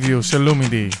Never Leave You של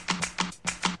לומידי.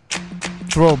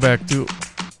 Throwback to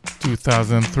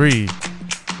 2003.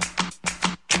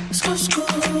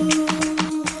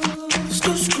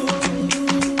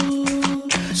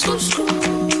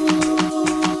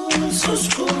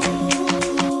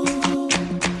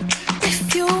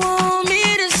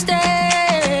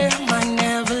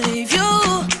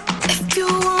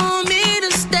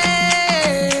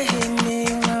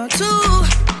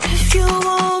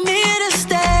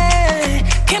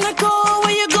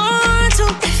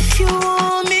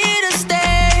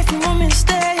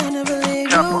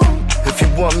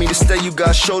 You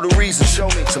gotta show the reason.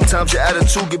 Sometimes your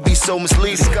attitude can be so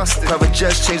misleading. Private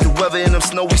jets change the weather in them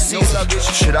snowy seasons.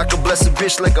 Shit, I could bless a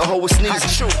bitch like a hoe with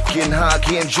sneezing. Getting high,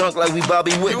 getting drunk like we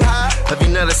Bobby Whitney. Have you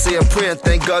never say a prayer and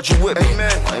thank God you with me?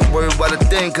 I ain't worried about a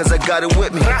thing cause I got it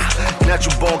with me.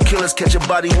 Natural born killers catch a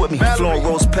body with me. Flowing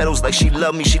rose petals like she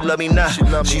love me now.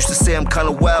 She used to say I'm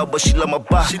kinda wild but she love my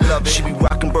body. She be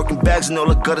rocking Birkin bags and all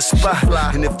the gutter spot.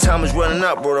 And if time is running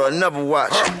out, bro, I'll never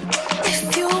watch.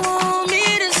 If you want me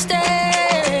to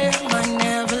stay, might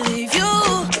never leave you.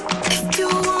 If you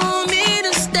want me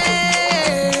to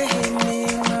stay, hit me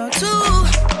around too.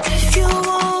 If you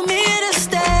want me to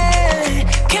stay,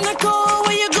 can I go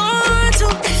where you're going to?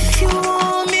 If you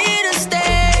want me to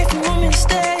stay, if you want me to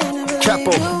stay, I never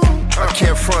Capo. leave you. I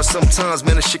can't front sometimes,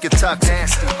 man, this shit get toxic.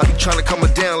 I be trying to calm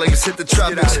it down like it's hit the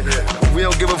tropics. We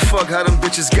don't give a fuck how them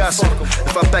bitches gossip.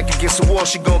 If I back against the wall,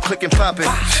 she gon' click and pop it.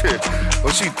 Shit,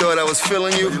 well, she thought I was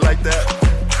feeling you. You like that?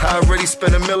 I already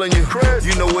spent $1 million you.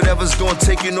 You know whatever's gonna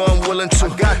take, you know I'm willing to.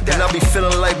 And I be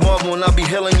feeling like Marvel when I be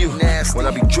healing you. When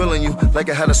I be drilling you, like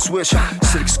I had a switch.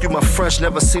 Said, excuse my French,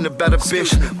 never seen a better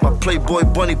bitch. My Playboy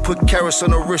bunny put carrots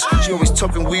on her wrist. She always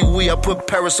talking wee-wee, I put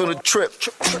Paris on the trip.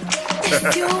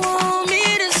 If you want me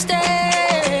to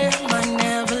stay, might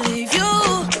never leave you.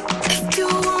 If you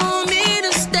want me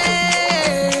to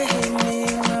stay, hit me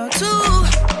around too.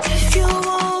 If you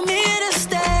want me to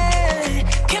stay,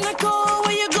 can I go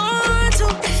where you're going to?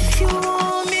 If you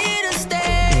want me to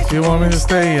stay, If you want me to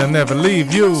stay, I'll never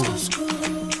leave you.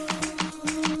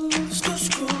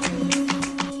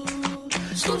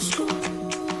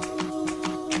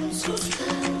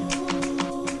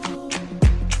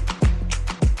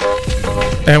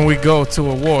 And we go to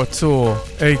a war tour.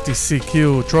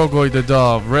 ATCQ, Trogoy the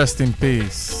Dove, rest in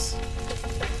peace.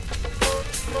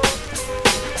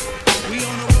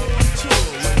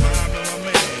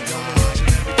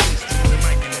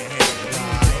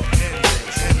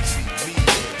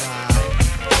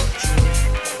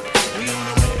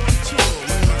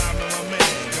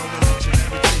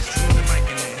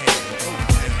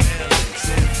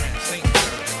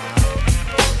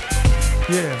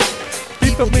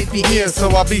 Here, so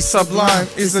I'll be sublime.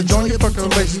 Is a joint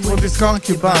population for this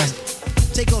concubine.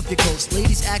 Take off your coats,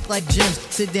 ladies act like gems.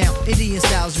 Sit down, Indian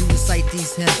styles, you recite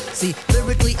these hymns. See,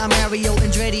 lyrically I'm Mario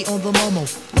Andretti on the Momo.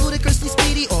 Ludicrously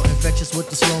speedy or infectious with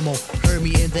the slow-mo. Heard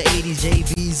me in the 80s,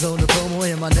 JB's on the promo.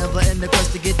 Him, I never end the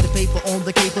quest to get the paper on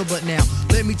the caper. But now,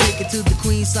 let me take it to the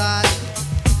Queen side.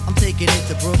 I'm taking it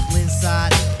to Brooklyn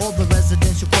side. All the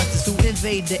residential questions who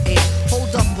invade the air.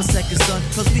 Hold up a second, son,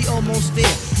 cause we almost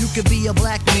there. You could be a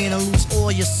black man and lose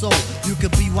all your soul. You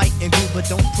could be white and good, but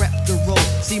don't prep the road.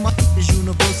 See, my is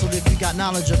universal if you got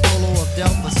knowledge of Dolo or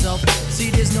Del for self. See,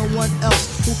 there's no one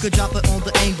else who could drop it on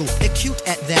the angle. They're cute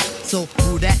at that. So,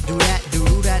 do that, do that, do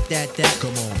that, that.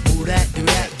 Come on. Do that, do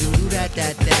that, do that,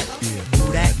 that. Yeah. Do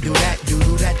that, do that, do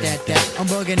that, that. I'm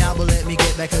bugging out, but let me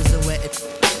get back cause I'm wet.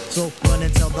 So run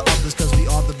and tell the others cause we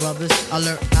are the brothers. I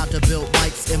learned how to build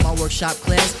bikes in my workshop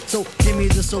class. So give me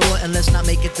the sword and let's not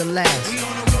make it the last. We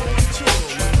on the road too.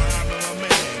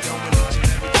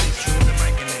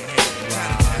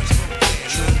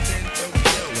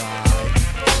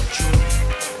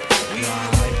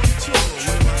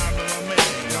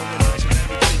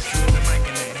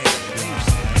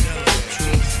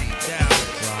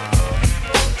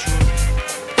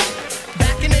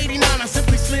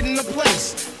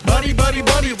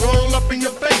 Buddy, roll up in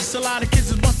your face. A lot of kids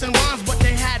was busting rhymes, but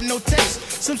they had no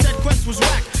taste. Some said Quest was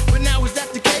whack, but now is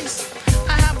that the case?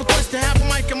 I have a quest to have a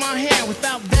mic in my hand.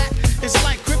 Without that, it's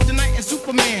like Kryptonite and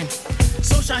Superman.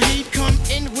 So Shaheed come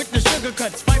in with the sugar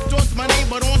cuts. Fife Dog's my name,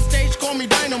 but on stage call me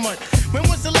Dynamite. When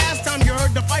was the last time you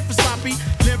heard the fight for sloppy?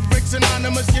 Lyrics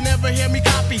anonymous, you never hear me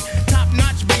copy. Top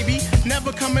notch, baby,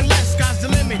 never coming less. Sky's the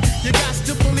limit, you got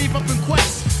to believe up in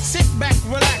Quest. Sit back,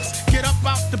 relax, get up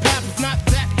out the path. If not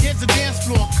that, here's a dance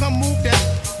floor, come move that.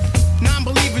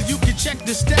 Non-believers, you can check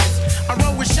the stats. I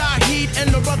roll with Shaheed and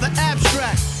the brother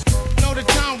Abstract. Know the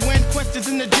time when Quest is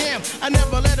in the jam. I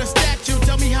never let a statue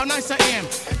tell me how nice I am.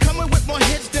 Coming with more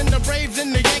hits than the Braves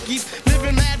and the Yankees.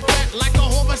 Living mad fat like a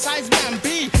oversized man.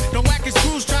 B, the wackest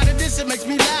crews try to diss it, makes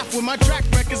me laugh. When my track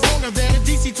record's longer than a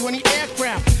DC-20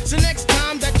 aircraft. So next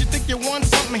time that you think you want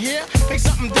something here, make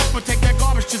something different, take that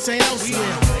garbage to St.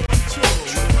 Elsewhere.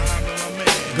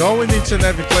 Go in each and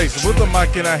every place with the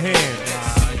mic in our hands.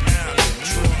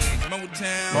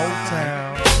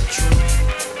 Motown.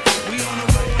 We on the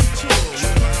road tour.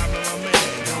 With Muhammad, my man.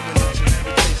 Going each and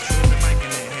every place with the mic in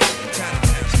their hand.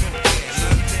 Chinatown, Spokane,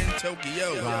 London, Tokyo.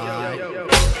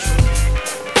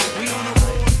 We on the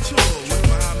road tour. With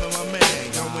Muhammad, my man.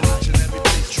 Going each and every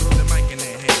place with the mic in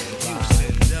their hand.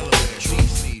 Houston, Delaware,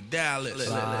 DC, Dallas.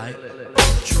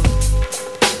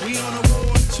 We on the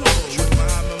road tour. With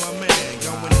Muhammad, my man.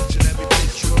 Going each and every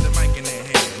place with the mic in their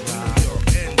hand. New York,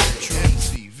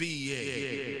 NC, VA.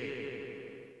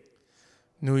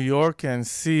 New York and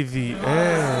CVA.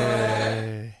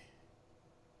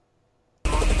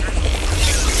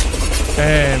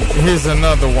 And here's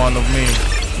another one of me,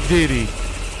 Diddy,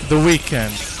 The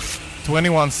Weeknd,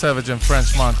 21 Savage in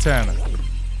French Montana.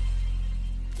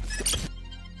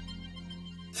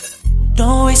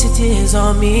 Don't waste your tears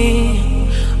on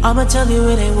me. I'ma tell you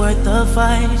it ain't worth the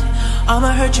fight.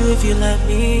 I'ma hurt you if you let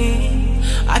me.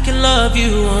 I can love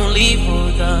you only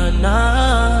for the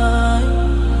night.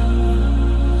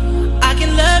 I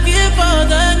can love you for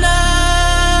the night.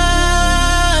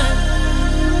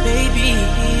 Baby,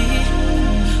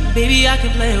 baby, I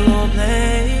can play role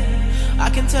play. I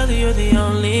can tell you you're the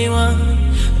only one.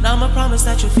 And I'ma promise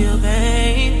that you'll feel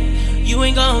pain. You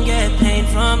ain't gon' get pain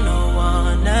from no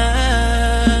one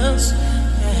else.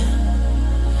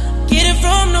 Yeah. Get it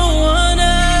from no one else.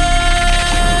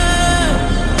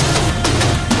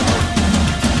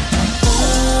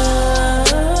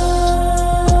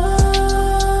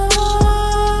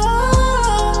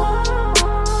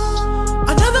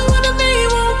 Another one of me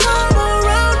won't come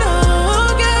around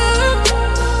again.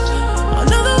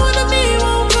 Another one of me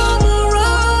won't come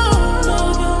around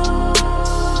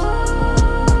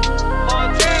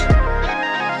again.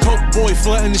 Coke boy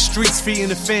flooding the streets, feet in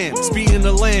the fan. Speed in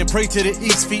the land, pray to the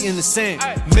east, feet in the sand.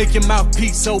 Make your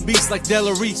mouthpiece obese like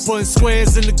Delarice. Putting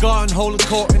squares in the garden, holding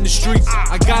court in the streets.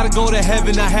 I gotta go to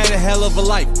heaven, I had a hell of a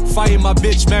life. Fighting my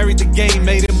bitch, married the game,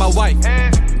 made it my wife.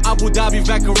 Abu Dhabi,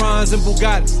 Vacarons and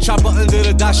Bugattis. Chopper under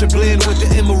the Dasha blend with the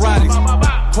Emiratis.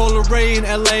 Polar Ray in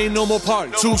LA, no more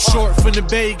party. Too short from the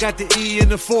Bay, got the E in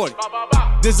the 40.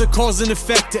 There's a cause and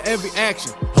effect to every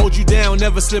action. Hold you down,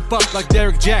 never slip up like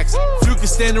Derek Jackson. If you can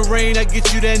stand the rain, I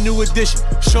get you that new edition.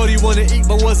 Shorty wanna eat,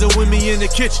 but wasn't with me in the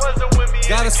kitchen.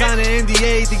 Gotta sign an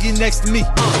NDA to get next to me.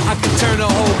 I can turn a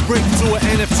whole brick to an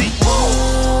NFT.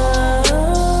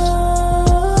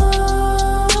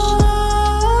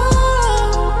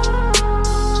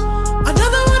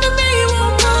 Another one of me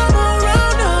won't come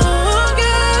around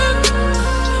again.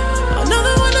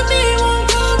 Another one of me won't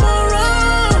come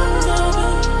around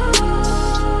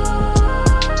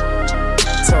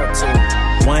again. Talk to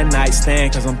me. One night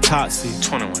stand cause I'm toxic.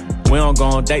 21. We don't go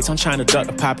on dates, I'm trying to duck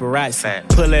the paparazzi.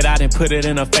 Pull it out and put it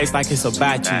in her face like it's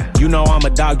about you. You know I'm a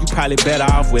dog, you probably better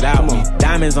off without me.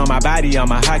 Diamonds on my body, on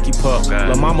my hockey puck.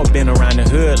 Lil' mama been around the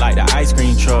hood like the ice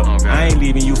cream truck. I ain't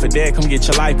leaving you for dead, come get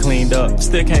your life cleaned up.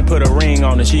 Still can't put a ring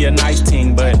on her, she a nice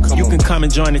team, but you can come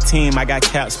and join the team, I got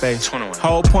cap space.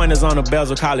 Whole pointers on the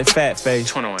bezel, call it fat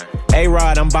face.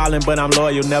 A-Rod, I'm ballin', but I'm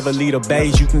loyal, never lead a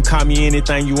beige. You can call me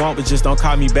anything you want, but just don't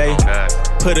call me babe.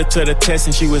 Put her to the test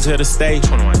and she was here to stay.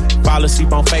 Fall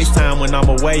asleep on FaceTime when I'm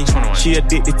away. She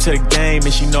addicted to the game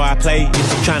and she know I play. If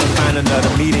you tryna find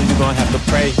another meeting, you gon' have to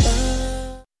pray.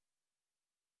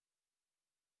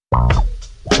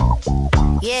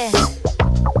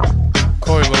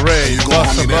 Koi Coil Ray,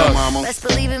 Lost of Us. Best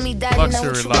believe in me, Dad, you know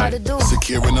what you gotta do.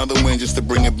 Secure another win just to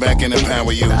bring it back and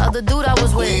empower you. The other dude I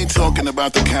was with. We ain't talking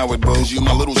about the coward boys. You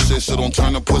my little sis, so don't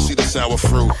turn the pussy to sour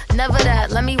fruit. Never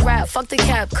that, let me rap, fuck the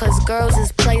cap, cause girls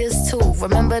is players too,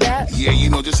 remember that? Yeah, you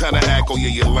know just how to act, oh yeah,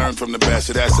 you learn from the best,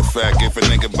 so that's a fact. If a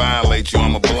nigga violates you,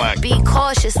 I'm a black. Be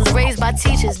cautious, was raised by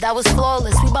teachers, that was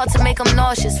flawless. We about to make them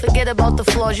nauseous, forget about the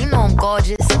flaws, you know I'm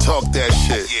gorgeous. Talk that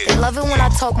shit. They love it when I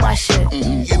talk my shit.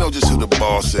 You know just who the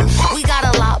boss is. We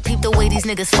got a lot, peep the way these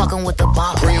niggas fucking with the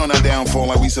ball. Pray on our downfall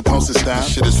like we supposed to stop.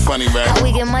 Shit is funny, right? How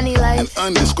we get money like? In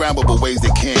undescribable ways they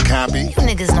can't copy. You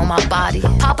niggas know my body.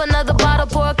 Pop another bottle,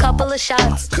 pour a couple of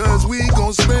shots. Cause we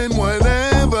gon' spend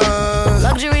whatever.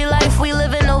 Luxury life, we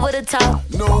living over the top.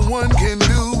 No one can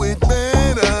do it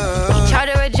better.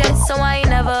 Charter a jet, so I ain't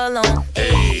never alone.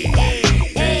 Hey, hey,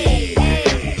 hey,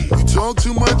 hey. You talk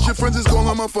too much, your friends is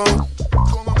calling my phone.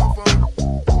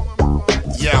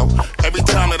 Yo, every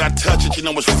time that I touch it, you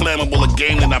know it's flammable. A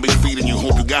game that I be feeding you.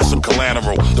 Hope you got some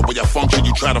collateral. The way I function,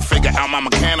 you try to figure out my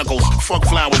mechanicals. Fuck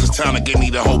flowers, it's time to give me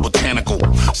the whole botanical.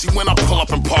 See, when I pull up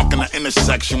and park in the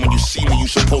intersection, when you see me, you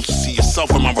supposed to see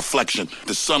yourself in my reflection.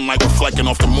 The sunlight reflecting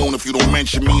off the moon. If you don't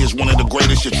mention me as one of the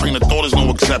greatest, your train of thought is no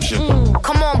exception.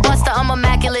 Come on, Buster, I'm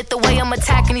immaculate. The way I'm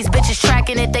attacking these bitches,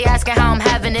 tracking it. They asking how I'm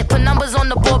having it. Put numbers on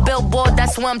the board, billboard,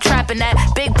 that's where I'm trapping at.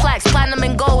 Big plaques, platinum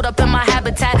and gold up in my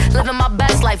habitat. Living my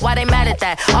best life, why they mad at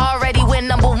that? Already win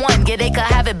 #1, yeah, they could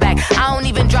have it back. I don't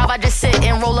even drive, I just sit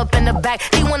and roll up in the back.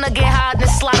 He wanna get high and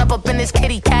slide up in his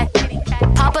kitty cat.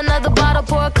 Pop another bottle,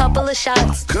 pour a couple of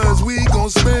shots. Cause we gon'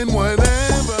 spend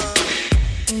whatever.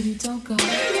 Baby, don't go.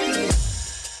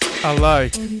 I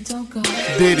like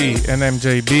Diddy and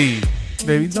MJB.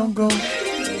 Baby, don't go.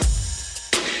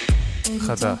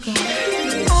 חדש.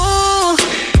 Oh,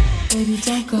 baby,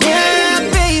 don't go. Yeah,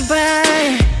 baby.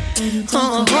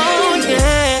 Oh,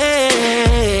 yeah.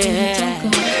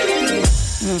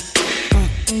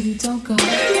 Baby, don't go.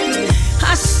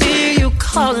 I see you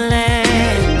calling,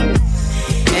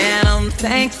 and I'm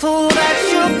thankful that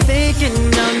you're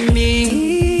thinking of me.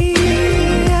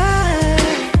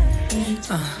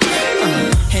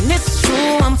 And it's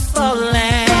true, I'm falling,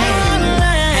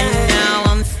 and now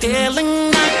I'm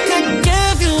feeling I could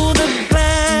give you the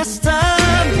best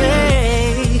of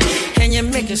me, and you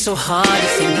make it so hard to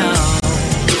say no.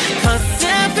 'Cause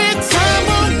every time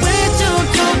I'm with you,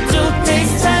 do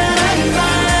things that I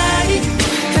like.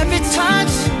 Every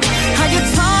touch, how you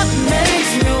talk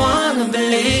makes me wanna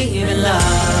believe in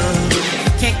love.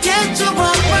 Can't get you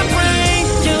up and bring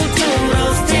you to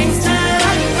those things that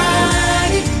I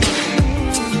like.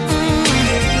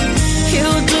 You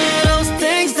do those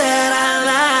things that I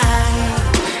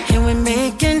like, and we're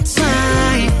making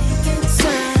time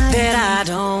that I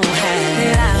don't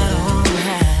have,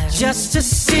 just to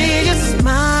see you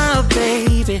smile,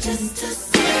 baby.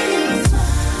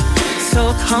 So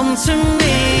come to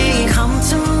me,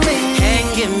 and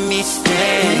give me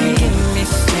stay,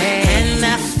 and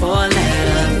that's for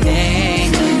little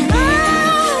things.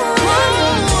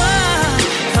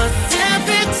 Cause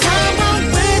every time I'm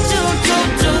with you,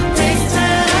 do things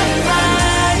that I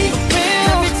like.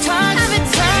 Every time,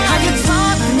 how you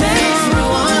talk makes me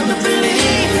wanna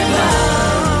believe in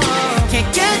love. Can't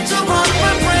get you up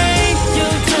and bring you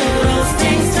to those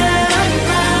things that I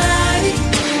like.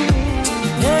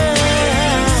 Yeah,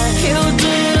 you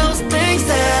do those things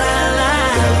that I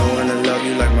like. Girl, I wanna love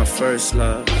you like my first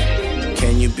love.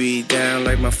 Can you be down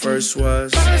like my first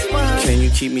was? Can you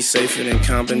keep me safer than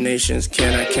combinations?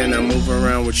 Can I move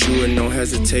around with you with no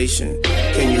hesitation?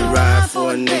 Can you ride for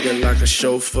a nigga like a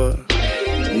chauffeur?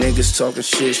 Niggas talking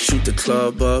shit, shoot the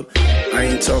club up. I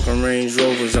ain't talking Range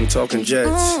Rovers, I'm talking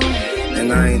jets. And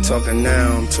I ain't talking now,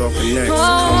 I'm talking next. Come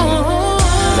on,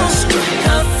 let's go.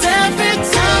 Every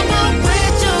time I'm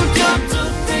with you, do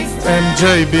things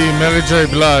MJB, מרי ג'יי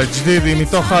בלייג', דידי,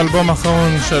 מתוך האלבום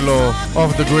האחרון שלו,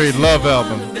 Off the Grid, Love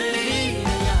Album.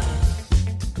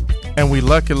 And we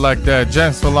like it like that,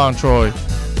 James Valantroy,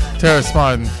 Terrace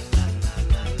Martin,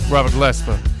 Robert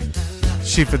Lesper,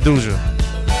 Shifa Duja.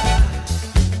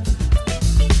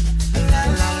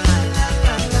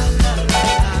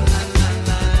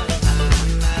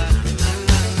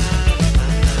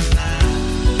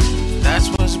 That's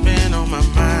what's been on my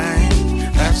mind.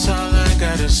 That's all I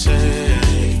gotta say.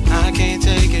 I can't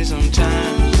take it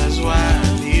sometimes. That's why I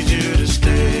need you to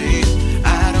stay.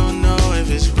 I don't know if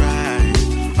it's right.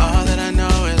 All that I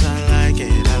know is I like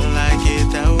it. I like it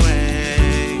that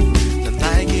way. I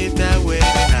like it that way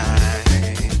tonight.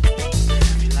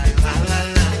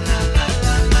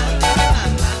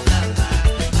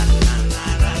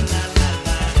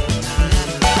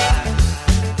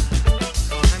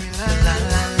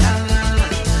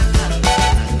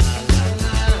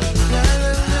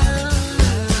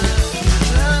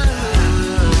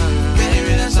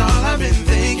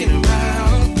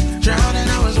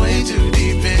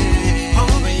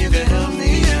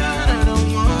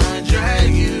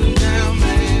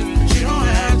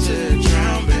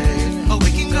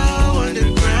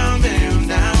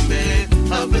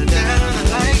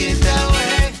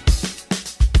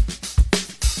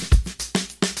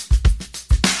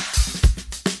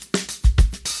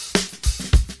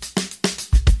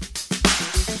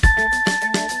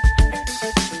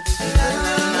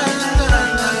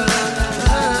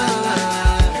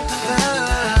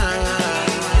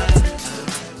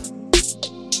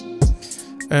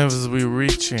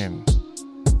 reaching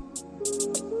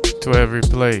to every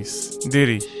place.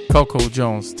 Diddy, Coco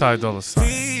Jones, Ty Dolla $ign.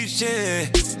 Reaching,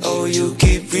 oh you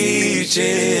keep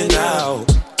reaching out,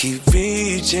 keep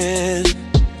reaching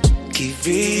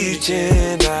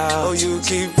out. Oh you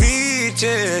keep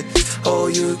reaching, oh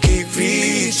you keep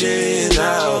reaching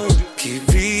out, keep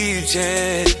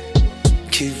reaching.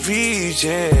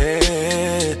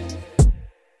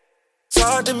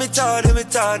 Talk to me, talk to me,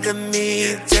 talk to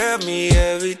me. Tell me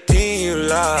everything you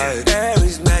like.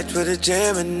 Aries match with a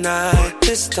Gemini.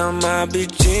 This time I'll be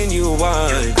genuine.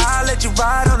 I'll let you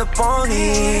ride on the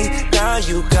pony. Now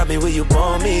you got me where you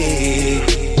want me.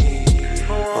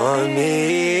 On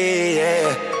me,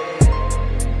 yeah.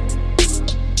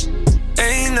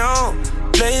 Ain't no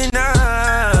play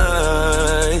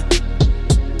night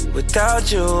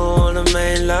without you on the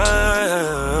main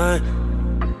line.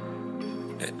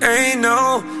 Ain't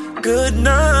no good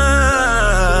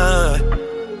night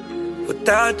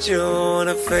without you on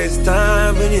a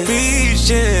FaceTime. When you're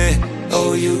reaching,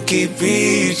 oh you keep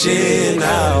reaching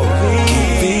out,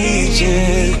 keep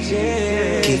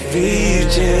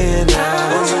reaching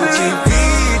out. Oh you keep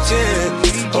reaching,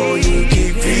 oh you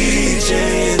keep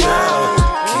reaching out,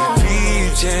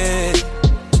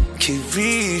 keep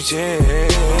reaching.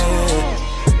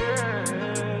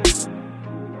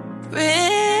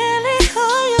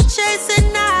 Chasing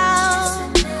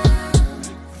now,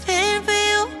 feeling for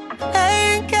you,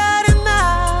 ain't got him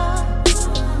out.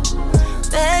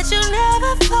 Bet you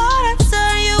never thought I'd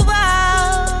turn you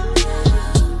out.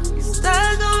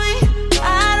 Stuck on me, I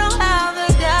don't have the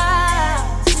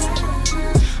guts.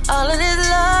 All of this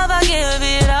love, I give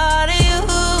it all to you.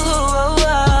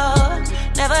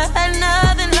 Never had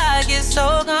nothing like it, so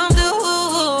come through.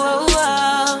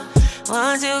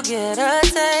 Once you get a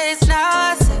taste, now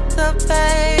I set the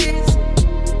pace.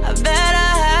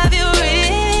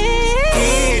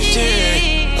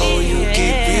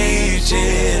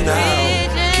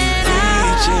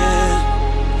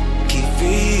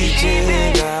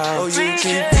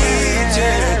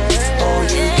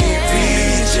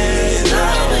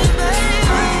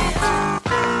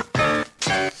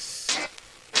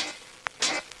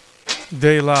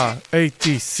 De La,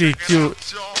 ATCQ,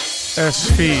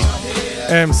 SP,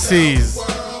 MCs,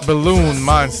 Balloon,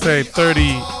 Mindstate,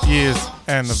 30 years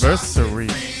anniversary.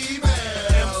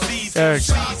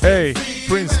 Hey,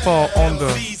 Prince Paul on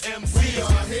the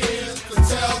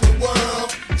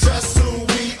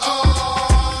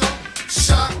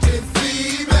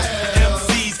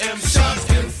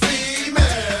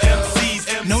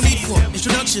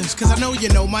cause I know you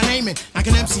know my name and I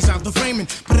can MCs out the framing,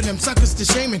 putting them suckers to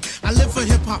shaming. I live for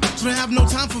hip-hop, so I have no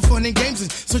time for fun and games,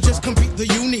 and so just compete the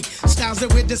unique styles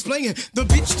that we're displaying. The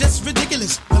beat's just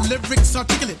ridiculous, the lyrics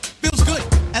articulate, feels good,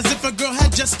 as if a girl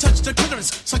had just touched her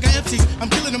clitoris. Sucker MCs, I'm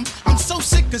killing them, I'm so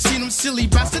sick of seeing them silly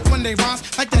bastards when they rise,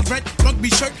 like that red rugby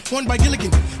shirt worn by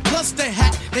Gilligan. Plus their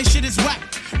hat, their shit is whack.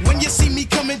 When you see me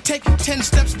come and take 10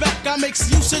 steps back, I make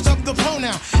usage of the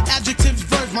pronoun, adjectives,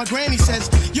 verbs. My granny says,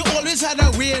 you always had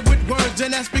a weird with words,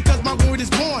 and that's because my word is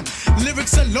born.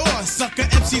 Lyrics are law, sucker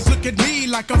MCs look at me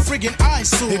like a friggin'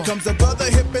 eyesore. Here comes a brother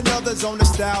hip and others on the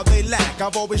style they lack.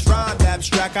 I've always rhymed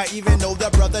abstract, I even know the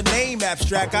brother name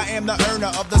abstract. I am the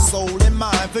earner of the soul and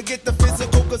mind. Forget the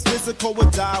physical, cause physical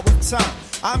will die with time.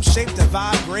 I'm shaped to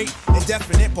vibrate in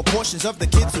definite proportions of the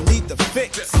kids who need the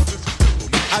fix.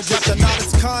 I drop the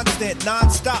knowledge constant,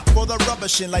 non-stop for the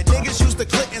rubbishing. Like niggas use the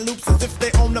Clinton loops as if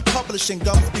they own the publishing.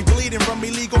 Gums be bleeding from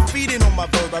illegal feeding on my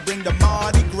verb. I bring the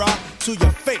Mardi Gras to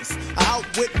your face. I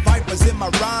outwit vipers in my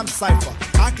rhyme cipher.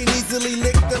 I can easily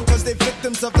lick them cause they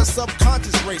victims of the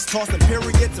subconscious race. Tossing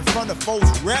periods in front of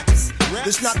foes' reps.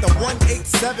 It's not the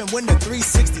 187 when the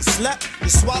 360 slept. You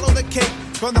swallow the cake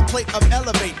from the plate of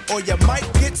Elevate, or you might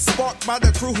get sparked by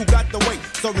the crew who got the weight.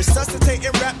 So resuscitate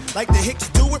and rap like the Hicks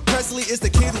do it. Presley is the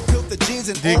kid who built the jeans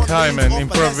and Dick Hyman,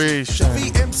 Improvisation,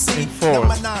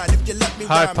 Enforce,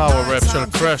 High Power Rap של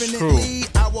Crash Crew,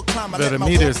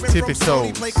 Veramides, Tippy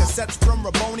Toes,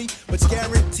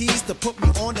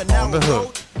 on the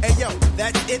hook. Hey yo,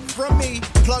 that's it from me.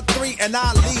 Plug 3 and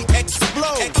Ali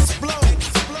explode. Explode.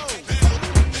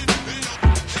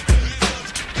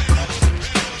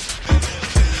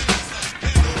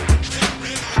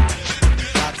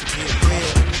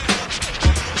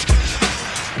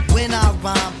 When I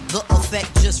rhyme, the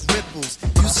effect just ripples.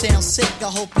 You sound sick, I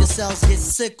hope your cells get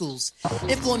sickles.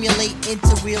 It formulate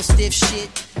into real stiff shit.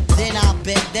 Then I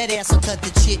bet that ass will cut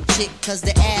the chick, cause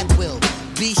the ab will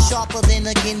be sharper than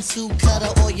a Ginsu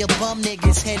cutter, or your bum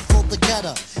niggas head for the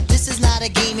gutter. This is not a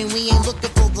game and we ain't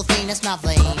looking for the fame, that's not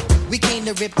the aim. We came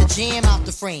to rip the jam out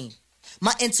the frame.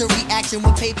 My inter-reaction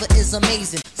with paper is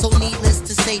amazing. So needless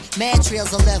to say, mad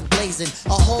trails are left blazing.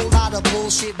 A whole lot of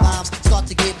bullshit rhymes start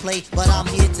to get played, but I'm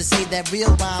here to say that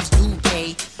real rhymes do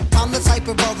pay. I'm the type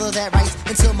of brother that writes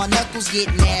until my knuckles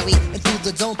get married, and through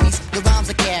the dompies, the rhymes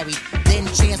are carried, then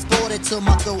transported to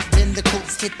my throat, then the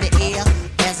coats hit the air.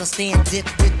 As I stand dip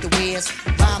with the wares,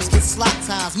 rhymes get slot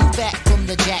times, move back from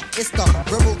the jack. It's the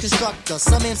verbal constructor,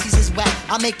 some MCs is whack.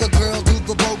 I make a girl do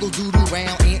the bogle doodle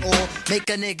round and all, make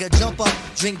a nigga jump up,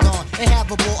 drink on, and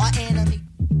have a ball. I animate.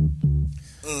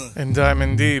 And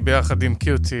Diamond D ביחד עם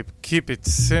Q-Tip, Keep It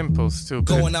Simple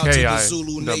Stupid, K-I-S-S.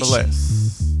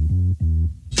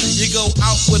 You go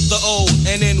out with the old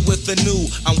and in with the new.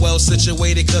 I'm well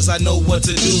situated cause I know what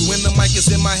to do. When the mic is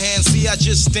in my hand, see I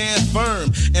just stand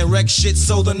firm and wreck shit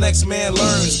so the next man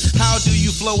learns. How do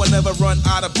you flow and never run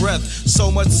out of breath?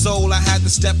 So much soul I had to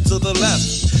step to the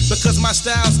left, because my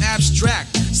style's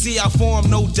abstract. See I form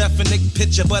no definite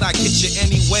picture, but I get you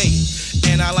anyway.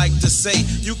 And I like to say,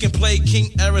 you can play King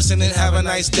Erison and have a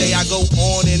nice day. I go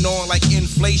on and on like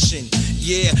inflation.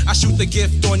 Yeah, I shoot the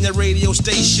gift on your radio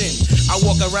station. I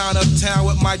walk around uptown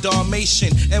with my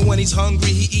Dalmatian, and when he's hungry,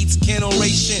 he eats kennel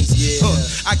rations. Yeah.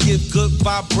 I give good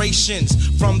vibrations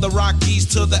from the Rockies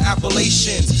to the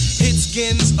Appalachians. Hit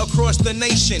skins across the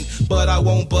nation, but I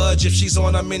won't budge if she's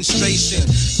on a menstruation.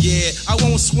 Yeah, I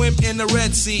won't swim in the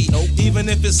Red Sea, even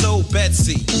if it's old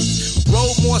Betsy.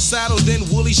 Roll more saddles than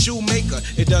Willie Shoemaker.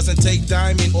 It doesn't take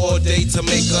diamond all day to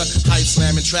make a hype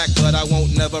slamming track, but I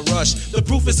won't never rush. The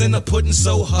proof is in the pudding,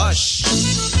 so hush.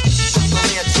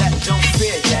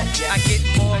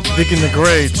 Digging the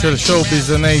Great של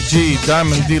שואוביז NAG,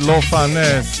 Diamond D לא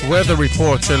פאנס, Weather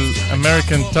Report של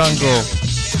American Tango,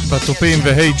 בתופים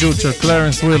והי ג'וד של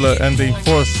Clarence Wheeler and the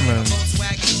Enforcement,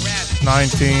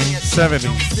 1970.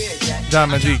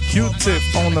 Diamond D, Q-Tip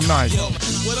on the mic.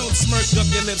 Well, don't smirk up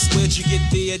your lips, where'd you get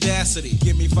the audacity?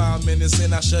 Give me 5 minutes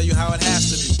and I'll show you how it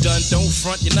has to be done. Don't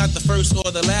front, you're not the first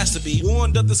or the last to be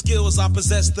warned of the skills, I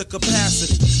possess the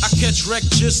capacity. I catch wreck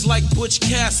just like Butch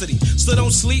Cassidy, so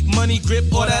don't sleep, money grip,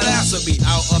 or that ass will be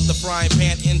out of the frying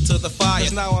pan into the fire.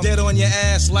 Now I'm dead on your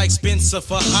ass like Spencer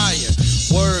for hire.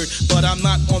 Word, but I'm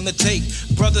not on the tape.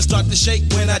 Brothers start to shake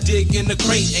when I dig in the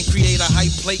crate and create a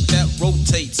hype plate that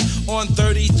rotates on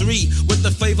 33 with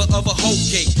the flavor of a whole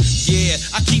cake. Yeah,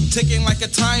 I keep ticking like a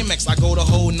Timex. I go the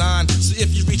whole 9, so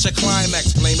if you reach a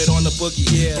climax, blame it on the boogie,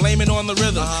 yeah. Blame it on the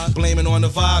rhythm, blame it on the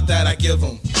vibe that I give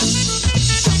them.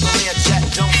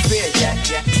 Don't fear,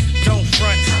 don't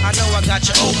front, I know I got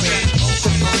you open.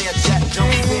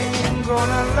 I'm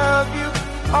gonna love you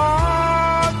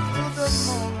all through the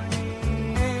morning.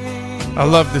 I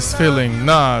love this feeling,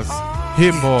 Nas,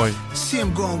 Hit Boy,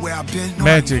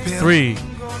 Magic 3.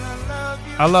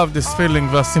 I love this feeling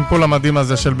והסימפול המדהים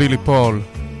הזה של בילי פול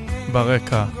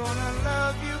ברקע.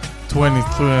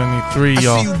 2023,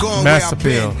 y'all. Mass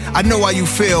appeal. I know how you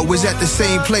feel. Was at the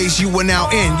same place you were now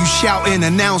in. You shouting,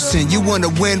 announcing. You want to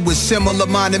win with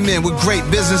similar-minded men with great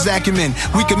business acumen.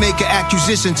 We can make an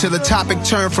acquisition till the topic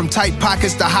turn from tight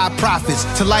pockets to high profits.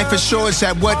 To life assurance,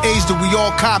 at what age do we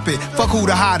all cop it? Fuck who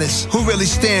the hottest? Who really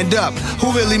stand up?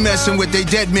 Who really messing with they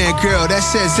dead man girl? That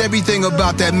says everything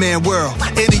about that man world.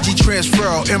 Energy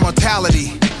transfer,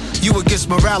 immortality. You against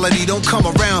morality, don't come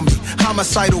around me.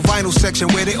 Homicidal vinyl section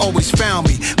where they always found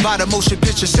me. By the motion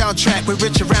picture soundtrack with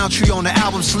Richard Roundtree on the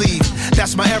album sleeve.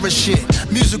 That's my era shit.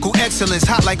 Musical excellence,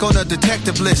 hot like on a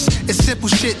detective list. It's simple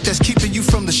shit that's keeping you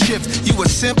from the shift. You a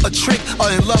simp, a trick,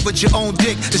 or in love with your own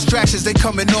dick. Distractions, they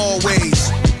come in all ways.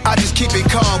 I just keep it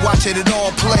calm, watching it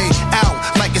all play out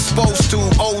like it's supposed to.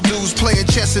 Old dudes playing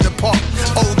chess in the park.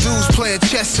 Old dudes playing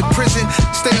chess in prison.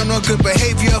 Staying on good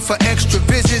behavior for extra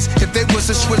visits. If they was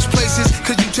to switch places,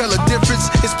 could you tell a difference?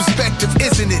 It's perspective,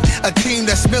 isn't it? A team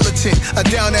that's militant, a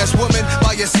down-ass woman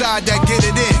by your side that get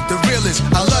it in. The realest,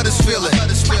 I love this feeling.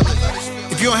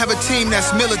 If you don't have a team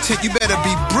that's militant, you better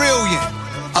be brilliant.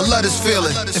 I love this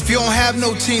feeling. If you don't have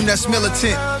no team that's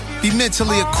militant, be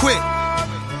mentally equipped.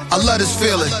 I love this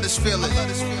feeling.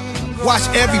 Watch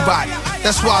everybody.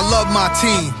 That's why I love my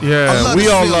team. Yeah, we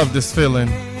all love this feeling.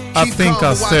 I think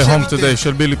I'll stay home today,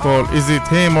 shall Billy Paul. Is it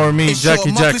him or me?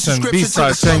 Jackie Jackson,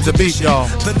 B-side, change the beat,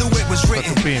 y'all. The new it was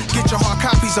written. Get your hard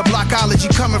copies of Blockology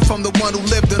coming from the one who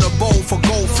lived in a bowl for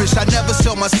goldfish. I never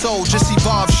sell my soul, just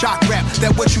evolve shock rap.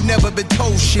 That what you never been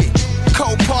told shit.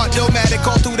 Cold part, nomadic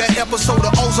all through that episode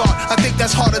of Ozark. I think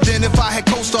that's harder than if I had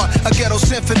co-starred a ghetto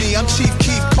symphony. I'm Chief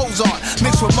Keef Cozart,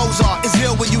 mixed with Mozart. It's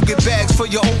ill when you get bags for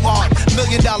your own art. $1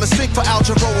 million sink for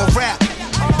Algeroa rap.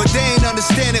 But they ain't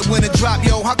understand it when it drop,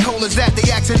 yo. How cold is that?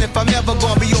 They asking if I'm ever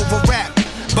gonna be over rap.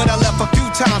 But I left a few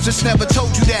times, just never told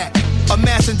you that.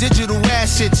 amassing digital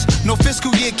assets. No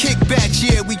fiscal year kickbacks,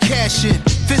 yeah, we cash in.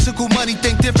 Physical money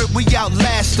think different, we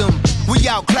outlast them. We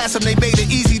outclass them, they made it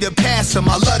easy to pass them.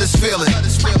 I love this feeling.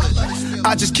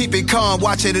 I just keep it calm,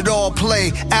 watching it all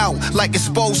play out like it's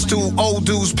supposed to. Old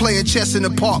dudes playing chess in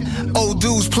the park, old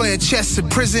dudes playing chess in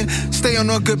prison. Stay on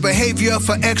good behavior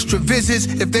for extra visits.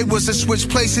 If they was to switch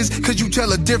places, could you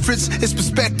tell a difference? It's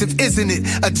perspective, isn't it?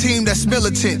 A team that's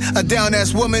militant, a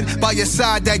down-ass woman by your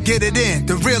side that get it in.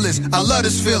 The realest, I love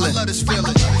this feeling.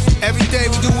 Every day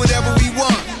we do whatever we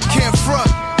want, can't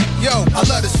front. Yo, I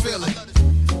love this feeling.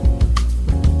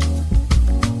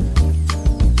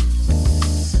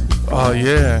 Oh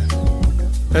yeah,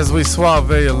 as we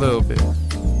suave a little bit.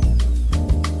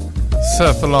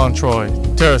 Seth Fallon Troy,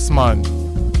 Terrace Munn,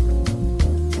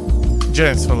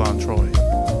 James Fallon Troy.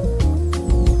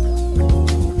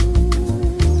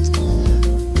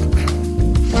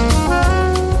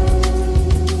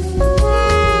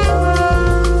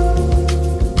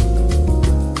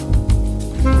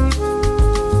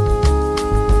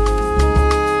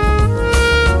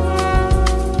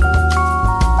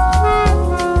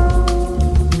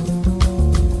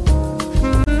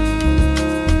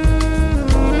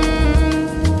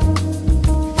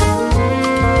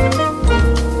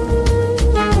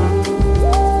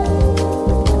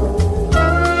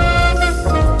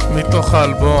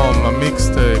 האלבום,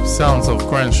 המיקסטייפ, Sounds of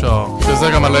Crenshaw, שזה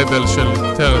גם הלייבל של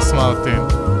טרס מרטין.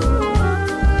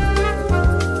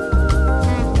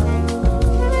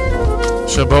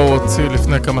 שבו הוא הוציא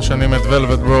לפני כמה שנים את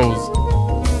Velvet Rose.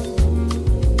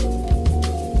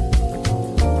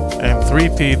 And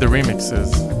 3P The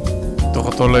Remixes, תוך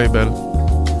אותו לייבל.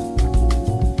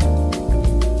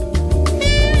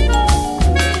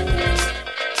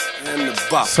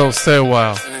 So stay a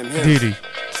while, Didi.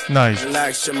 Nice.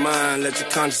 Relax your mind, let your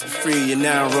conscience be free. You're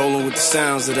now rolling with the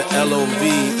sounds of the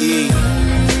L-O-V-E.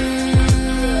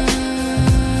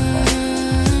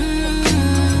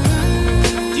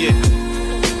 Yeah.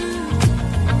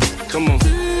 Come on.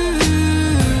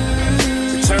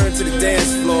 Return to the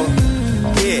dance floor.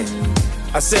 Yeah.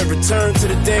 I said return to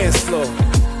the dance floor.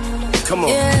 Come on.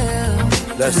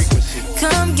 Yeah. Let's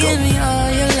come give me all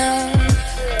your love.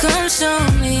 Come show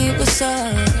me what's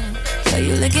up. Why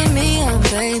you licking me up,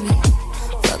 baby?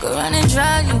 Fuck around and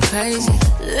drive you crazy.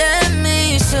 Let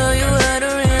me show you what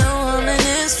a real woman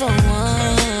is for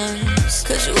once.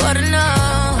 Cause you ought to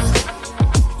know.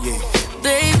 Yeah.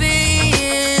 Baby,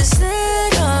 is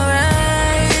that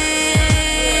alright?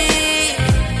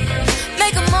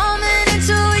 Make a moment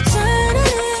into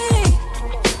eternity.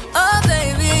 Oh,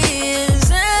 baby, is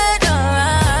that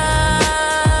alright?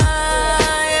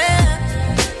 Yeah.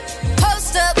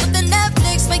 Post up with the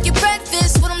Netflix, make your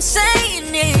breakfast. What I'm saying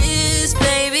is,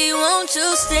 baby, won't you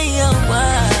stay a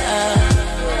while?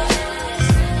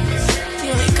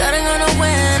 You ain't gotta go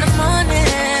nowhere in the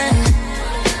morning.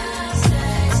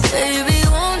 Baby,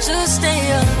 won't you stay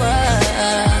a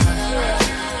while?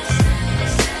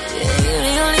 Yeah, you're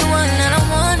the only one that I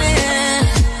wanted.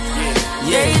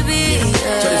 Baby,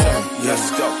 yeah. Let's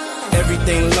go.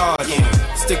 Everything large.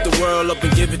 Stick the world up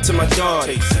and give it to my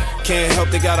daughter. Can't help,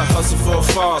 they gotta hustle for a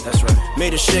father. That's right.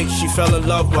 Made her shake, she fell in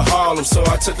love with Harlem, so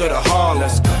I took her to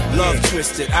Harlem. Love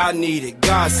twisted, I need it,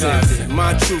 God sent it.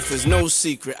 My truth is no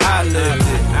secret, I lived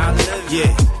it.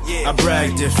 Yeah, I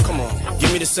bragged if, come on.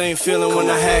 Give me the same feeling when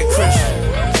I had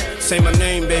Christian. Say my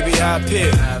name, baby, I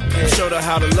appear. Showed her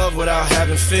how to love without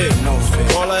having fear. No fear.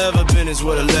 All I ever been is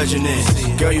what a legend is.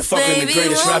 Girl, you fucking Baby, the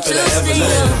greatest won't rapper you that ever stay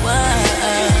lived. a while?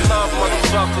 Love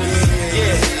motherfuckers,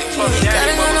 yeah. You ain't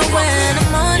gotta go nowhere in the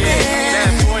morning.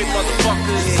 Bad boy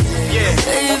motherfuckers, yeah.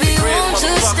 Baby, won't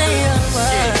you stay a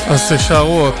while? אז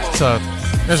תשארו עוד קצת,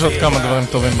 יש עוד כמה דברים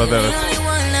טובים בדרך.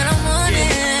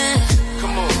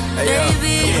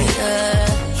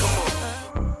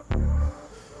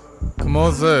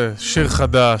 כמו זה, שיר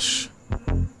חדש,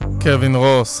 קווין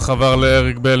רוס חבר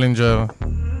לאריק בלינג'ר,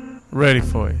 Ready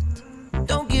for it.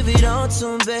 Don't give it all to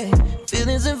him, babe.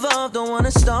 Feelings involved, don't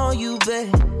wanna stall you,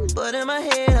 babe. But in my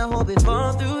head, I hope it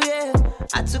fall through,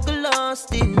 yeah. I took a loss,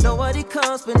 didn't know what it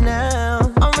cost, but now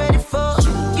I'm ready for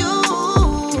you.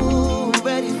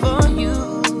 Ready for you.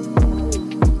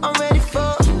 I'm ready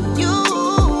for you.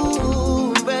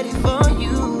 Ready for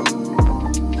you.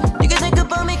 You can think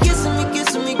about me kissing me,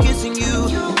 kissing me, kissing you.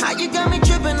 How you got me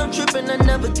tripping, I'm tripping, I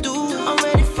never do. I'm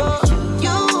ready for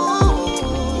you.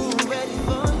 Ready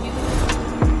for you.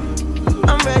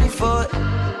 I'm ready for it.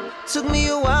 Took me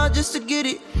a while just to get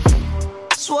it.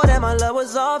 Swore that my love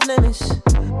was off limits.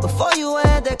 Before you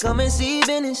had that come and see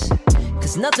business.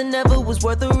 Cause nothing ever was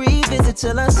worth a revisit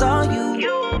till I saw you.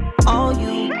 All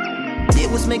you did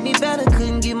was make me better,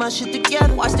 couldn't get my shit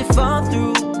together. Watched it fall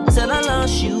through, till I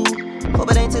lost you. Hope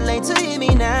it ain't too late to hear me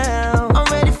now. I'm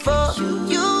ready for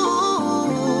you,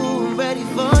 I'm ready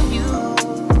for you.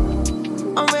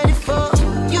 I'm ready for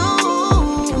you,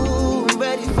 I'm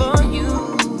ready for you.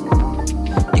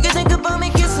 You can think about me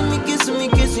kissing me, kissing me,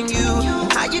 kissing you.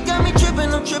 How you got me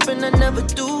tripping, I'm tripping, I never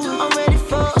do. I'm ready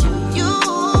for you,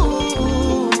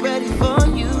 I'm ready for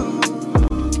you.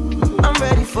 I'm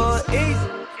ready for it.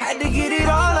 Had to get it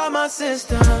all out my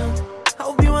system.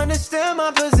 Hope you understand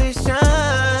my position.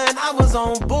 I was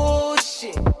on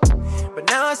bullshit, but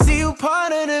now I see you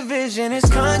part of the vision. It's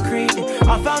concrete,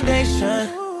 our foundation.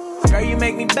 Girl, you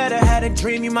make me better. Had a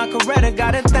dream, you my Coretta.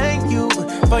 Gotta thank you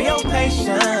for your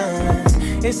patience.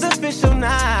 It's official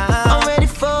now. I'm ready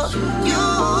for you,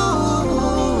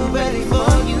 ready for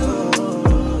you.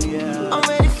 I'm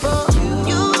ready for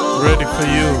you. Ready for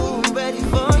you. Ready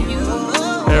for you.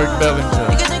 Eric Bellinger,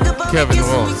 Kevin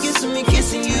Ross. Kissing me,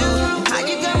 kissing you. How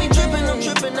you got me tripping, I'm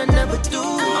tripping, I never do.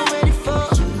 I'm ready for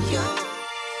you.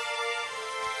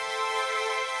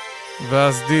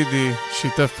 ואז דידי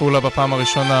שיתף פעולה בפעם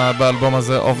הראשונה באלבום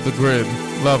הזה Off the Grid,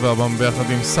 Love אלבום ביחד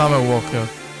עם Summer Walker,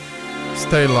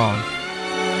 Stay Long.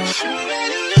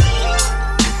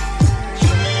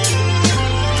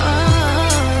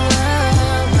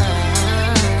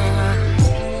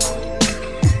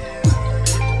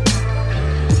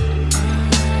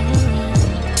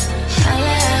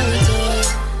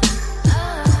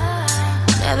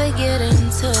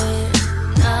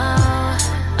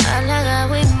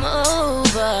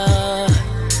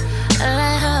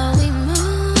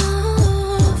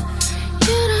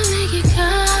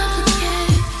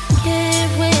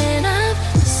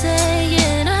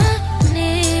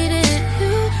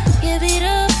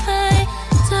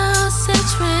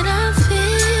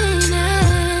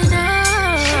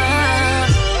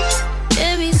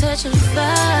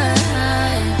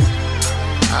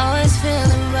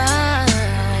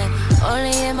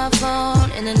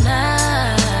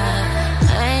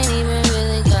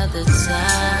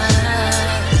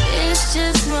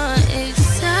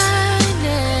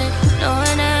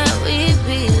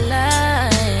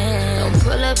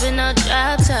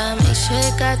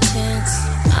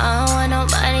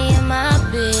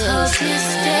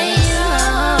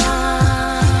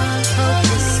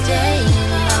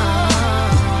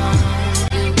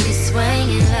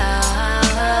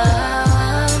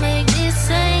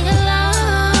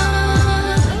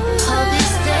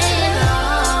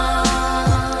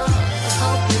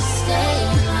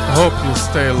 Hope you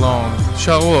stay alone.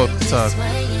 שרו עוד קצת.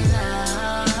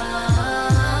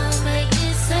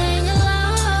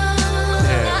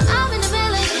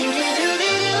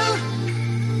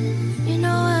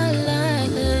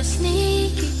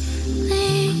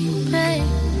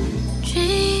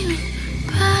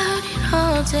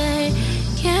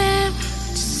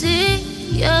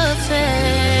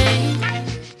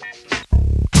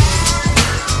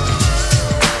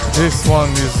 This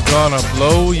one is gonna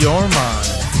blow your mind.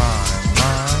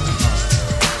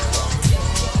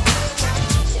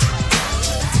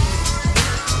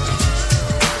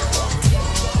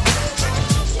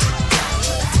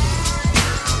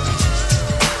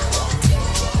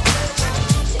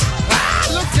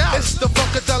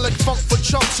 Funk for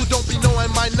chumps who don't be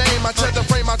knowing my name. I tear the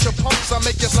frame out your pumps. I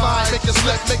make you slide, make you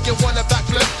slip, make you wanna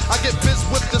backflip. I get biz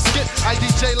with the skit. I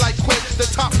DJ like Quick, the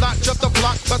top notch of the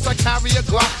block. Plus I carry a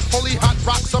Glock. Holy hot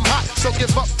rocks, I'm hot. So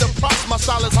give up the props. My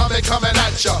style is humming, coming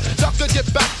at ya. Ducker get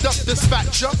backed up,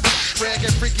 dispatch ya. Rag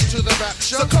and freaky to the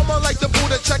rapture. So come on like the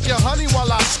Buddha, check your honey while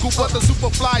I scoop up the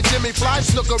super fly Jimmy Fly.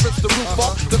 Snooker rips the roof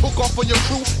off. The hook off on your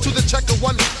crew to the checker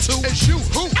 1, 2. It's you,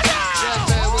 who? Yeah,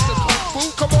 man, with the kung fu.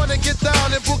 Come on and get down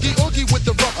and boogie oogie with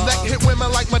the rough neck. Hit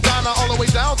women like Madonna all the way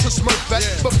down to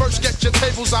Smurfette. But first get your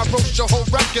tables, I roast your whole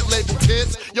record label,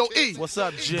 kids. Yo, E. What's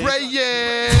up, Jay?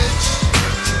 Rayage.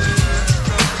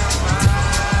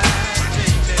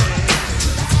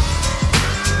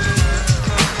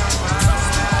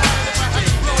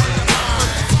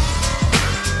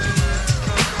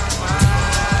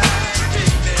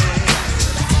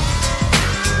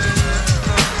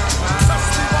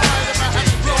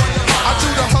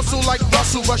 Like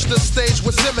Russell, rush the stage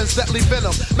with Simmons, deadly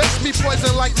venom. Makes me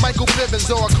poison like Michael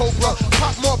Bivins or a Cobra.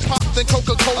 Pop more pop than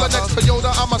Coca-Cola. Next Toyota,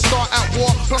 I'm a star at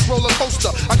war, plus roller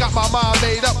coaster. I got my mind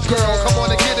made up, girl. Come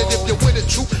on and get it if you're with it,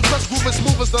 true. Plus groove is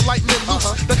smooth as the lightning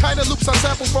loops. The kind of loops I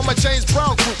sample from my James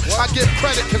Brown group. I get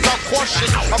credit cause I'm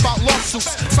cautious about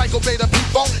lawsuits. Psycho beta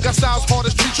people, got styles hard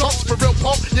as tree trunks. For real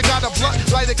punk, you got a blunt,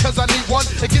 light it cause I need one.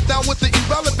 And get down with the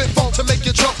irrelevant funk to make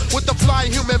you jump. With the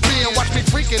flying human being, watch me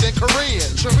freak it in Korean.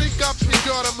 Sharika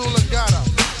Pigora Mulagara,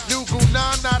 Nugu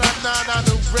na na na na na.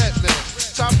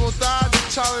 die,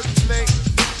 challenge, Nate,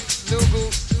 Nugu,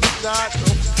 nah,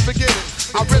 forget it.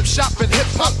 I rip shop and hip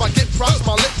hop, I get props,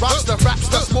 my lip rocks, the raps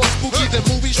that's more spooky than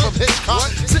movies from Hitchcock.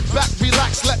 Sit back,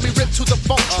 relax, let me rip to the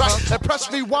funk track, and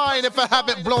press rewind if I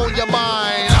haven't blown your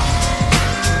mind.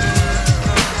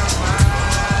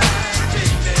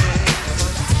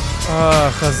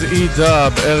 אז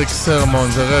E-Dub, אריק סרמון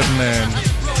ורדמן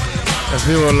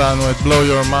הביאו לנו את Blow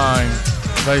Your Mind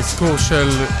והאזכור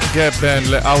של גאפ בנד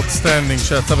ל-Outstanding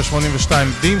שיצא ב-82,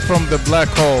 Dean from the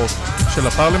Black Hole של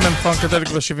הפרלימנט פאנקדליק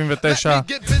ב-79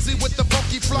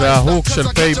 וההוק של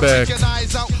Payback,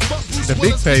 The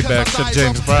Big Payback של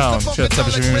ג'יימס בראון שיצא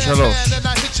ב-73.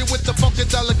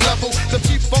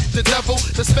 The devil,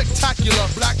 the spectacular,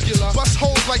 blackula, bust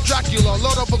holes like Dracula,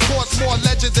 load of a course, more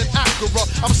legend than Acura.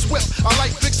 I'm swift, I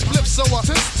like big spliffs, so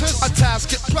I task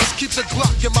it, plus keep the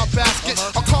Glock in my basket.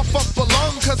 I cough up a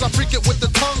lung, cause I freak it with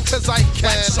the tongue, cause I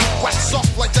can wax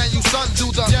off like that you son do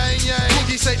the yang yang.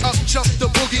 Boogie say up, jump the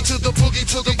boogie to the boogie,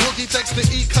 to the boogie, thanks to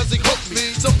E, cause he hooked me.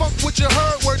 So fuck what you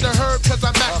heard, word to herb, cause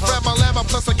I Mac ram my llama,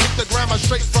 plus I keep the grammar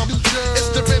straight from New Jersey. It's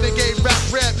the renegade rap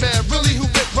red man, really who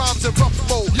rip rhymes in rough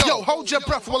mode. Yo, hold your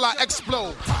breath while I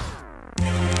explode.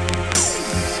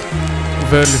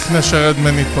 ולפני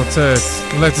שרדמן יתפוצץ,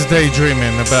 let's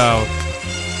daydreaming about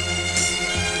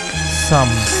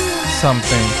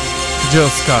something. Jill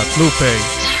Scott, Lupe.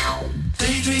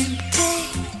 Daydream.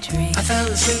 I fell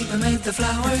asleep beneath the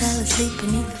flowers.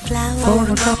 For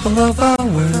a couple of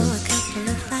hours.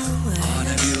 On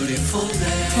a beautiful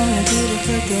day.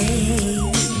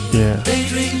 Yeah.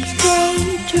 Daydream.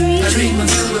 I dream of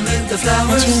you amid the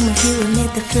flowers.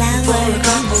 For a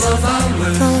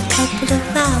couple of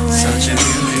hours. Such a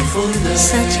beautiful day.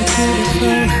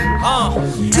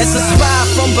 It's a smile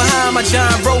from behind my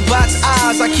giant robot's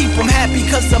eyes. I keep him happy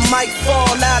cause I might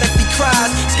fall out if he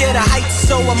cries. Scared of heights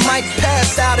so I might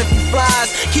pass out if he flies.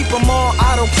 Keep him on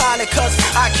autopilot cause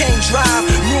I can't drive.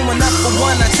 Room enough for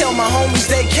one, I tell my homies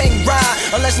they can't ride.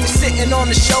 Unless we're sitting on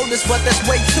the shoulders, but that's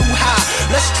way too high.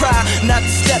 Let's try not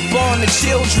to step on the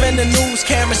children. The news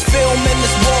cameras filming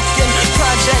this walking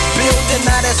project building.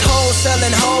 Now that's hoes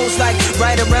selling hoes like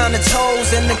right around the toes.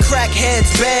 And the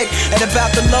crackheads beg at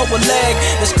about the lower leg.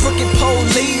 There's crooked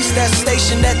police that's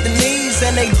stationed at the knees.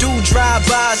 And they do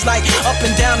drive-bys like up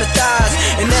and down the thighs.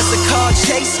 And there's a car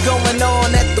chase going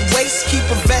on at the waist. Keep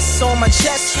a vest on my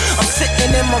chest. I'm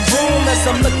sitting in my room as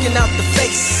I'm looking out the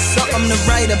face. Something to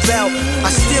write about. I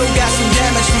still got some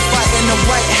damage from fighting the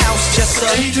White House. Just a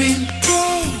daydream.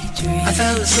 I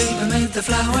fell asleep beneath the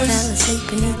flowers.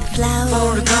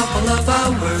 For a couple of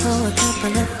hours. On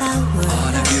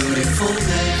a beautiful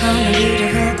day.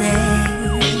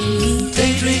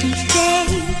 Daydream.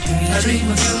 I dream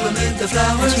of you amid the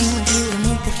flowers.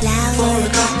 For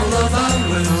a couple of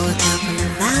hours.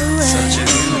 Such a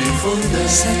beautiful day.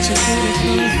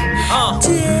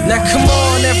 Now come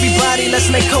on everybody, let's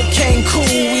make cocaine cool.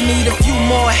 We need a few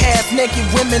more half-naked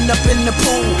women up in the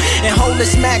pool. And hold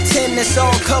this Mac 10 that's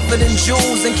all covered in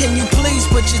jewels. And can you please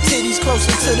put your titties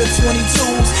closer to the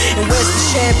 22s? And where's the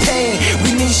champagne?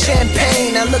 We need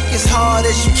champagne. Now look as hard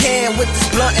as you can with this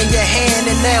blunt in your hand.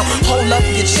 And now hold up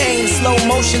your chain, slow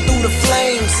motion through the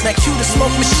flames. Now cue the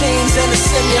smoke machines and the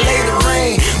simulated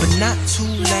rain. But not too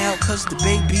loud cause the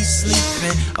baby's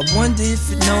sleeping. I wonder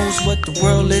if it knows what the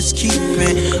world is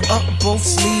keeping. Up both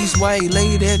sleeves while he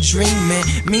lay there dreaming.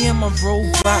 Me and my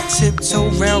robot tiptoe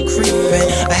round creeping.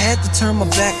 I had to turn my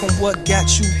back on what got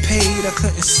you paid. I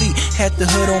couldn't see, had the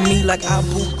hood on me like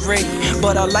Abu Ghraib.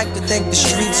 But I like to thank the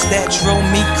streets that drove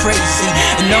me crazy.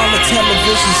 And all the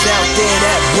televisions out there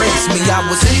that breaks me. I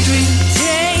was daydream.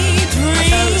 I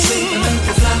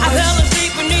fell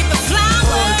asleep beneath the flowers.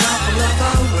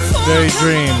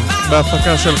 Daydream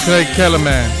בהפקה של קרייג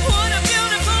קלמן,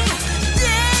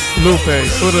 לופה,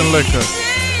 Food and Liquor,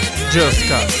 Jill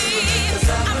Scott.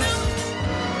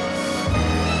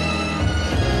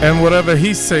 And whatever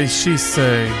he say, she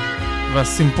say.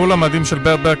 והסימפול המדהים של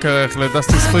בר בקרך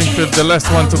לדסטי ספרינגפילד, The Last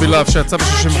One to Be Loved, שיצא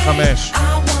ב-65.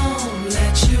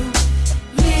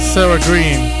 Sarah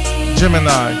Green,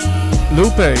 Gemini,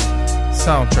 Lupe,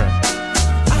 Soundtrack.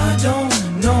 I don't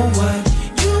know what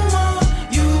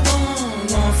you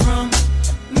want from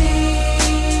me.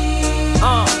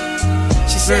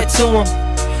 She said to him,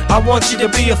 I want you to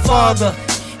be a father.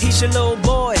 He's your little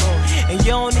boy, and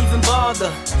you don't even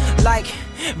bother. Like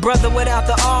brother without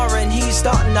the aura, and he's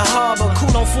starting to harbor.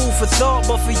 Cool on food for thought,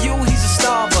 but for you he's a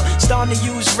starver. starting to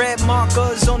use red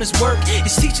markers on his work.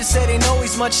 His teacher said they know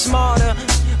he's much smarter,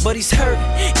 but he's hurt.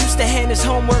 Used to hand his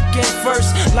homework in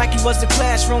first, like he was the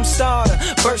classroom starter.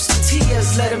 Burst of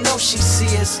tears, let him know she see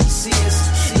us.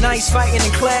 Now he's fighting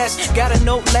in class. Got a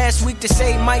note last week to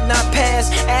say he might not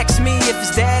pass. Asked me if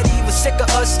his daddy was sick of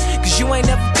us, cause you ain't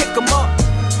never pick him up.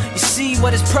 You see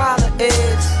what his problem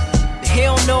is? He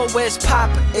don't know where his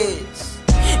papa is.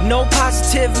 No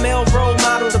positive male role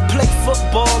model to play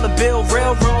football or build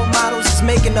railroad models. Is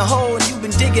making the hole and you've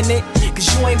been digging it, cause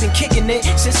you ain't been kicking it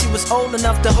since he was old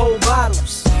enough to hold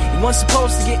bottles. He wasn't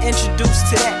supposed to get introduced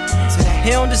to that.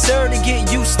 He don't deserve to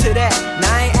get used to that.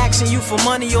 Now I ain't asking you for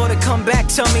money or to come back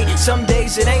to me. Some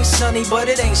days it ain't sunny, but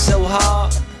it ain't so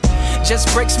hard.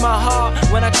 Just breaks my heart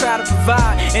when I try to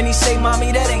provide, and he say,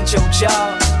 mommy, that ain't your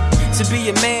job. To be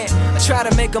a man, I try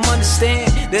to make him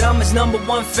understand that I'm his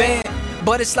 #1 fan.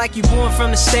 But it's like you born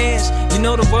from the stands. You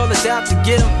know the world is out to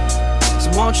get him, so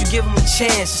why don't you give him a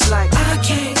chance? It's like, I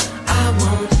can't, I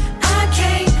won't, I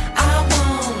can't, I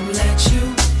won't let you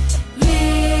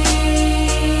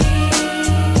leave.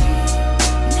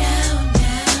 Now,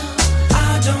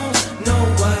 I don't know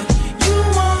what you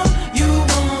want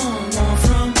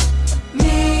from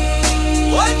me.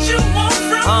 What you want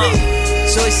from me?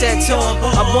 So he said to him,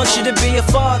 I want you to be a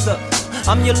father.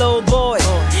 I'm your little boy,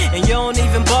 and you don't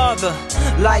even bother.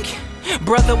 Like,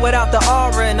 brother without the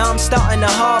aura, and I'm starting to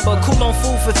harbor. Cool on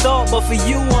food for thought, but for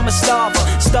you I'm a starver.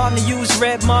 Starting to use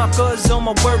red markers on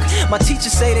my work. My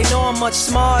teachers say they know I'm much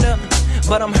smarter,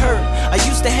 but I'm hurt. I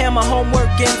used to hand my homework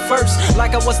in first,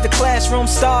 like I was the classroom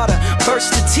starter.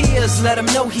 Burst of tears, let him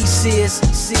know he sees.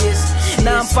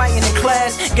 Now I'm fighting in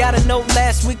class. Got a note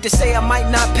last week to say I might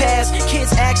not pass.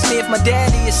 Kids ask me if my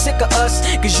daddy is sick of us,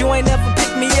 cause you ain't never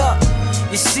picked me up.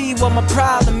 You see what my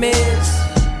problem is?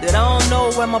 That I don't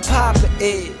know where my papa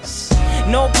is.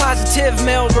 No positive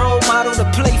male role model to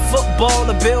play football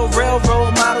or build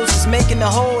railroad models. Is making the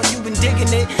hole and you've been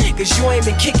digging it, cause you ain't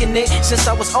been kicking it since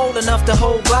I was old enough to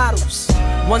hold bottles.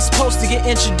 Wasn't supposed to get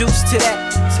introduced to that.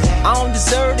 I don't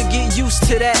deserve to get used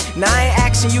to that. Now I ain't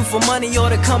asking you for money or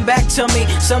to come back to me.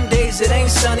 Some days it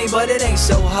ain't sunny, but it ain't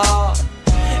so hard.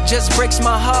 Just breaks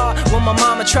my heart when my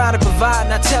mama try to provide,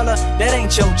 and I tell her that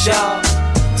ain't your job.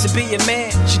 To be a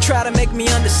man, she try to make me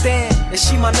understand that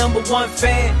she my #1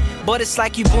 fan. But it's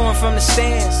like you born from the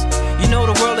stands. You know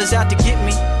the world is out to get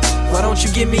me. Why don't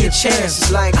you give me a chance?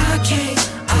 It's like, I can't.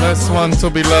 Last One to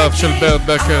Be Loved של ברד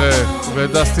בקר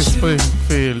ודסטי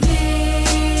ספרינגפילד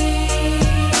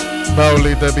באו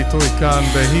לידי ביטוי כאן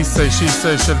ב-He Say She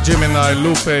Say של ג'ימיני,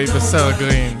 לופי וסרה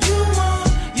גרין.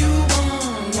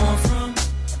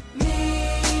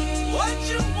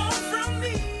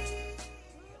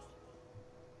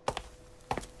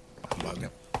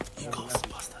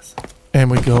 And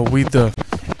we go with the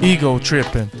ego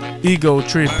tripping,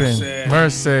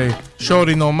 Mercy,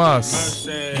 Shorty No Mas,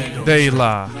 De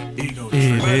La,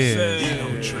 it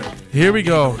is. Here we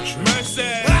go.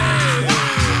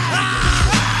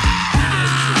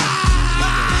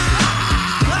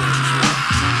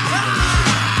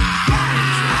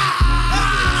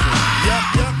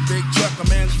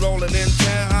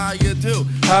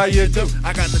 How you do?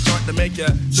 I got the joint to make you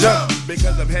jump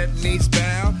because I'm heading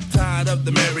eastbound. Tired of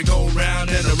the merry-go-round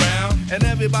and around, and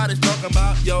everybody's talking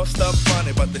about your stuff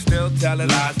funny, but they still telling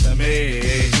lies to me.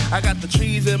 I got the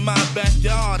trees in my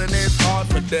backyard, and it's hard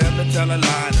for them to tell a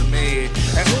lie to me.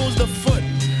 And who's the foot?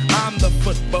 I'm the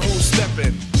foot, but who's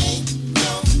stepping?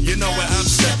 You know where I'm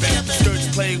stepping. Skirts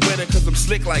play with it cause I'm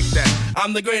slick like that.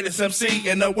 I'm the greatest MC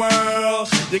in the world.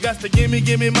 You got to give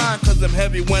me mine cause I'm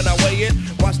heavy when I weigh it.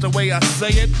 Watch the way I say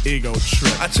it. Ego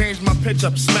trip. I changed my pitch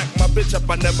up, smack my bitch up,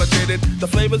 I never did it. The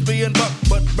flavor's being bucked,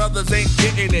 but brothers ain't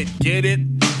getting it. Get it?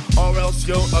 Or else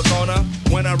you're gonna,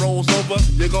 when I rolls over,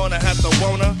 you're gonna have to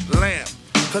wanna lamb.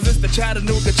 Cause it's the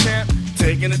Chattanooga champ.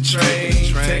 Taking a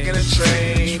train, taking a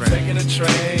train, taking a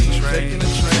train, taking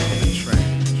a train.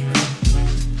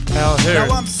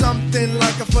 Now I'm something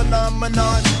like a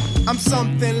phenomenon. I'm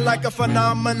something like a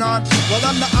phenomenon. Well,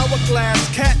 I'm the hourglass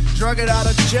cat, drug it out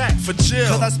of Jack. For chill.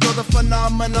 Cause I spill the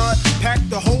phenomenon. Pack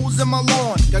the holes in my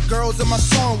lawn. Got girls in my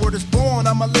song. Word is born,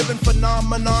 I'm a living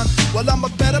phenomenon. Well, I'm a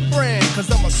better brand, cause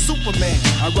I'm a Superman.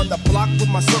 I run the block with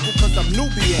my circle cause I'm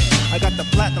Nubian. I got the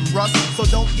platinum rust, so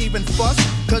don't even fuss.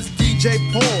 Cause DJ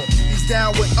Paul, he's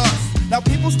down with us. Now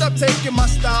people stop taking my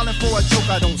style and for a joke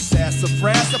I don't sass or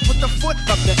frass. I put the foot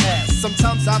up the ass.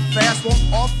 Sometimes I fast, walk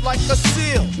off like a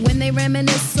seal. When they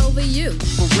reminisce over you.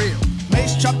 For real.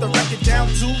 Mace chopped the record down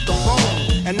to the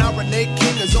bone. And now Renee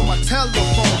King is on my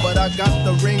telephone. But I got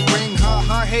the ring, ha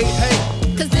ha, hey, hey.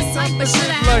 Cause this type of shit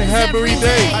like happens every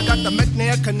day. I got the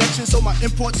McNair connection, so my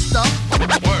import stuff.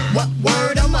 What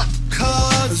word I'm up?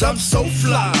 cause I'm so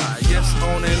fly. Yes,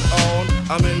 on and on,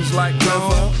 I'm in like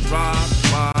river, rock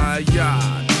my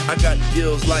yacht. I got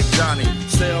gills like Johnny,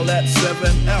 sail at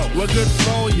 7L. We're good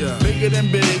for ya, bigger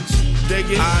than bigs, dig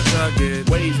it, I dug it.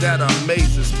 Ways that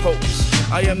amazes popes.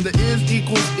 I am the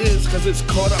is cause it's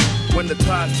caught up when the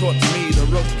tide taught me the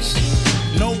ropes.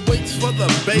 No waits for the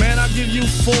bait. Man, I'll give you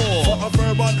 4 for a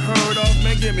verb unheard of.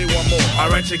 Man, give me one more.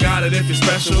 Alright, you got it if you're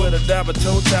special. With a dab of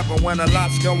toe tapper when a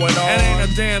lot's going on. And ain't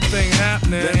a damn thing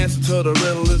happening. The answer to the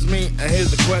riddle is me. And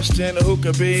here's the question: who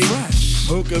could be fresh?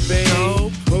 Who could be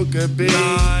dope? Who could be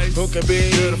nice? Who could be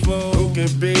beautiful? Who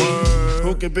could be word?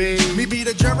 Who could be me? Be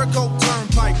the Jericho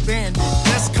Turnpike Bandit.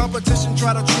 Less competition,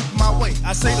 try to troop my way.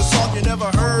 I say the song you never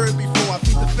heard before. I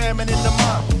feed the famine in the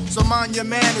mind. So mind your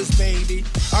manners, baby.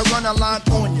 I run a line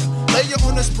on ya. Lay you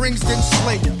on the springs, then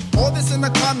slay ya. All this in a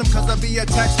condom, cause I be a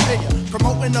taxpayer.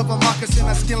 Promoting of a moccasin,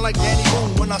 I skin like Danny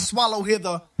Boone. When I swallow, hear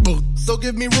the so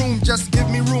give me room, just give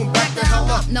me room. Back the hell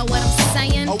up. Know what I'm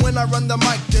saying? Or when I run the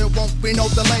mic, there won't be no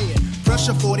delaying.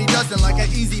 Pressure 40 dozen like an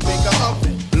easy baker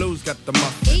oven. Blues got the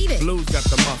muffin. Eat it. Blues got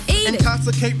the muffin. Eat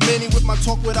Intoxicate many with my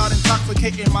talk without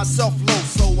intoxicating myself low.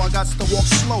 So I got to walk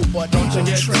slow, but don't you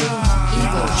get trip.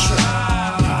 Ego trip.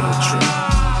 Ego trip.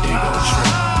 Ego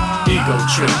trip. Ego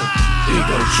trip.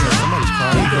 Ego trip. Somebody's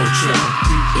crying. Ego trip.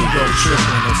 Ego trip.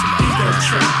 Ego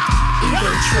trip.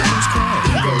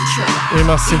 עם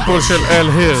הסיפור של אל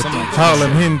היר,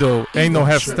 הרלם הינדו, ain't no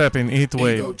half step in heat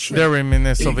wave, they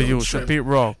reminisce of you, של פיט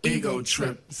רוק,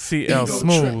 CL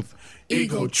Smooth.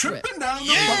 Ego tripping down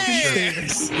the fucking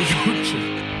stairs.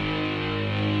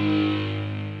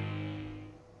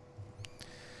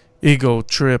 Ego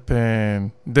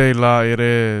tripping, daylight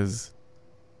is.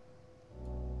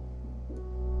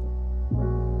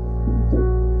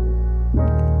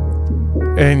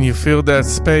 And you feel that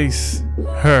space,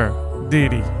 her,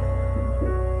 Diddy.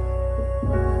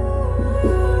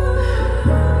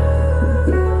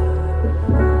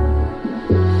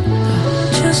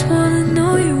 Just wanna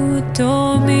know you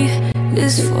adore me.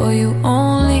 It's for you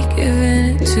only, giving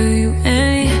it to you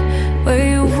any way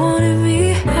you wanted me.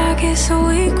 I get so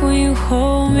weak when you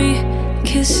hold me,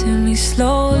 kissing me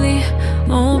slowly.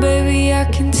 Oh baby, I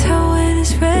can tell when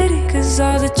it's ready, cause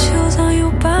all the chills on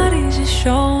your body just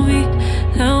show me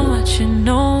how much you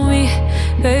know me.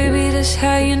 Baby, that's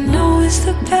how you know it's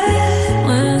the best.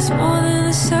 When it's more than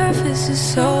the surface, it's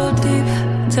so deep.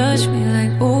 Touch me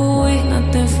like ooh,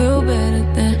 nothing feel better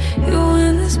than you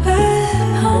in this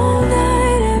bed. All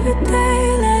night, every day,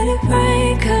 let it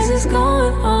rain, cause it's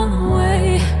going on the way.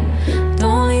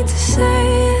 Don't need to say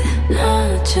it, I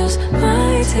just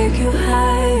might take you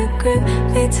higher, grip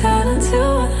me tight until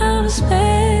we're out of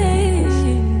space.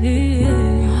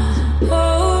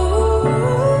 Oh.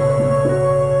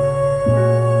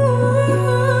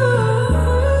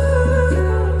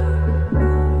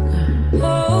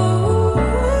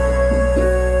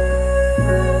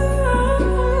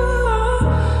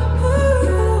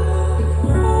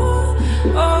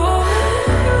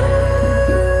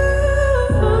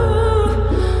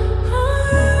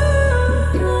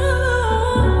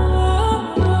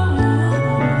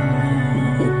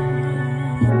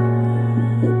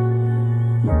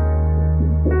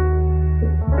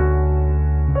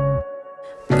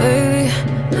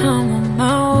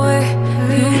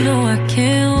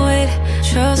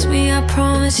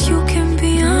 You can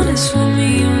be honest with me,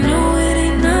 you know it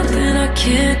ain't nothing I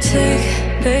can't take.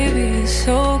 Baby, it's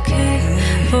okay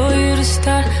for you to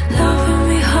start loving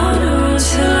me harder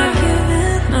until I give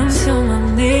in, until my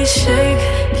knees shake.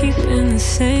 Keeping the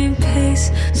same pace,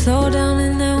 slow down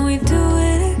and then we do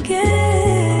it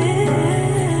again.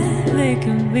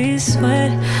 Making me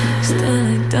sweat, still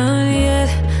ain't done yet.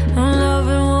 I'm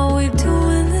loving what we do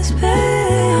in this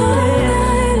bed. All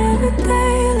night, every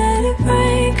day, let it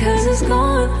rain, cause it's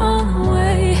going on the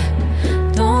way.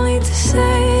 Don't need to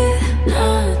say it, I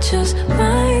just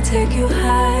might take you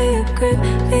higher, grip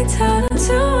me tight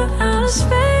until we're out of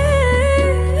space.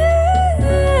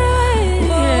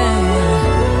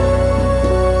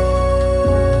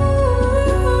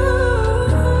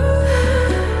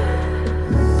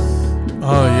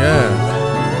 Oh yeah,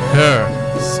 her,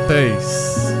 space,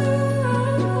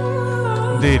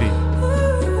 Diddy.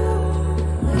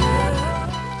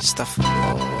 Stuff.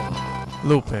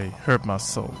 Lupe, hurt my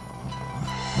soul.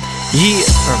 Yeah.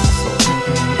 Hurt my soul.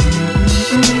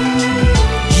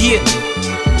 Yeah.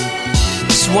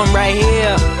 This one right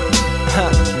here.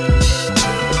 Huh.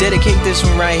 I dedicate this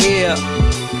one right here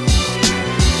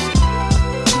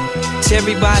to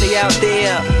everybody out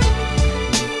there.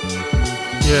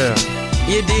 Yeah.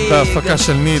 You did. בהפקה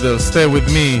של נידל, Stay With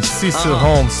Me, Sister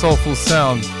Home, Soulful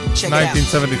Sound, Check it out.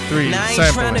 1973. Now I ain't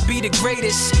Sample trying it. to be the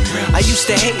greatest. I used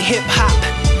to hate hip hop.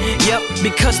 Yep,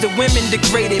 because the women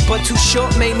degraded, but Too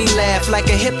Short made me laugh. Like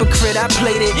a hypocrite, I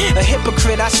played it. A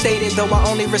hypocrite, I stated, though I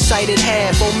only recited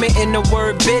half. Omitting the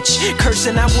word bitch,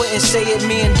 cursing, I wouldn't say it.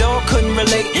 Me and dog couldn't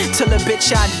relate till a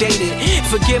bitch I dated.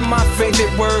 Forget my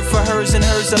favorite word for hers and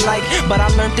hers alike, but I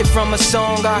learned it from a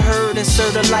song I heard and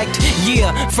sorta liked.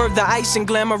 Yeah, further ice and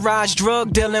glamorized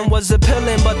drug dealing was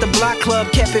appealing, but the block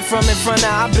club kept it from in front of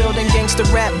our building. Gangsta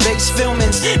rap based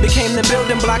filmings became the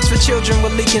building blocks for children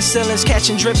with leaking ceilings,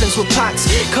 catching drippings with pots,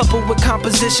 coupled with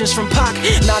compositions from Pac.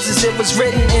 Nas as it was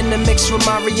written in the mix with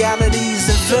my realities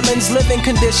and feelings, living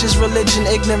conditions, religion,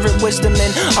 ignorant wisdom,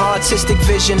 and artistic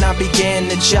vision. I began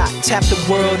to jot, tap the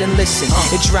world and listen.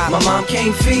 It dropped. My mom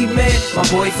can't feed me, my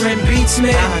boyfriend beats me.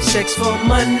 I have sex for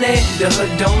money, the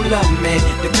hood don't love me.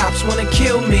 The cops wanna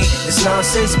kill me, this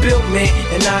nonsense built me,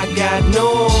 and I got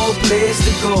no place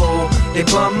to go. They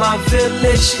bomb my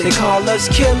village, they call us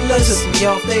killers. Took me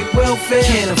off they welfare,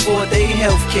 can't afford they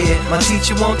health care. My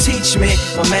teacher won't teach me,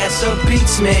 my master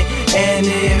beats me, and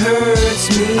it hurts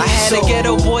me. I had a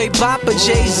ghetto boy bop, a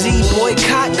Jay-Z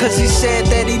boycott, cause he said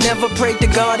that he never prayed to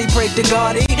God, he prayed to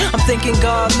God. I'm thinking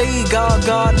godly,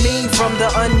 God me from the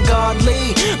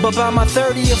ungodly. But by my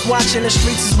 30th watching, the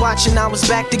streets is watching, I was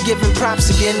back to giving props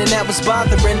again, and that was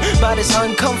bothering. But it's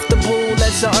uncomfortable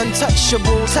as an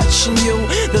untouchable touching you.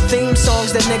 The theme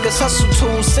songs that niggas hustle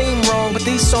to seem wrong, but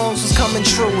these songs was coming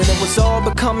true, and it was all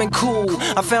becoming cool.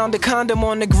 I found a condom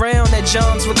on the ground that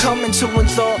Johns were coming to, and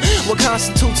thought what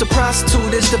constitutes a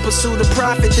prostitute is the pursuit of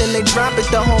profit. Then they drop it,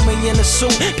 the homie in a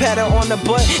suit, pat her on the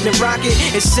butt, then rock it.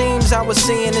 It seems I was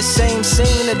seeing the same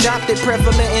scene, adopted,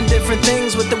 prevalent in different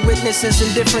things, with the witnesses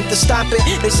indifferent to stop it.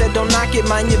 They said don't knock it,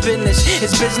 mind your business.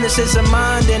 His business is a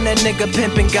mind, and that nigga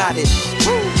pimpin' got it.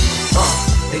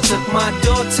 They took my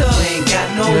daughter, ain't got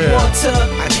no water.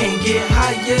 I can't get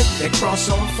higher, that cross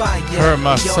on fire. Hurt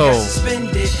my soul.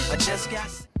 Suspended, I just got...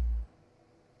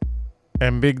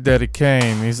 And Big Daddy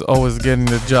Kane is always getting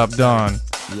the job done.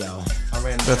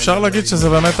 ואפשר להגיד שזה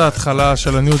באמת ההתחלה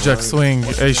של הניו ג'ק סווינג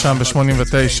אי שם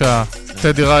ב-89.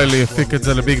 טדי ריילי הפיק את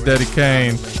זה לביג דדי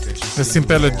קיין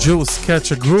וסימפל את ג'וס,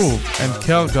 Catch a Groove and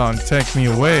Calgon, Take Me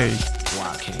Away.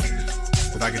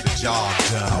 But I get the job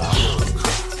done.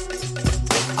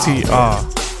 TR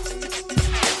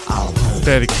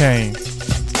Daddy Kane.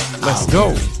 Let's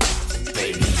go.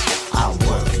 Baby, I'll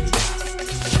work.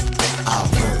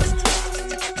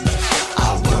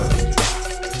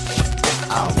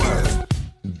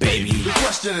 Baby, the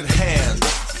question at hand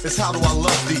is how do I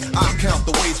love thee? I'll count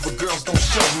the ways but girls don't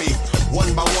shove me.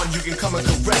 One by one you can come and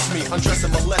caress me, undress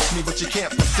and molest me, but you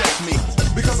can't possess me.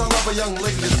 Because I love a young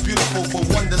lady that's beautiful, but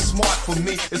one that's smart for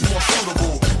me is more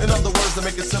suitable. In other words, to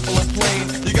make it simple and plain,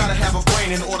 you gotta have a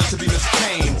brain in order to be Miss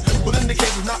Kane. But in the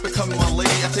case of not becoming my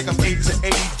lady, I take 'em 8 to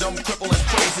 80, dumb, cripple, and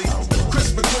crazy.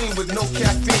 Crisp and clean with no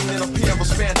caffeine and a pair of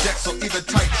spandex or either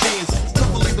tight jeans.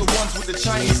 Preferably the ones with the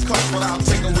Chinese cuts, but I'll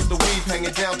take 'em with the weave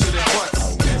hanging down to their butts.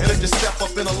 And if you step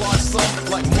up in a large sum,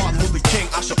 like Martin Luther King,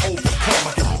 I should overcome.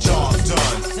 I get the job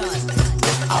done.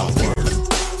 I'll work.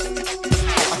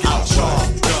 I get the job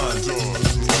done.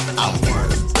 I'll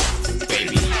work.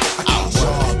 Baby, I get the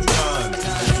job done.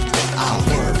 I'll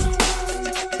work.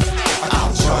 I get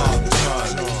the job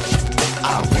done.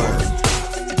 I'll work.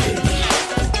 Baby.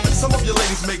 Some of you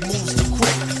ladies make moves too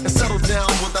quick and settle down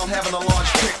without having a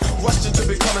large pick. Rushed into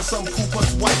becoming some poo-puss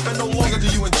wife, and no longer do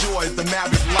you enjoy the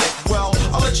married life. Well,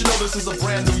 I'll let you know this is a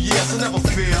brand new year, so never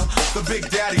fear. The Big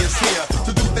Daddy is here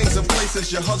to do things in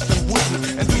places your husband wouldn't,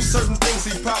 and do certain things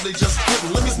he probably just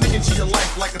couldn't. Let me sneak into your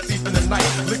life like a thief in the night,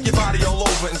 lick your body all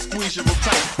over and squeeze you real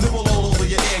tight, nibble all over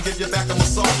your ear and give your back a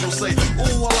massage. You'll say,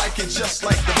 ooh, I like it just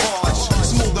like the barge.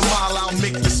 Smooth and mild, I'll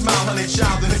make you smile, honey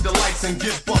child, and hit the lights and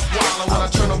get buck wild. And when I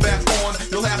turn them back on,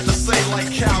 you'll have to say like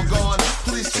Calgon,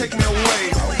 please take me away.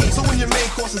 So when your main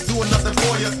course is doing nothing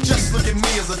for you, just look at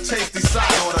me as a tasty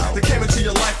side order that came into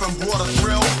your life and brought a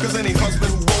thrill. Cause any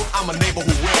husband who won't, I'm a neighbor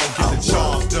who will. Get the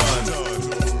job done.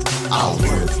 I'll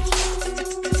work.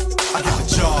 I get the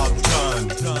job done.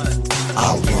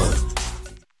 I'll work.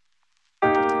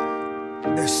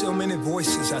 There's so many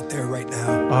voices out there right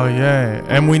now. Oh yeah,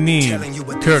 and we need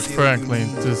Kirk Franklin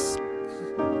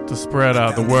to spread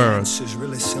out the word Is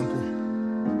really simple,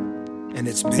 and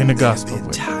it's been in the there gospel the way.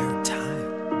 entire time.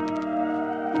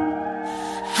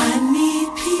 I need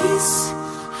peace,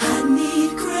 I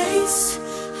need grace,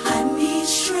 I need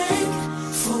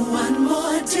strength for one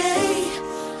more day.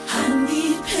 I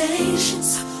need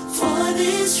patience for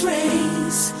this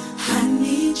race. I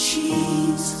need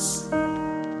Jesus.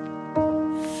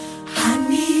 I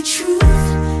need truth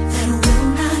that will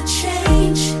not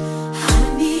change.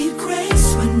 I need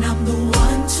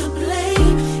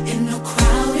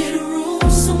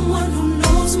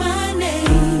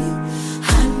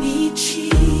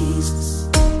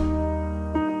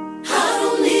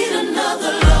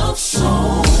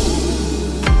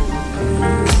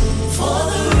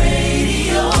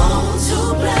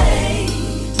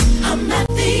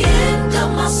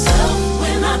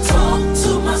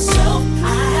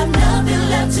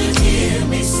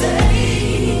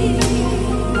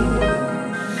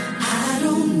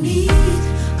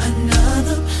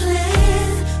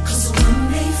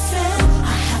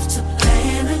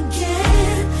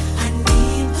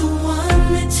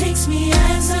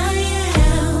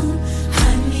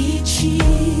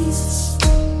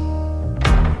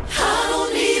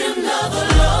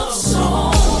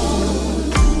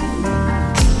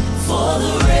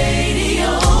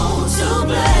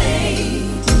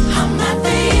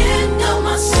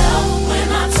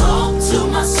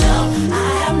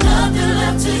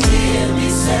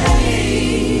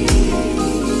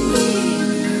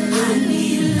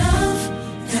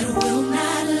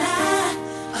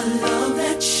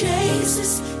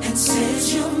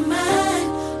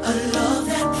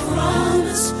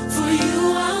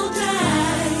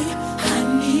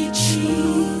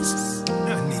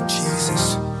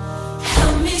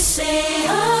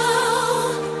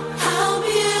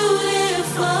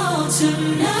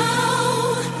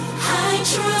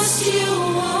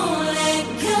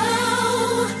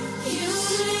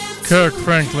Kirk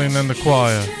Franklin and the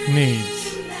choir, Needs.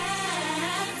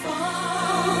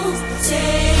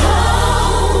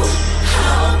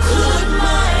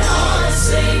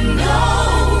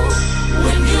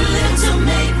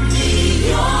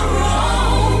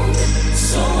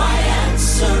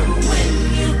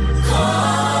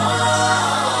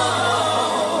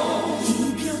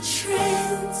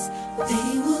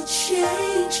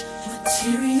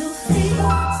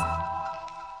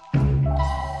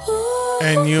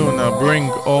 And you now bring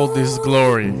all this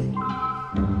glory.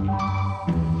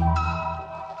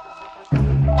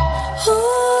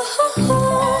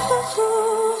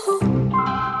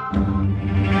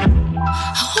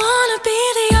 I wanna be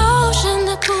the ocean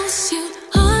that pulls you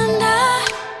under.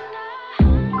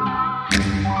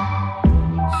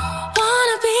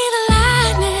 Wanna be the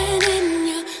lightning in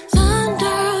your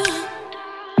thunder.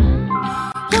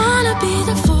 Wanna be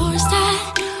the force that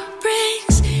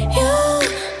brings you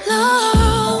love.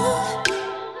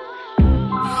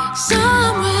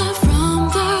 Somewhere from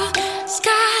the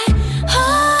sky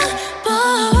above,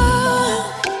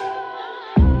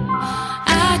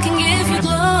 I can give you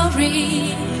glory,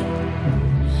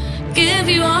 give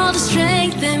you all the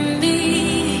strength in me,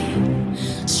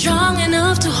 strong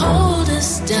enough to hold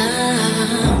us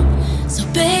down. So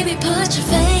baby, put your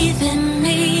faith in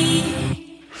me.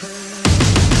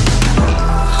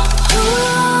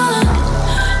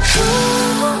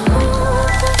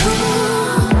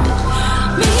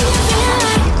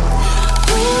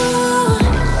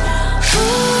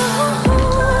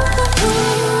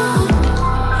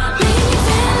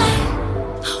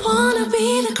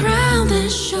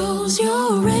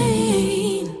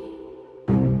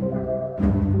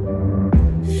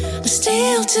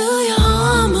 To your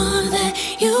armor that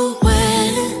you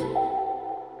wear,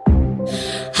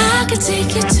 I can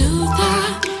take you to the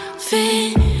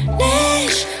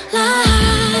finish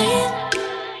line.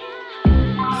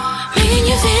 Making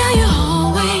you feel you're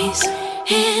always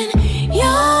in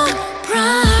your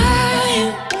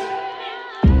prime.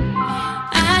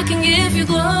 I can give you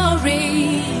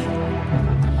glory,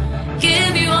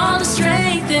 give you all the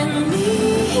strength in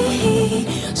me,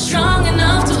 strong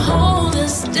enough to hold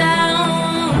us down.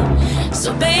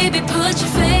 So baby, put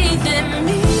your faith in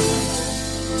me.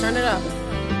 Turn it up.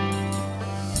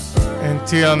 And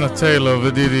Tiana Taylor,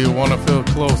 Vididi, wanna feel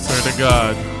closer to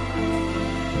God.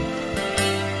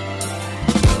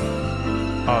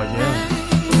 Oh yeah.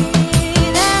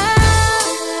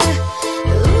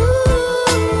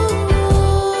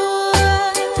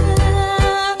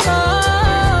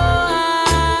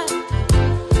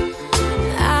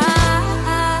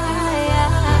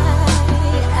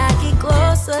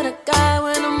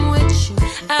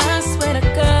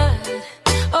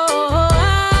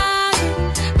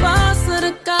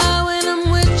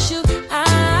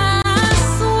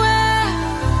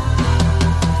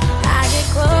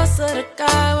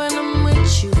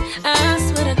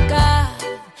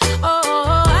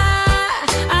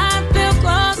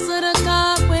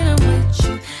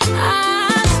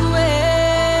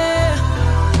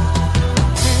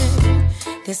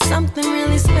 There's something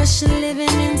really special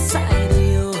living inside of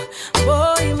you.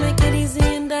 Boy, you make it easy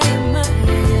and I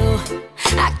admire you.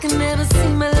 I can never see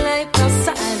my life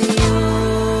outside of you.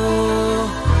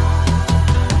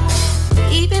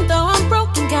 Even though I'm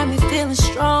broken, got me feeling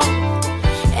strong.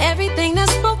 Everything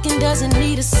that's broken doesn't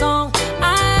need a song.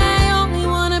 I only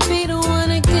wanna be the one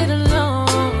to get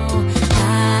along.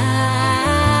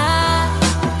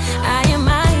 I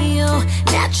admire you.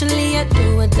 Naturally, I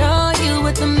do adore you.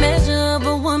 With the measure of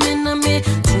a woman, I'm here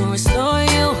to restore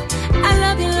you. I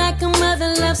love you like a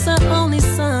mother loves her only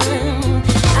son.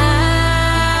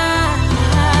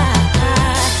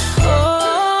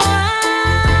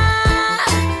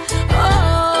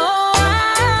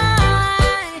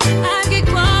 I get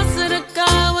closer to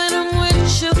God when I'm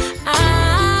with you. I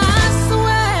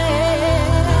swear,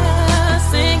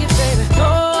 sing it, baby.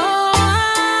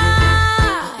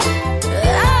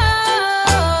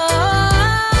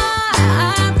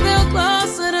 I feel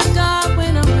closer to God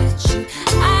when I'm with you.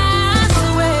 I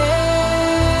swear.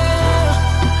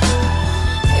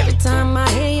 Every time I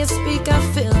hear you speak, I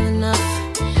feel enough.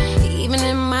 Even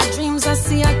in my dreams, I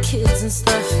see our kids and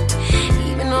stuff.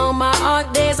 Even on my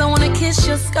hard days, I wanna kiss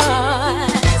your scars.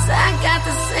 I got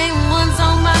the same ones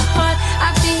on my heart. I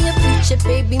be a preacher,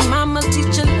 baby mama,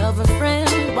 teacher, lover, friend.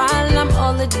 While I'm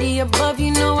all of the above,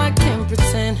 you know I can't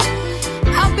pretend.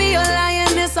 I'll be your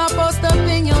lioness, I'll post up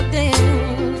in your den.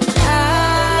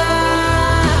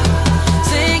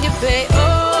 Sing it, babe.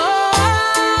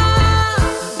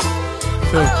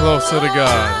 Feel closer to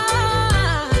God.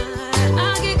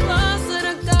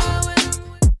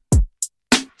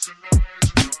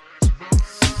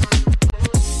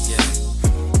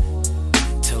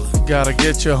 Gotta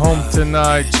get you home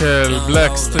tonight של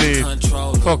בלק סטריט,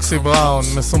 פוקסי בראון,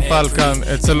 מסומפל כאן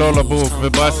אצל אולה ברוק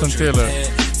וברייסון טילר.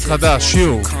 חדש,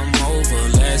 יו.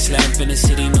 Last lap in the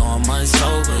city, no I'm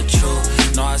unsober, true.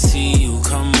 No I see you,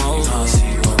 come over.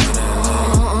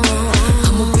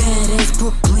 I'm a badass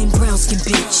Brooklyn brown skin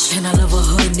bitch, and I love a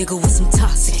hood nigga with some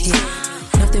toxic dick.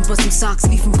 Nothing but some socks,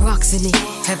 beef and rocks in it.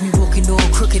 Have me walking all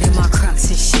crooked in my Crocs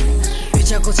and shit.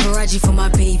 Bitch, I go to Raji for my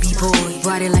baby boy.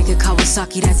 Riding like a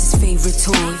Kawasaki, that's his favorite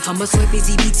toy. I'ma swipe his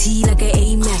EBT like an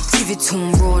Amex. Give it to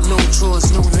him raw, no drawers,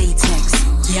 no latex.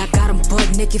 Yeah, I got him butt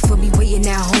naked for me waiting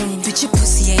at home. Bitch, your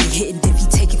pussy ain't hitting if he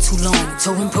taking too long.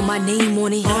 Told him put my name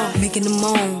on it, making him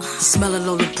moan. The smell of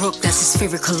Lola Brooke, that's his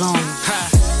favorite cologne.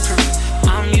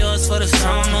 I'm yours for the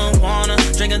summer, wanna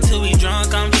drink until we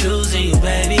drunk, I'm choosing you,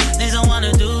 baby. Things I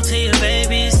wanna do to you,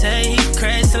 baby. Say he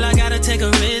crazy till I gotta take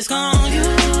a risk on you.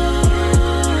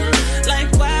 Like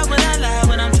why would I lie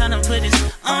when I'm tryna put this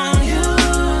on you,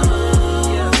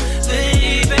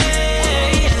 baby?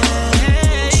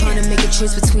 Tryna make a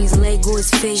choice between his leg or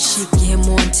his face. Shit getting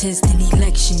more intense than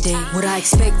election day. What I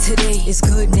expect today is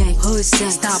good neck, hood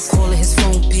sex. Stop calling his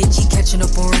phone, bitch, he catching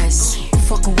up on rest.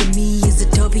 Fucking with me is a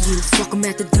W, fuck him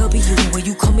at the W. When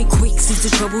you coming quick seems to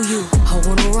trouble you. I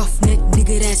want a rough neck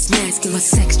nigga that's masculine. My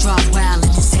sex drive wild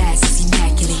and his ass is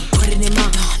immaculate. Put it in my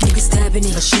nigga stabbing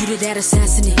it. A shooter that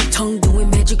assassinate, tongue doing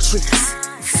magic tricks.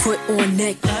 Foot on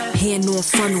neck, hand on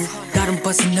funnel. Got him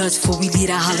busting nuts before we leave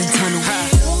that Holland tunnel.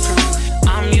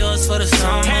 I'm yours for the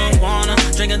summer, wanna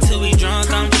drink until we drunk,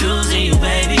 I'm choosing you,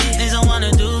 baby. Things I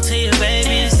wanna do to you,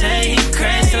 baby. Say he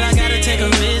crazy till I gotta take a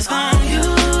risk on you.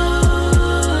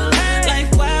 Like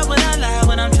why would I lie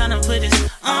when I'm tryna put this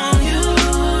on you?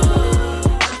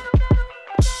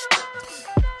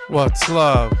 What's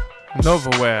love? Nova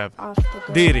Web.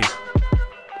 Diddy.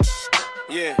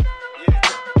 Yeah.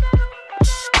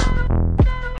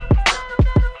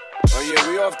 Oh yeah,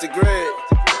 we off the grid.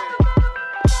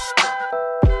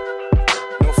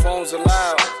 No phones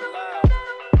allowed.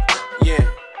 Yeah.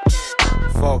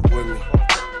 Fuck with me.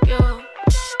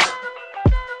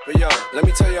 But yo, let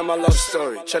me tell you my love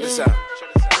story. Check this out.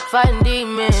 Fighting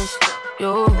demons,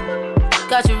 yo.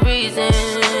 Got your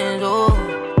reasons, oh.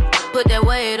 Put that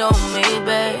weight on me,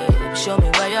 babe. Show me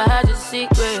why you hide your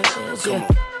secrets, yeah.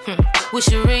 We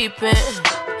should repent,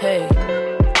 hey.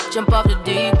 Jump off the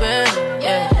deep end,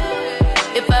 yeah.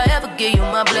 If I ever give you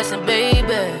my blessing,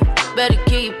 baby, better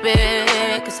keep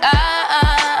it. Cause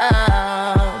I'm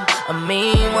a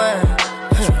mean one.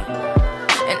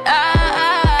 And I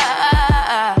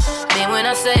mean when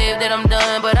I say that I'm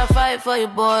done, but I fight for you,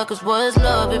 boy. Cause what's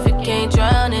love if you can't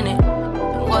drown in it?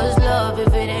 And what's love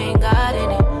if it ain't got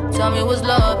in it? Tell me what's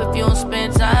love if you don't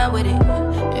spend time with it?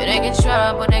 Yeah, they can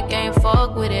try, but they can't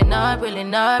fuck with it. Not really,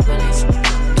 not really.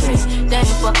 They ain't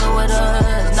fucking with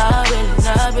us. Not really,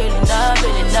 not really, not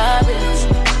really, not really.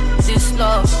 This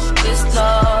love,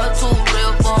 too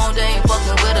real for them. They ain't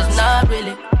fucking with us. Not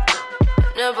really.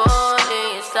 Never on the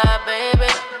inside,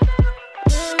 baby.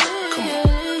 Come on.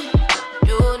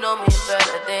 You know me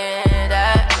better than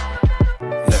that.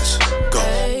 Let's go.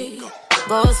 Hey.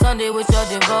 Go Sunday with your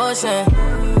devotion.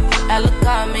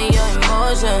 Allocate me your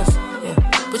emotions. Yeah.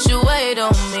 Put your weight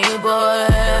on me, boy.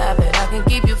 I bet I can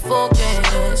keep you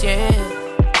focused, yeah.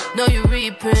 Know you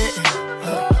repent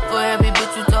for every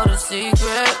bitch you told a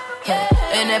secret, yeah.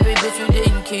 And every bitch you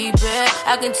didn't keep it.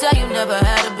 I can tell you never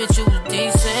had a bitch who was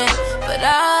decent, but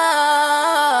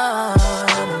I'm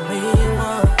a mean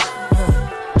one.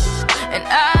 And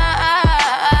I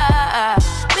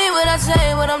mean what I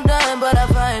say, what I'm done, but I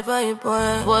fight for you,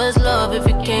 boy. What's love if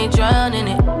you can't drown in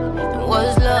it? And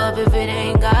what's love if it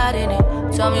ain't got in it?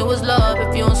 Tell me what's love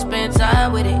if you don't spend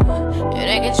time with it? Yeah,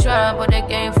 they can try, but they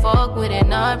can't fuck with it.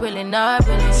 Not really, not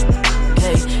really.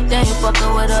 Hey, they ain't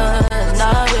fucking with us.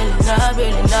 Not really, not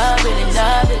really, not really,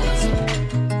 not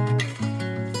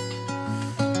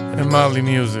really. Marley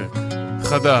Music.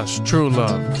 חדש, True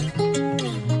Love.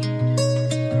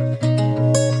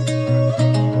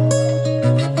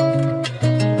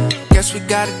 Guess we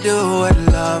gotta do what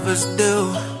lovers do,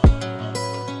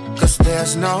 'cause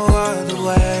there's no other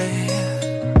way.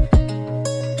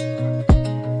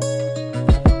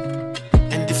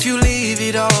 And if you leave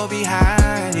it all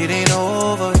behind, it ain't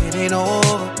over, it ain't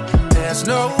over. There's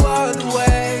no other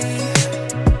way.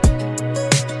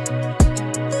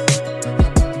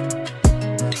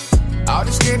 All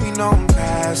this game, you know I'm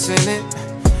passing it.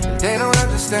 They don't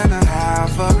understand the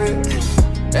half of it.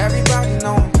 Everybody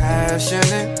know I'm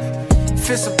passionate. If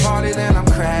it's a party, then I'm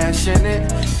crashing it.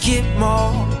 Get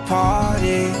more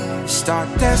party. Start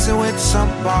dancing with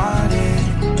somebody.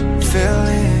 Feel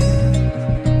it.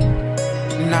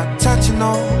 Not touching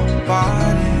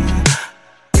nobody.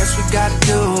 gotta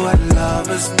do what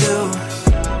lovers do,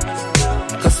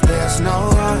 'cause there's no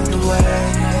other way.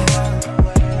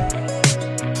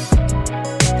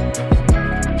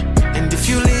 And if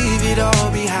you leave it all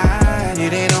behind,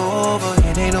 it ain't over,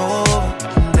 it ain't over.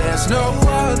 There's no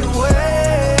other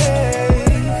way.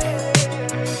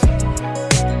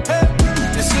 Hey,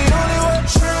 it's the only way.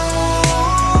 True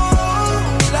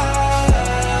love.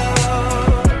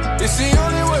 It's the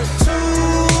only way.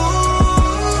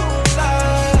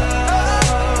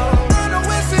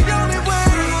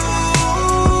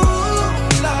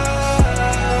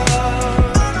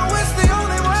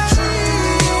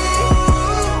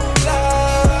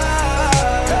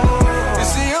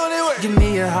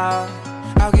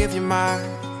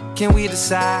 Can we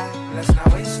decide? Let's not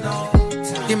waste no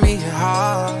time. Give me your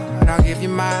heart, and I'll give you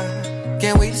mine.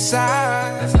 Can we decide?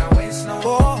 Let's not waste no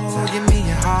time. Give me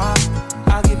your heart,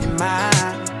 I'll give you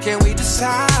mine. Can we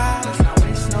decide? Let's not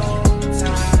waste no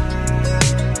time.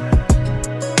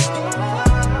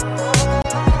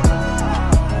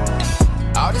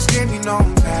 All this game, you know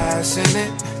I'm passing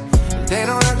it. They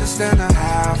don't understand the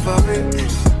half of it.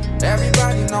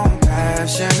 Everybody know I'm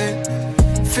passionate.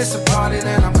 If it's a party,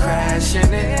 then I'm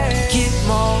crashing it. Get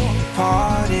more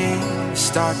party.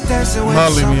 Start dancing with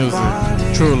Mali somebody. music,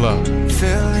 true love.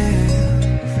 Feeling,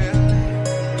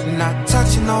 not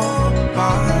touching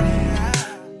nobody.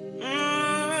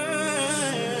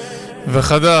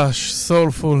 וחדש,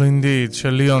 Soulful Indeed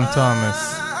של ליאון תומאס,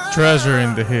 Treasure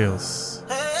in the Hills.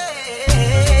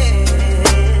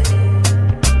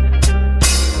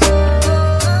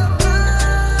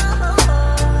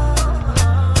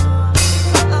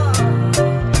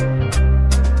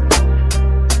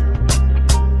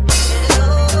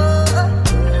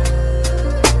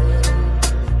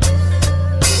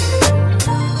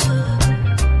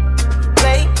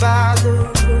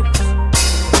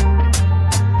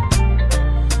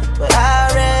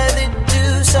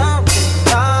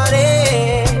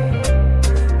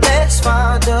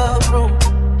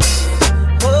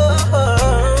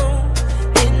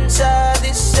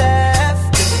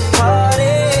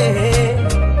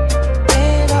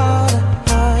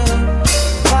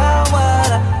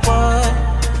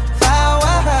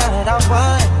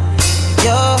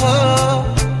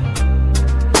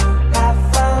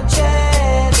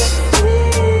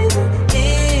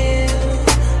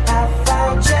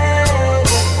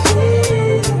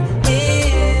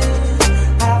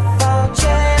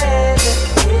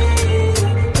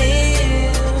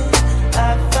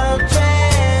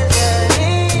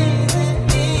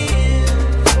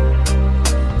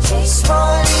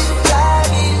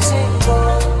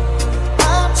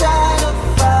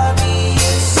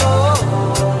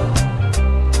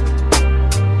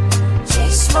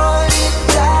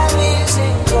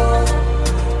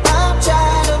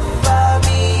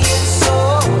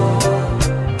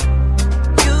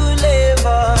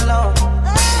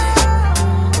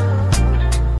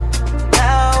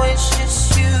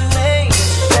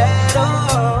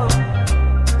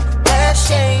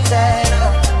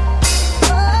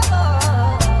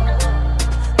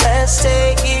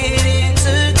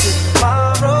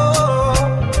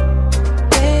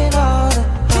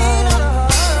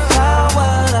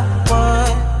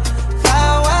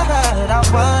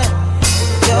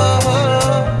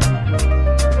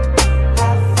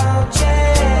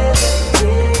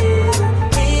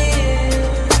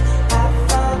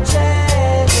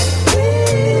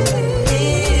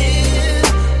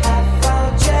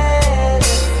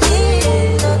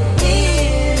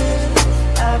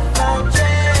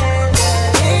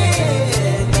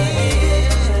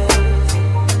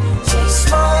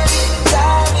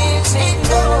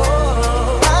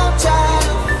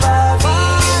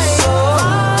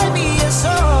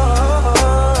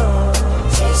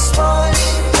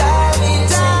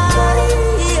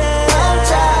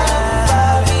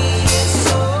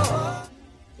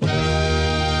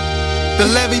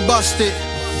 busted.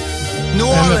 New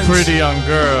and Orleans. a pretty young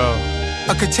girl.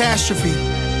 A catastrophe.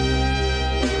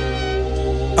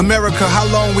 America, how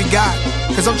long we got?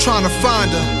 Cause I'm trying to find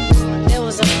her. There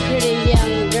was a pretty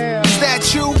young girl. Is that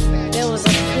you? There was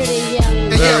a pretty young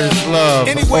girl. There is love,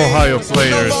 anyway, Ohio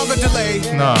players. No longer delay.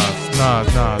 Nah,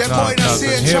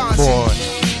 the hip boy.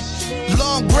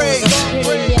 Long braids,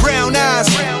 brown eyes,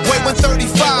 weight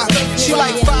 135. She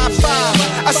like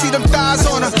 5'5". I see them thighs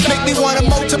on her, make me wanna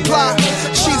multiply.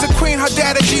 She's a queen, her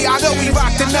dad a G, I know we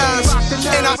rock the nines.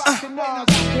 And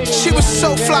she was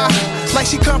so fly, like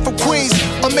she come from Queens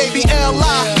or maybe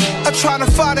L.I. I'm trying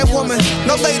to find that woman,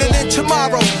 no later than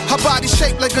tomorrow. Her body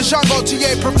shaped like a Jean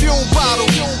Gaultier perfume bottle.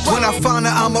 When I find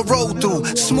her, I'ma roll through,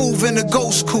 smooth in the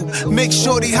ghost coupe. Make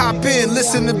sure they hop in,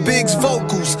 listen to Big's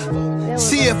vocals.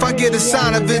 See if I get a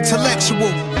sign of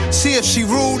intellectual. See if she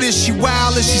rude, is she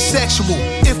wild, is she sexual.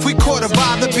 If we caught a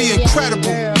vibe, it'd be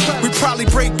incredible. We probably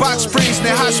break box springs and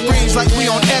hot springs like we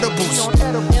on edibles.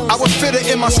 I would fit her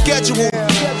in my schedule.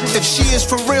 If she is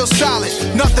for real solid,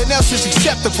 nothing else is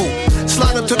acceptable.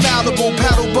 Slide up to Malibu,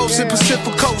 paddle boats in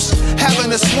Pacific Coast.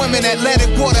 Having a swim in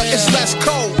Atlantic water, it's less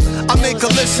cold. I make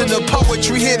her listen to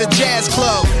poetry, hit a jazz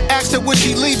club. Asked her would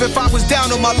she leave if I was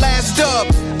down on my last dub.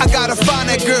 I gotta find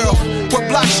that girl, what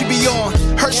block she be on.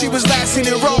 Heard she was last seen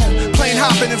in Rome, playing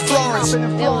hopping in Florence.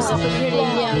 There was a pretty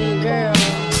young girl.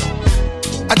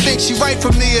 I think she right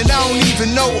for me and I don't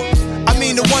even know her. I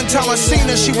mean the one time I seen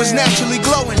her, she was naturally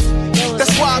glowing.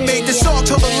 That's why I made this song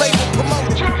till the label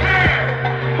promoted.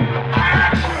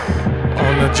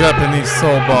 On the Japanese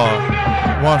soul bar,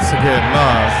 once again,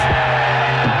 Nas.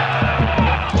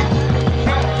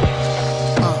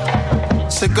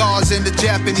 Cigars in the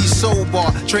Japanese soul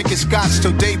bar, drinking scotch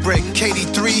till daybreak.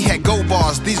 KD3 had go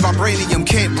bars, these vibranium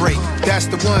can't break. That's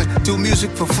the one, do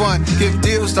music for fun, give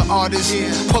deals to artists,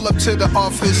 pull up to the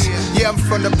office. Yeah, I'm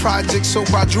from the project, so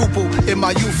quadruple in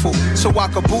my youthful, so I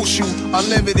could boost you.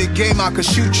 Unlimited game, I could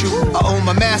shoot you. I own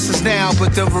my masters now,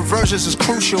 but the reversions is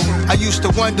crucial. I used to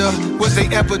wonder, was they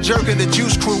ever jerking the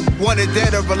Juice Crew? Wanted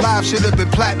dead or alive, should have been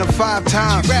platinum 5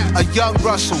 times. A young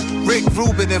Russell, Rick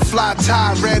Rubin and Fly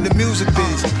Ty ran the music biz.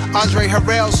 Andre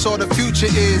Harrell saw the future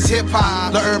is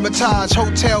hip-hop. The Hermitage,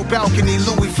 hotel balcony,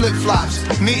 Louis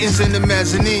flip-flops. Meetings in the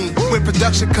mezzanine with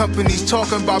production companies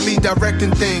talking about me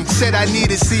directing things. Said I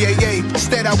needed CAA,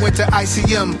 instead I went to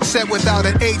ICM. Said without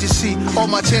an agency, all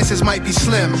my chances might be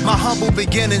slim. My humble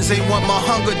beginnings ain't want my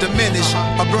hunger diminish.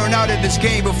 I burn out in this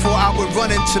game before I would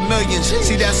run into millions.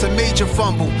 See, that's a major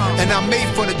fumble, and I'm made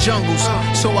for the jungles.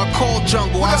 So I called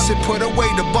jungle, I said put away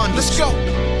the bundles. Let's go.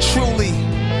 Truly,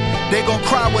 they gon'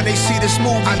 cry when they see this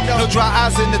movie. No dry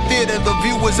eyes in the theater, the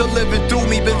viewers are living through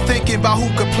me. Been thinking about who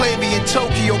could play me in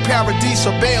Tokyo, Paradise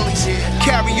or Bailey's.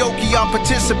 Karaoke, I'm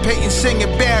participating,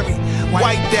 singing Barry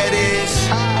White, that is.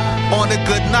 On a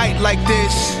good night like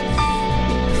this,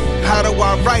 how do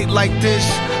I write like this?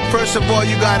 First of all,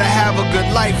 you gotta have a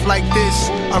good life like this,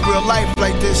 a real life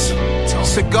like this.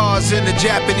 Cigars in the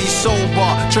Japanese soul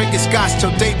bar, drinking scotch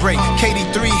till daybreak.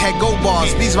 KD3 had go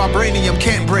bars, these vibranium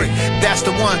can't break. That's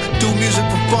the one, do music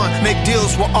for fun, make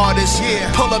deals with artists.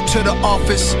 Pull up to the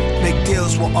office, make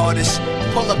deals with artists.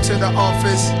 Pull up to the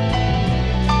office.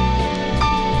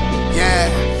 Yeah.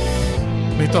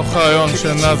 מתוך רעיון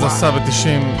שנאז עשה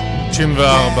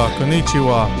ב-94,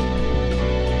 קוניצ'יווה.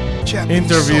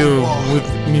 Interview with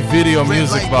me video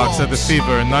music box at the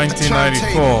Fever in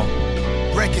 1994.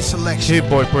 Hit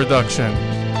Boy production.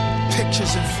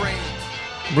 Pictures and frames.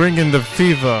 Bringing the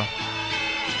fever.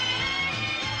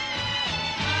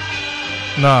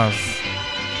 Nas.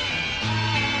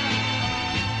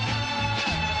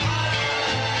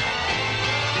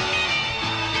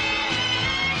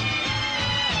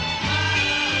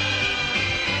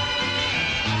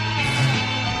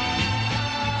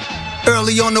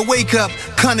 Early on the wake up,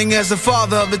 cunning as the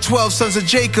father of the 12 sons of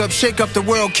Jacob. Shake up the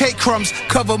world, cake crumbs,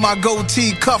 cover my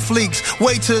goatee, cuff leaks.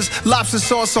 Waiters, lobster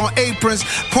sauce on aprons,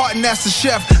 parting as the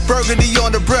chef. Burgundy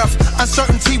on the breath,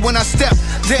 uncertainty when I step.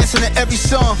 Dancing to every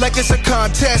song like it's a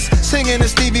contest. Singing to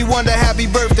Stevie Wonder happy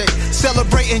birthday.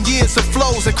 Celebrating years of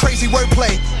flows and crazy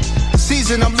wordplay.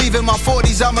 Season, I'm leaving my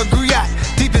 40s, I'm a griot.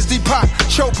 Deep as Deepak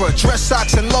Chopra, dress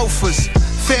socks and loafers.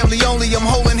 Family only, I'm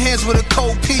holding hands with a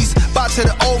cold piece. Bow to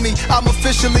the old me, I'm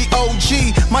officially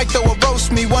OG. Might throw a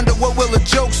roast me, wonder what will the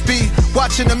jokes be.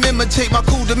 Watching them imitate my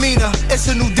cool demeanor. It's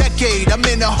a new decade, I'm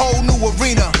in a whole new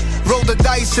arena. Roll the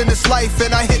dice in this life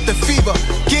and I hit the fever.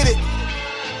 Get it?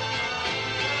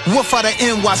 Wolf out of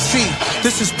NYC,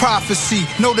 this is prophecy.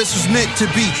 Know this was meant to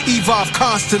be, evolve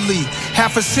constantly.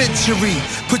 Half a century,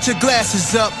 put your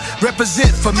glasses up.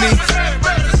 Represent for me,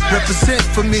 represent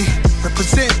for me.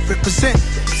 Represent, represent,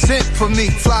 represent for me.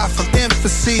 Fly from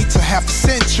infancy to half a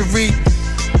century.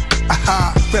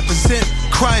 Aha, represent.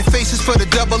 Crying faces for the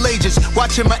double agents,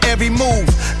 watching my every move.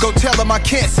 Go tell them I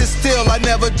can't sit still, I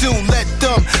never do. Let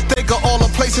them think of all the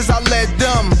places I led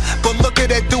them. But look at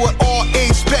that through an all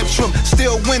age spectrum.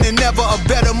 Still winning, never a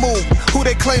better move. Who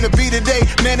they claim to be today,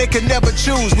 man, they can never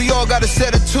choose. We all got a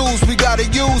set of tools we gotta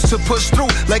use to push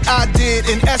through. Like I did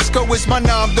in Esco, it's my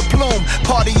nom de plume.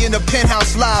 Party in the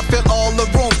penthouse live, fill all the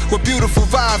rooms with beautiful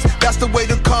vibes. That's the way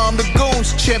to calm the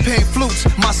goons. Champagne flutes,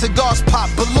 my cigars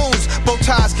pop balloons. Bow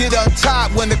ties get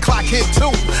untied when the clock hit 2.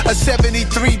 A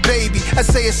 73 baby, I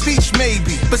say a speech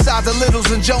maybe. Besides the Littles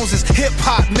and Joneses,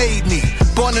 hip-hop made me.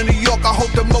 Born in New York, I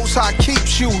hope the Most High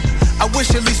keeps you. I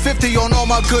wish at least 50 on all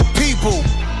my good people.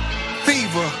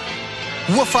 Fever,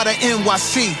 wolf out of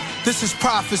NYC, This is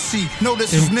prophecy. No,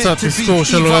 this is עם meant קצת to be. תזכור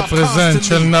של רפרזנט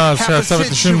של נאז שיצא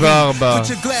ב-94,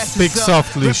 Speak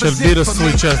Softly של ביטה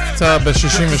סוויט שיצא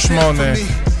ב-68.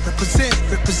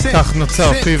 כך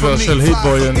נוצר פיבר של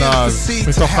היטבוי ונאז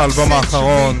מתוך האלבום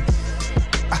האחרון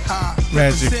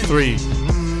Magic 3.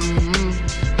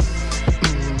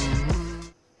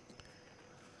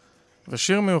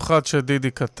 ושיר מיוחד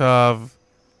שדידי כתב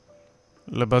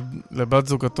לבת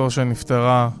זוגתו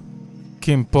שנפטרה,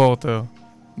 קים פורטר,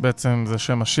 בעצם זה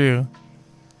שם השיר,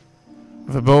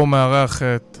 ובו הוא מארח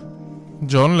את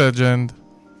ג'ון לג'נד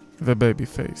ובייבי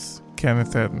פייס,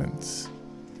 קנת אדמנדס,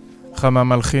 אחד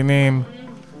מהמלחינים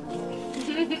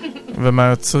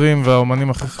ומהיוצרים והאומנים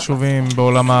הכי חשובים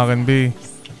בעולם ה-R&B.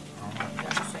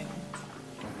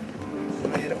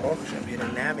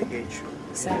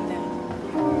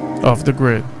 Off the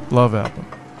Grid, Love Album.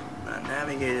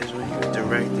 Navigate is when you're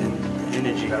directing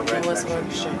energy. What's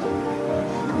Webster?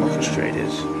 Orchestrate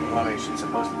is.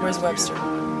 Where's Webster? I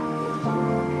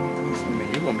mean,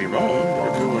 you're gonna be wrong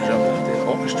if you were jumping at the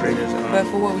orchestrators. But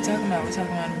for what we're talking about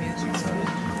the music. So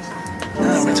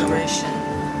separation.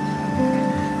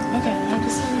 Okay, I'm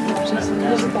just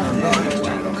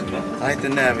I like to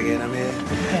navigate. I'm here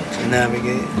to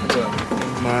navigate.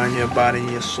 Mind, your body,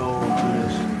 your soul through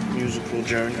this musical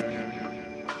journey.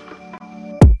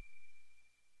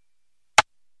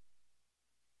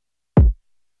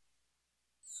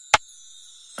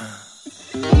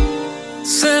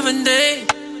 7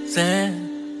 days and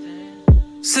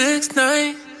 6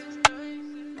 nights,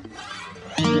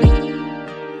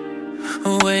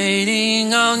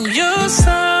 waiting on your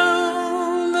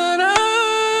sound that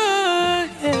I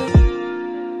can't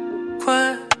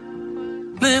quite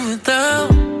live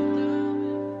without.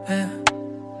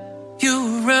 You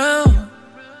around,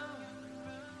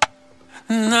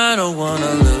 and I don't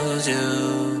wanna lose you.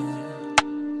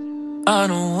 I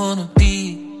don't wanna be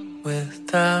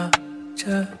without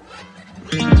you.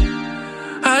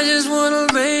 I just wanna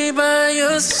lay by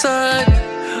your side.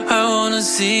 I wanna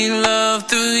see love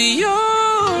through your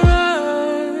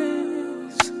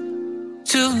eyes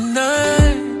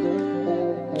tonight.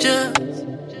 Just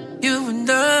you and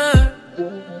I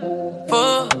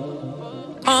for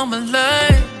all my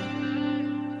life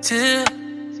till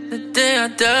the day I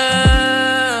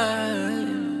die.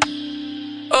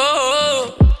 Oh,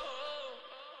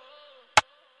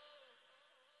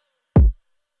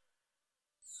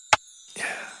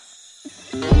 yeah.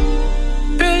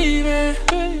 Baby,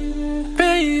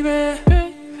 baby,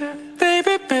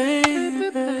 baby,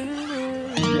 baby.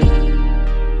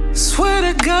 Swear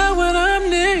to God when I'm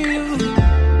near you,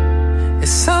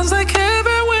 it sounds like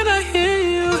heaven when I hear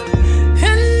you.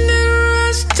 And it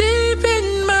runs deep in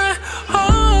my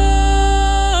heart.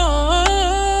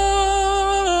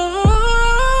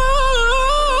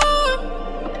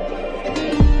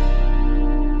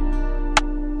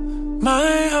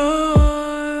 My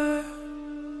heart.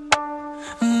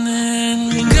 And then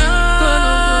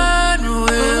God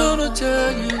will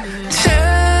tell you,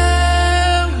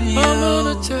 I'm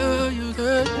gonna tell you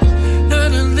that not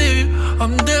to leave you.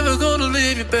 I'm never gonna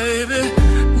leave you, baby.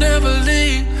 Never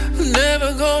leave, never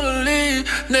gonna leave.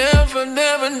 Never,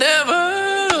 never, never.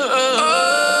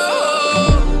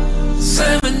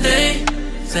 7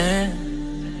 days and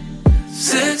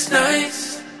 6 nights,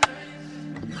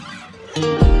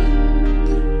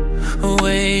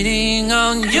 waiting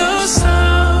on your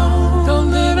sound. Don't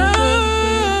let I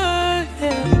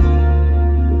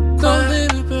don't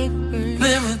leave it, baby.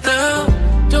 Live without.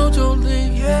 Don't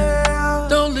leave. Yeah.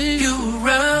 Don't leave you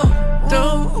around.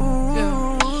 Don't.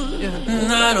 Yeah. And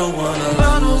I don't wanna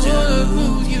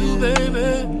lose you, baby.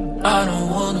 I don't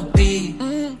wanna be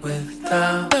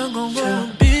without. I'm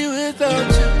gonna be without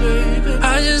you, baby.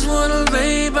 I just wanna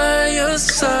lay by your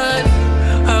side.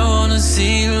 I wanna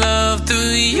see love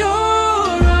through your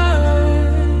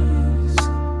eyes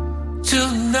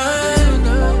tonight,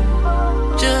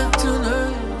 just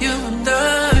tonight. You and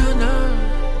I,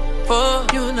 for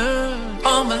you and I,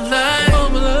 all my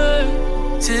life,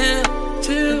 till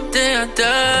the day I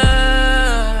die.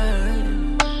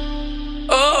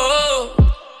 Oh,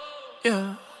 yeah,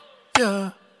 yeah.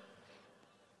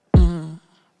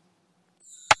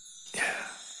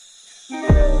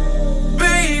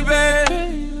 Baby,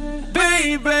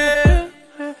 baby,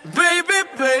 baby,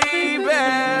 baby.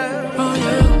 Oh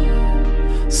yeah.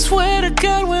 Swear to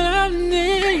God when I'm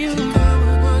near you,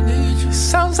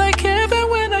 sounds like heaven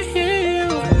when I hear you.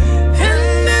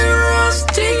 And it runs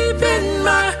deep in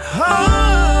my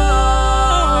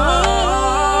heart.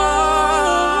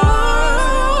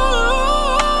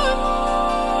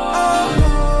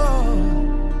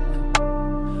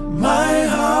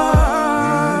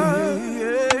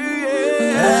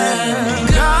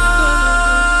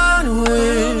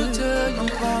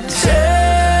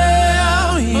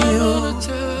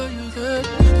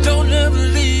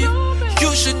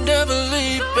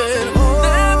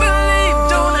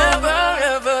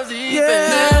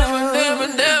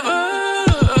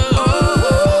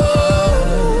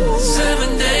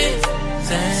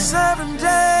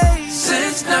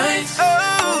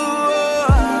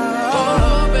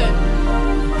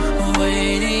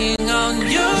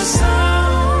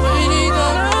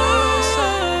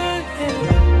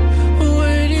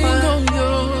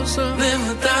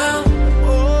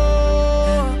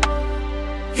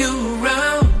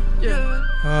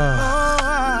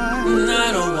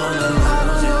 don't wanna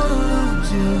lose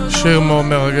you. שיר מאוד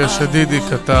מרגש שדידי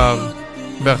כתב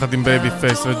ביחד עם בייבי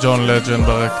פייס וג'ון לג'נד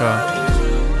ברקע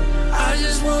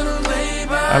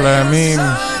על הימים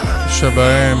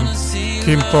שבהם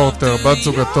קים פורטר, בת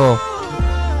זוגתו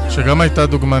שגם הייתה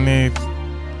דוגמנית,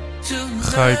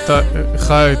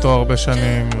 חיה איתו הרבה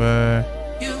שנים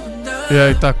והיא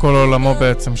הייתה כל עולמו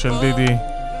בעצם של דידי,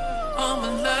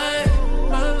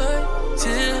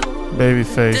 בייבי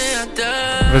פייס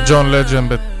וג'ון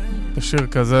לג'נד בשיר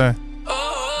כזה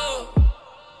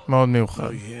מאוד מיוחד.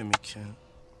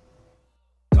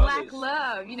 Black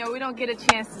love, you know, we don't get a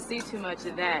chance to see too much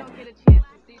of that.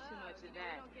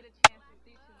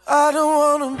 I don't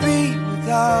wanna be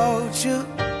without you.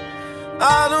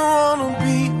 I don't wanna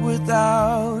be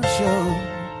without you.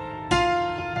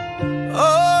 Oh,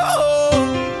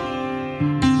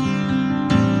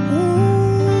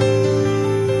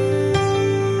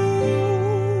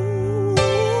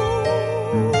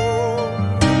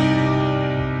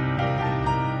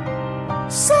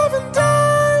 seven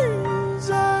days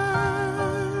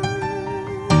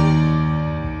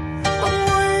I'm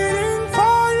waiting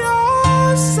for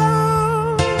your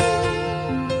sound.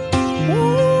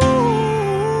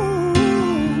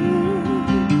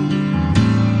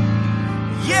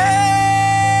 Yeah,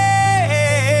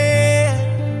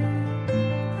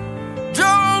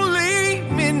 don't leave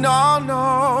me, no, no.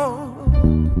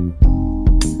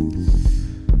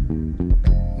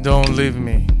 Don't leave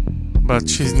me, but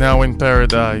she's now in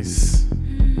paradise.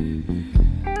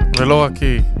 ולא רק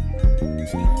היא,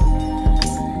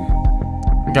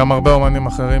 גם הרבה אומנים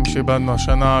אחרים שאיבדנו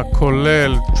השנה,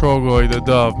 כולל טרוגוי דה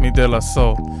דוב מדלה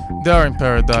סו. They are in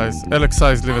paradise. אלכס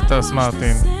אייזלי וטרס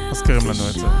מרטין מזכירים לנו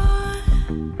את זה.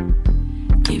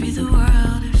 Give you the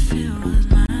world if it was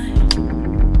mine.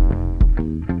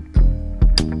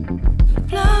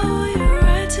 Blow you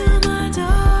right to my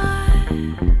door.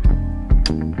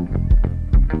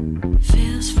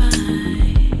 Feels fine.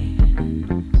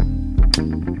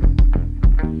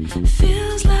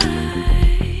 Feels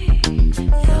like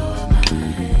you're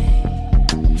mine.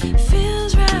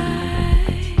 Feels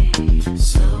right.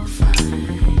 So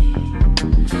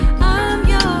fine. I'm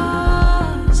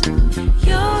yours.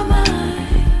 You're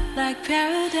mine. Like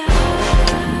paradise.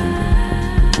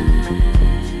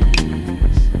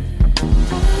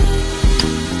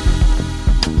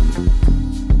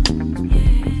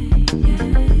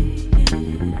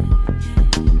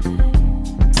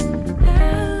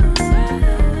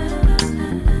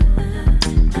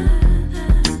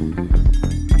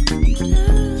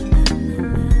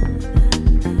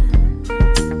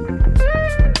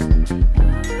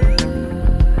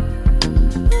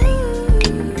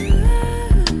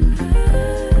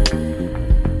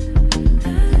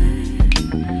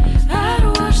 I'd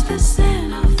wash the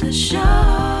sand off the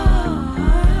shore.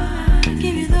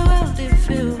 Give you the world if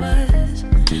it was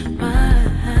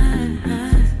mine.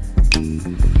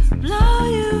 Blow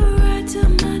you right to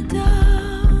my door.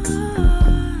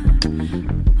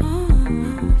 Oh,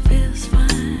 feels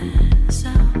fine,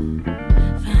 so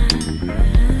fine.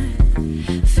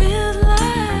 Feels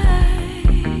like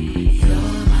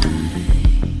you're mine.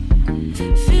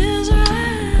 Feels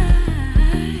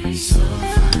right, so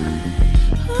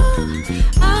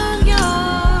I'm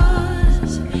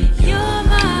yours, you're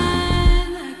mine,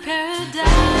 like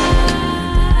paradise.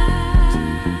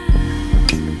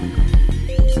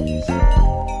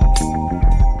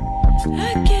 I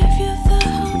give you the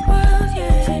whole world,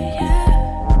 yeah, yeah.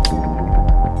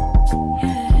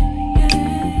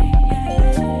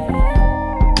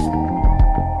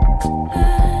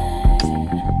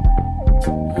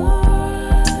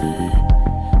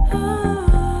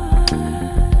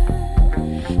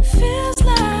 Feels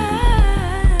like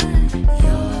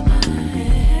you're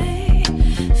mine.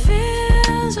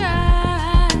 Feels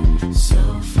right, so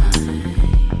fine.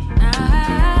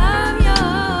 I'm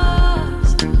yours.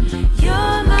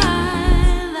 You're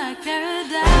mine, like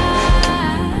paradise.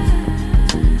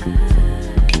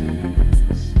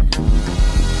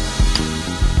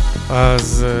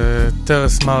 אז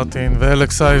טרס מרטין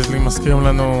ואלכס אייזלי מזכירים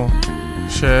לנו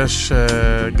שיש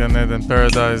גן עדן,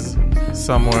 paradise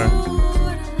somewhere.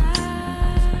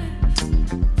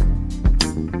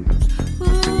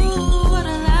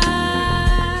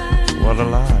 What a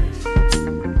life.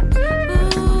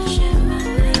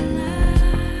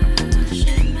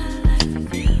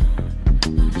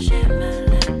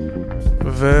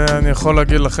 ואני יכול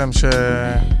להגיד לכם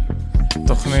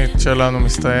שתוכנית שלנו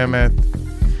מסתיימת.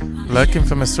 Like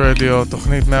Infamous Radio,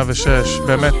 תוכנית 106.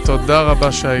 באמת תודה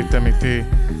רבה שהייתם איתי.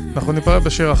 אנחנו ניפרד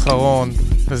בשיר אחרון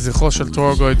לזכרו של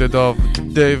טרוגוי דה דוב,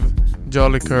 דייב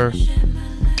ג'וליקר.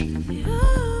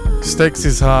 Stakes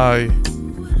is high.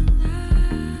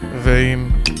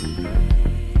 ועם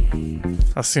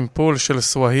הסימפול של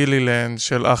סווהילילנד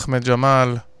של אחמד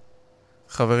ג'מאל.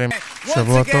 חברים,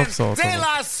 שבוע טוב, בשורות טובות.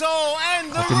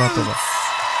 חתימה טובה.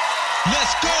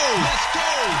 Let's go! Let's go!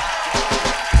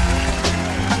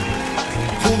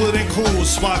 Cooler than cool,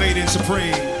 suave and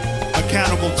supreme.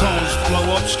 Accountable tones flow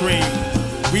upstream.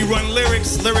 We run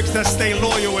lyrics that stay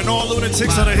loyal, and all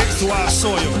lunatics are the hicks to our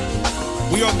soil.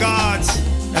 We are gods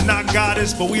and not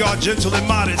goddess, but we are gentle and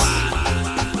modest.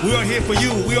 We are here for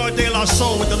you. We are De La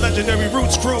Soul with the legendary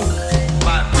Roots crew.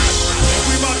 And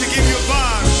we about to give you a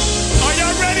vibe. Are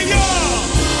y'all ready, y'all?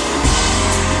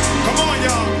 Come on,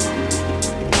 y'all.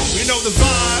 We know the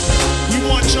vibe. We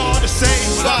want y'all to say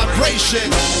vibration.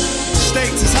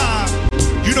 Stakes is high.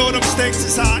 You know them stakes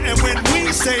is high. And when we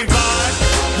say vibe,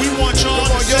 we want y'all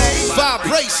to say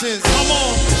vibrations. Come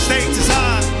on, stakes is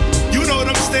high. You know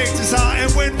them stakes is high.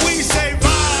 And when we say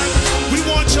vibe, we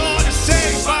want y'all to say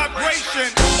vibration.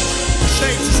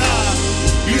 Stakes is high.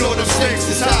 You know them stakes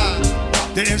is high.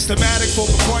 The instamatic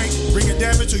focal point, bringing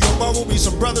damage to your bubble. We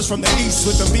some brothers from the east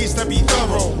with the beats that be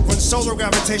thorough. When solar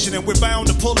gravitation and we're bound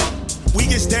to pull it. We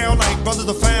gets down like brothers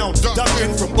are found,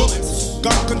 ducking from bullets.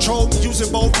 Gun control, using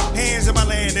both hands in my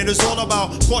land. And it's all about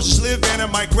cautious living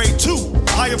and migrate too.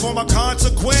 Higher for my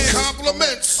consequence.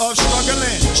 Compliments of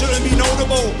struggling shouldn't be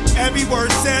notable. Every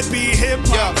word said be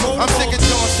hip-hop. I'm sick of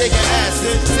John shaking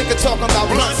acid. Sick of talking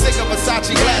about blunt. Sick of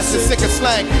Versace glasses. Sick of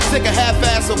slang. Sick of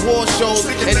half-ass award shows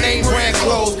and name brand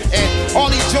clothes. And all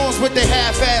these Jones with their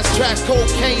half-ass tracks.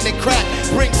 Cocaine and crack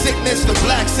bring sickness to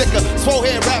black. Sick of swole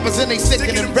head rappers and they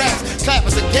sickening raps.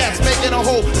 Clappers and gas making a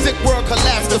whole sick world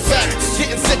collapse. The fact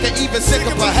getting sicker, even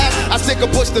sicker perhaps. I stick a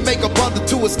bush to make a bundle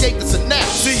to escape the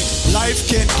synapse. See, life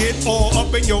can get all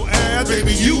up in your ass.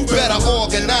 Baby, you better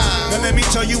organize. Now let me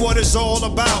tell you what it's all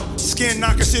about. Skin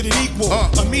not considered equal.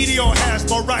 A meteor has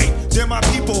no right. They're my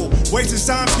people. Wasting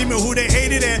time scheming who they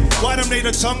hated and why them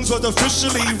native tongues was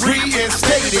officially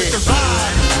reinstated. The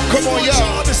vibe. Come on,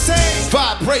 y'all. The same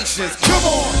vibrations. Come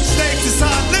on. Stakes is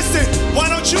high. Listen, why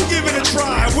don't you give it a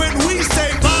try? When we say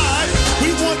vibe,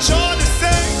 we want y'all to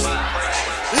say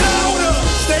louder.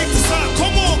 Stakes is high.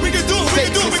 Come on, we can do it. We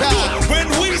can do it. We can do it. When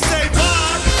we say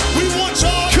vibe, we want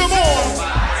y'all to come say, on.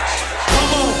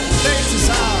 Come on. Stakes is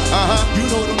high. You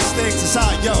know them stakes is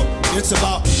high. Yo, it's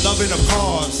about loving of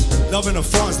cars, loving of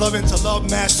funds, loving to love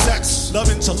mass sex,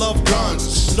 loving to love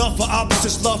guns, love for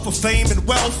opposites, love for fame and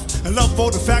wealth, and love for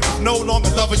the fact of no longer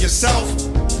loving yourself.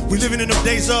 We living in the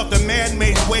days of the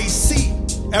man-made way. See,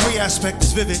 every aspect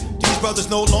is vivid. These brothers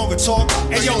no longer talk.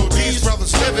 And yo, these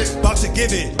brothers live it. About to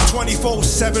give it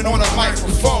 24/7 on a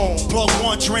microphone. Plug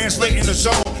one, translating the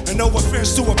zone. And no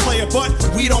offense to a player, but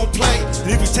we don't play.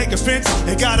 And if you take offense,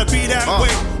 it gotta be that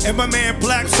way. And my man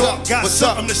Black Thought got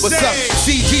something to say.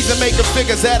 CGs are making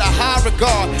figures at a high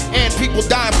regard, and people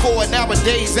dying for it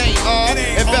nowadays ain't all.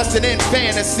 Investing in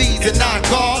fantasies and not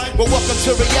God. But welcome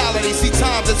to reality. See,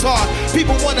 times it's hard.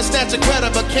 People wanna snatch a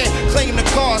credit but can't claim the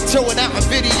card. Throwing out a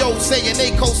video saying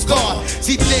they co-star.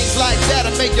 See, things like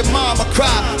that'll make your mama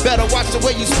cry. Better watch the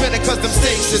way you spin it, cause them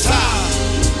stakes is high.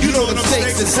 You know them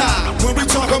stakes is high. When we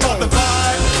talk about the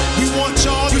vibe, we want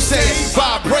y'all to say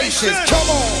vibrations. Come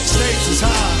on. Stakes is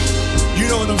high. You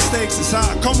know them stakes is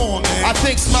high. Come on, man. I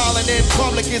think smiling in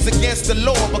public is against the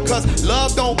law, because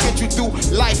love don't get you through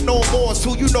life no more. It's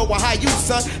who you know or how you,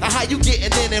 son, and how you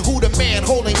getting in, and who the man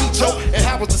holding heat choke, and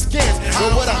how was the skins.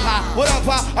 Well, what up, high? What up,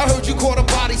 high? I heard you caught a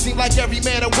body. Seem like every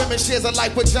man or woman shares a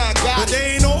life with John Gotti. But they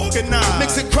ain't organized.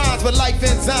 Mixing crimes with life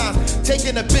enzymes.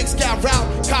 Taking a big sky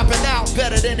route, copping out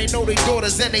better than they know their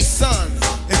daughters and their sons.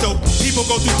 And so people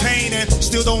go through pain and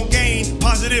still don't gain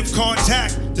positive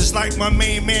contact. Just like my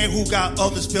main man who got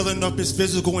others filling up his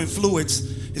physical influence.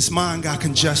 His mind got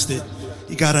congested.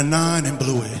 He got a 9 and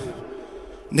blew it.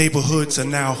 Neighborhoods are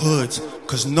now hoods,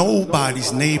 cause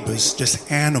nobody's neighbors, just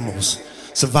animals.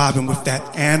 Surviving with that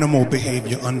animal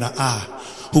behavior under eye.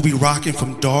 Who be rocking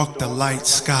from dark to light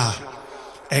sky.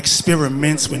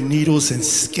 Experiments with needles and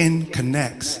skin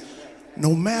connects.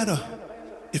 No matter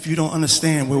if you don't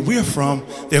understand where we're from,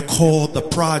 they're called the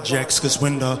projects, cause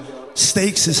when the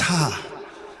stakes is high,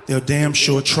 they'll damn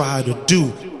sure try to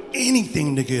do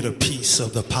anything to get a piece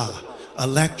of the pie.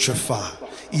 Electrify,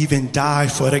 even die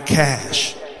for the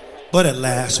cash. But at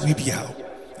last we be out,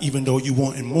 even though you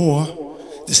wanting more.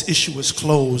 This issue is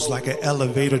closed like an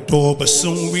elevator door, but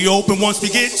soon we open once we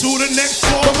get to the next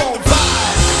floor. Come on,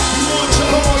 vibe. We want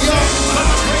y'all to say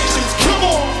vibrations. Come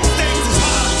on, stakes is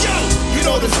high. Yo, you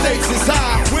know the stakes is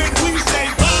high. When we say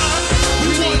vibe,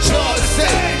 we want y'all to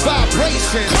say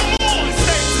vibration. Come on,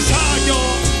 stakes is high,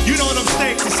 y'all. You know them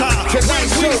stakes is high.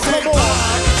 Tonight's when we show, say come on.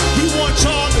 vibe, we want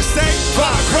y'all to say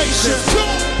vibration.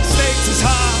 Stakes is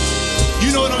high.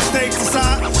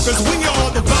 Cause we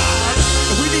are the vibe,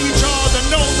 and we need y'all to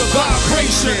know the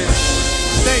vibration.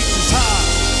 Stakes is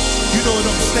high, you know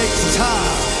them stakes is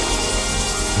high.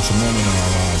 It's a moment in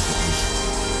our lives that is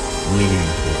really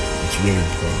important. It's really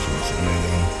important to us,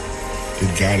 and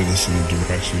it guided us in a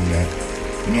direction that,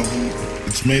 you know,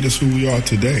 it's made us who we are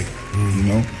today. You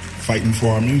know, fighting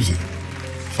for our music,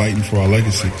 fighting for our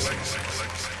legacy.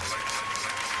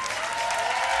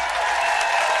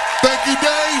 Thank you,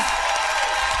 Dave.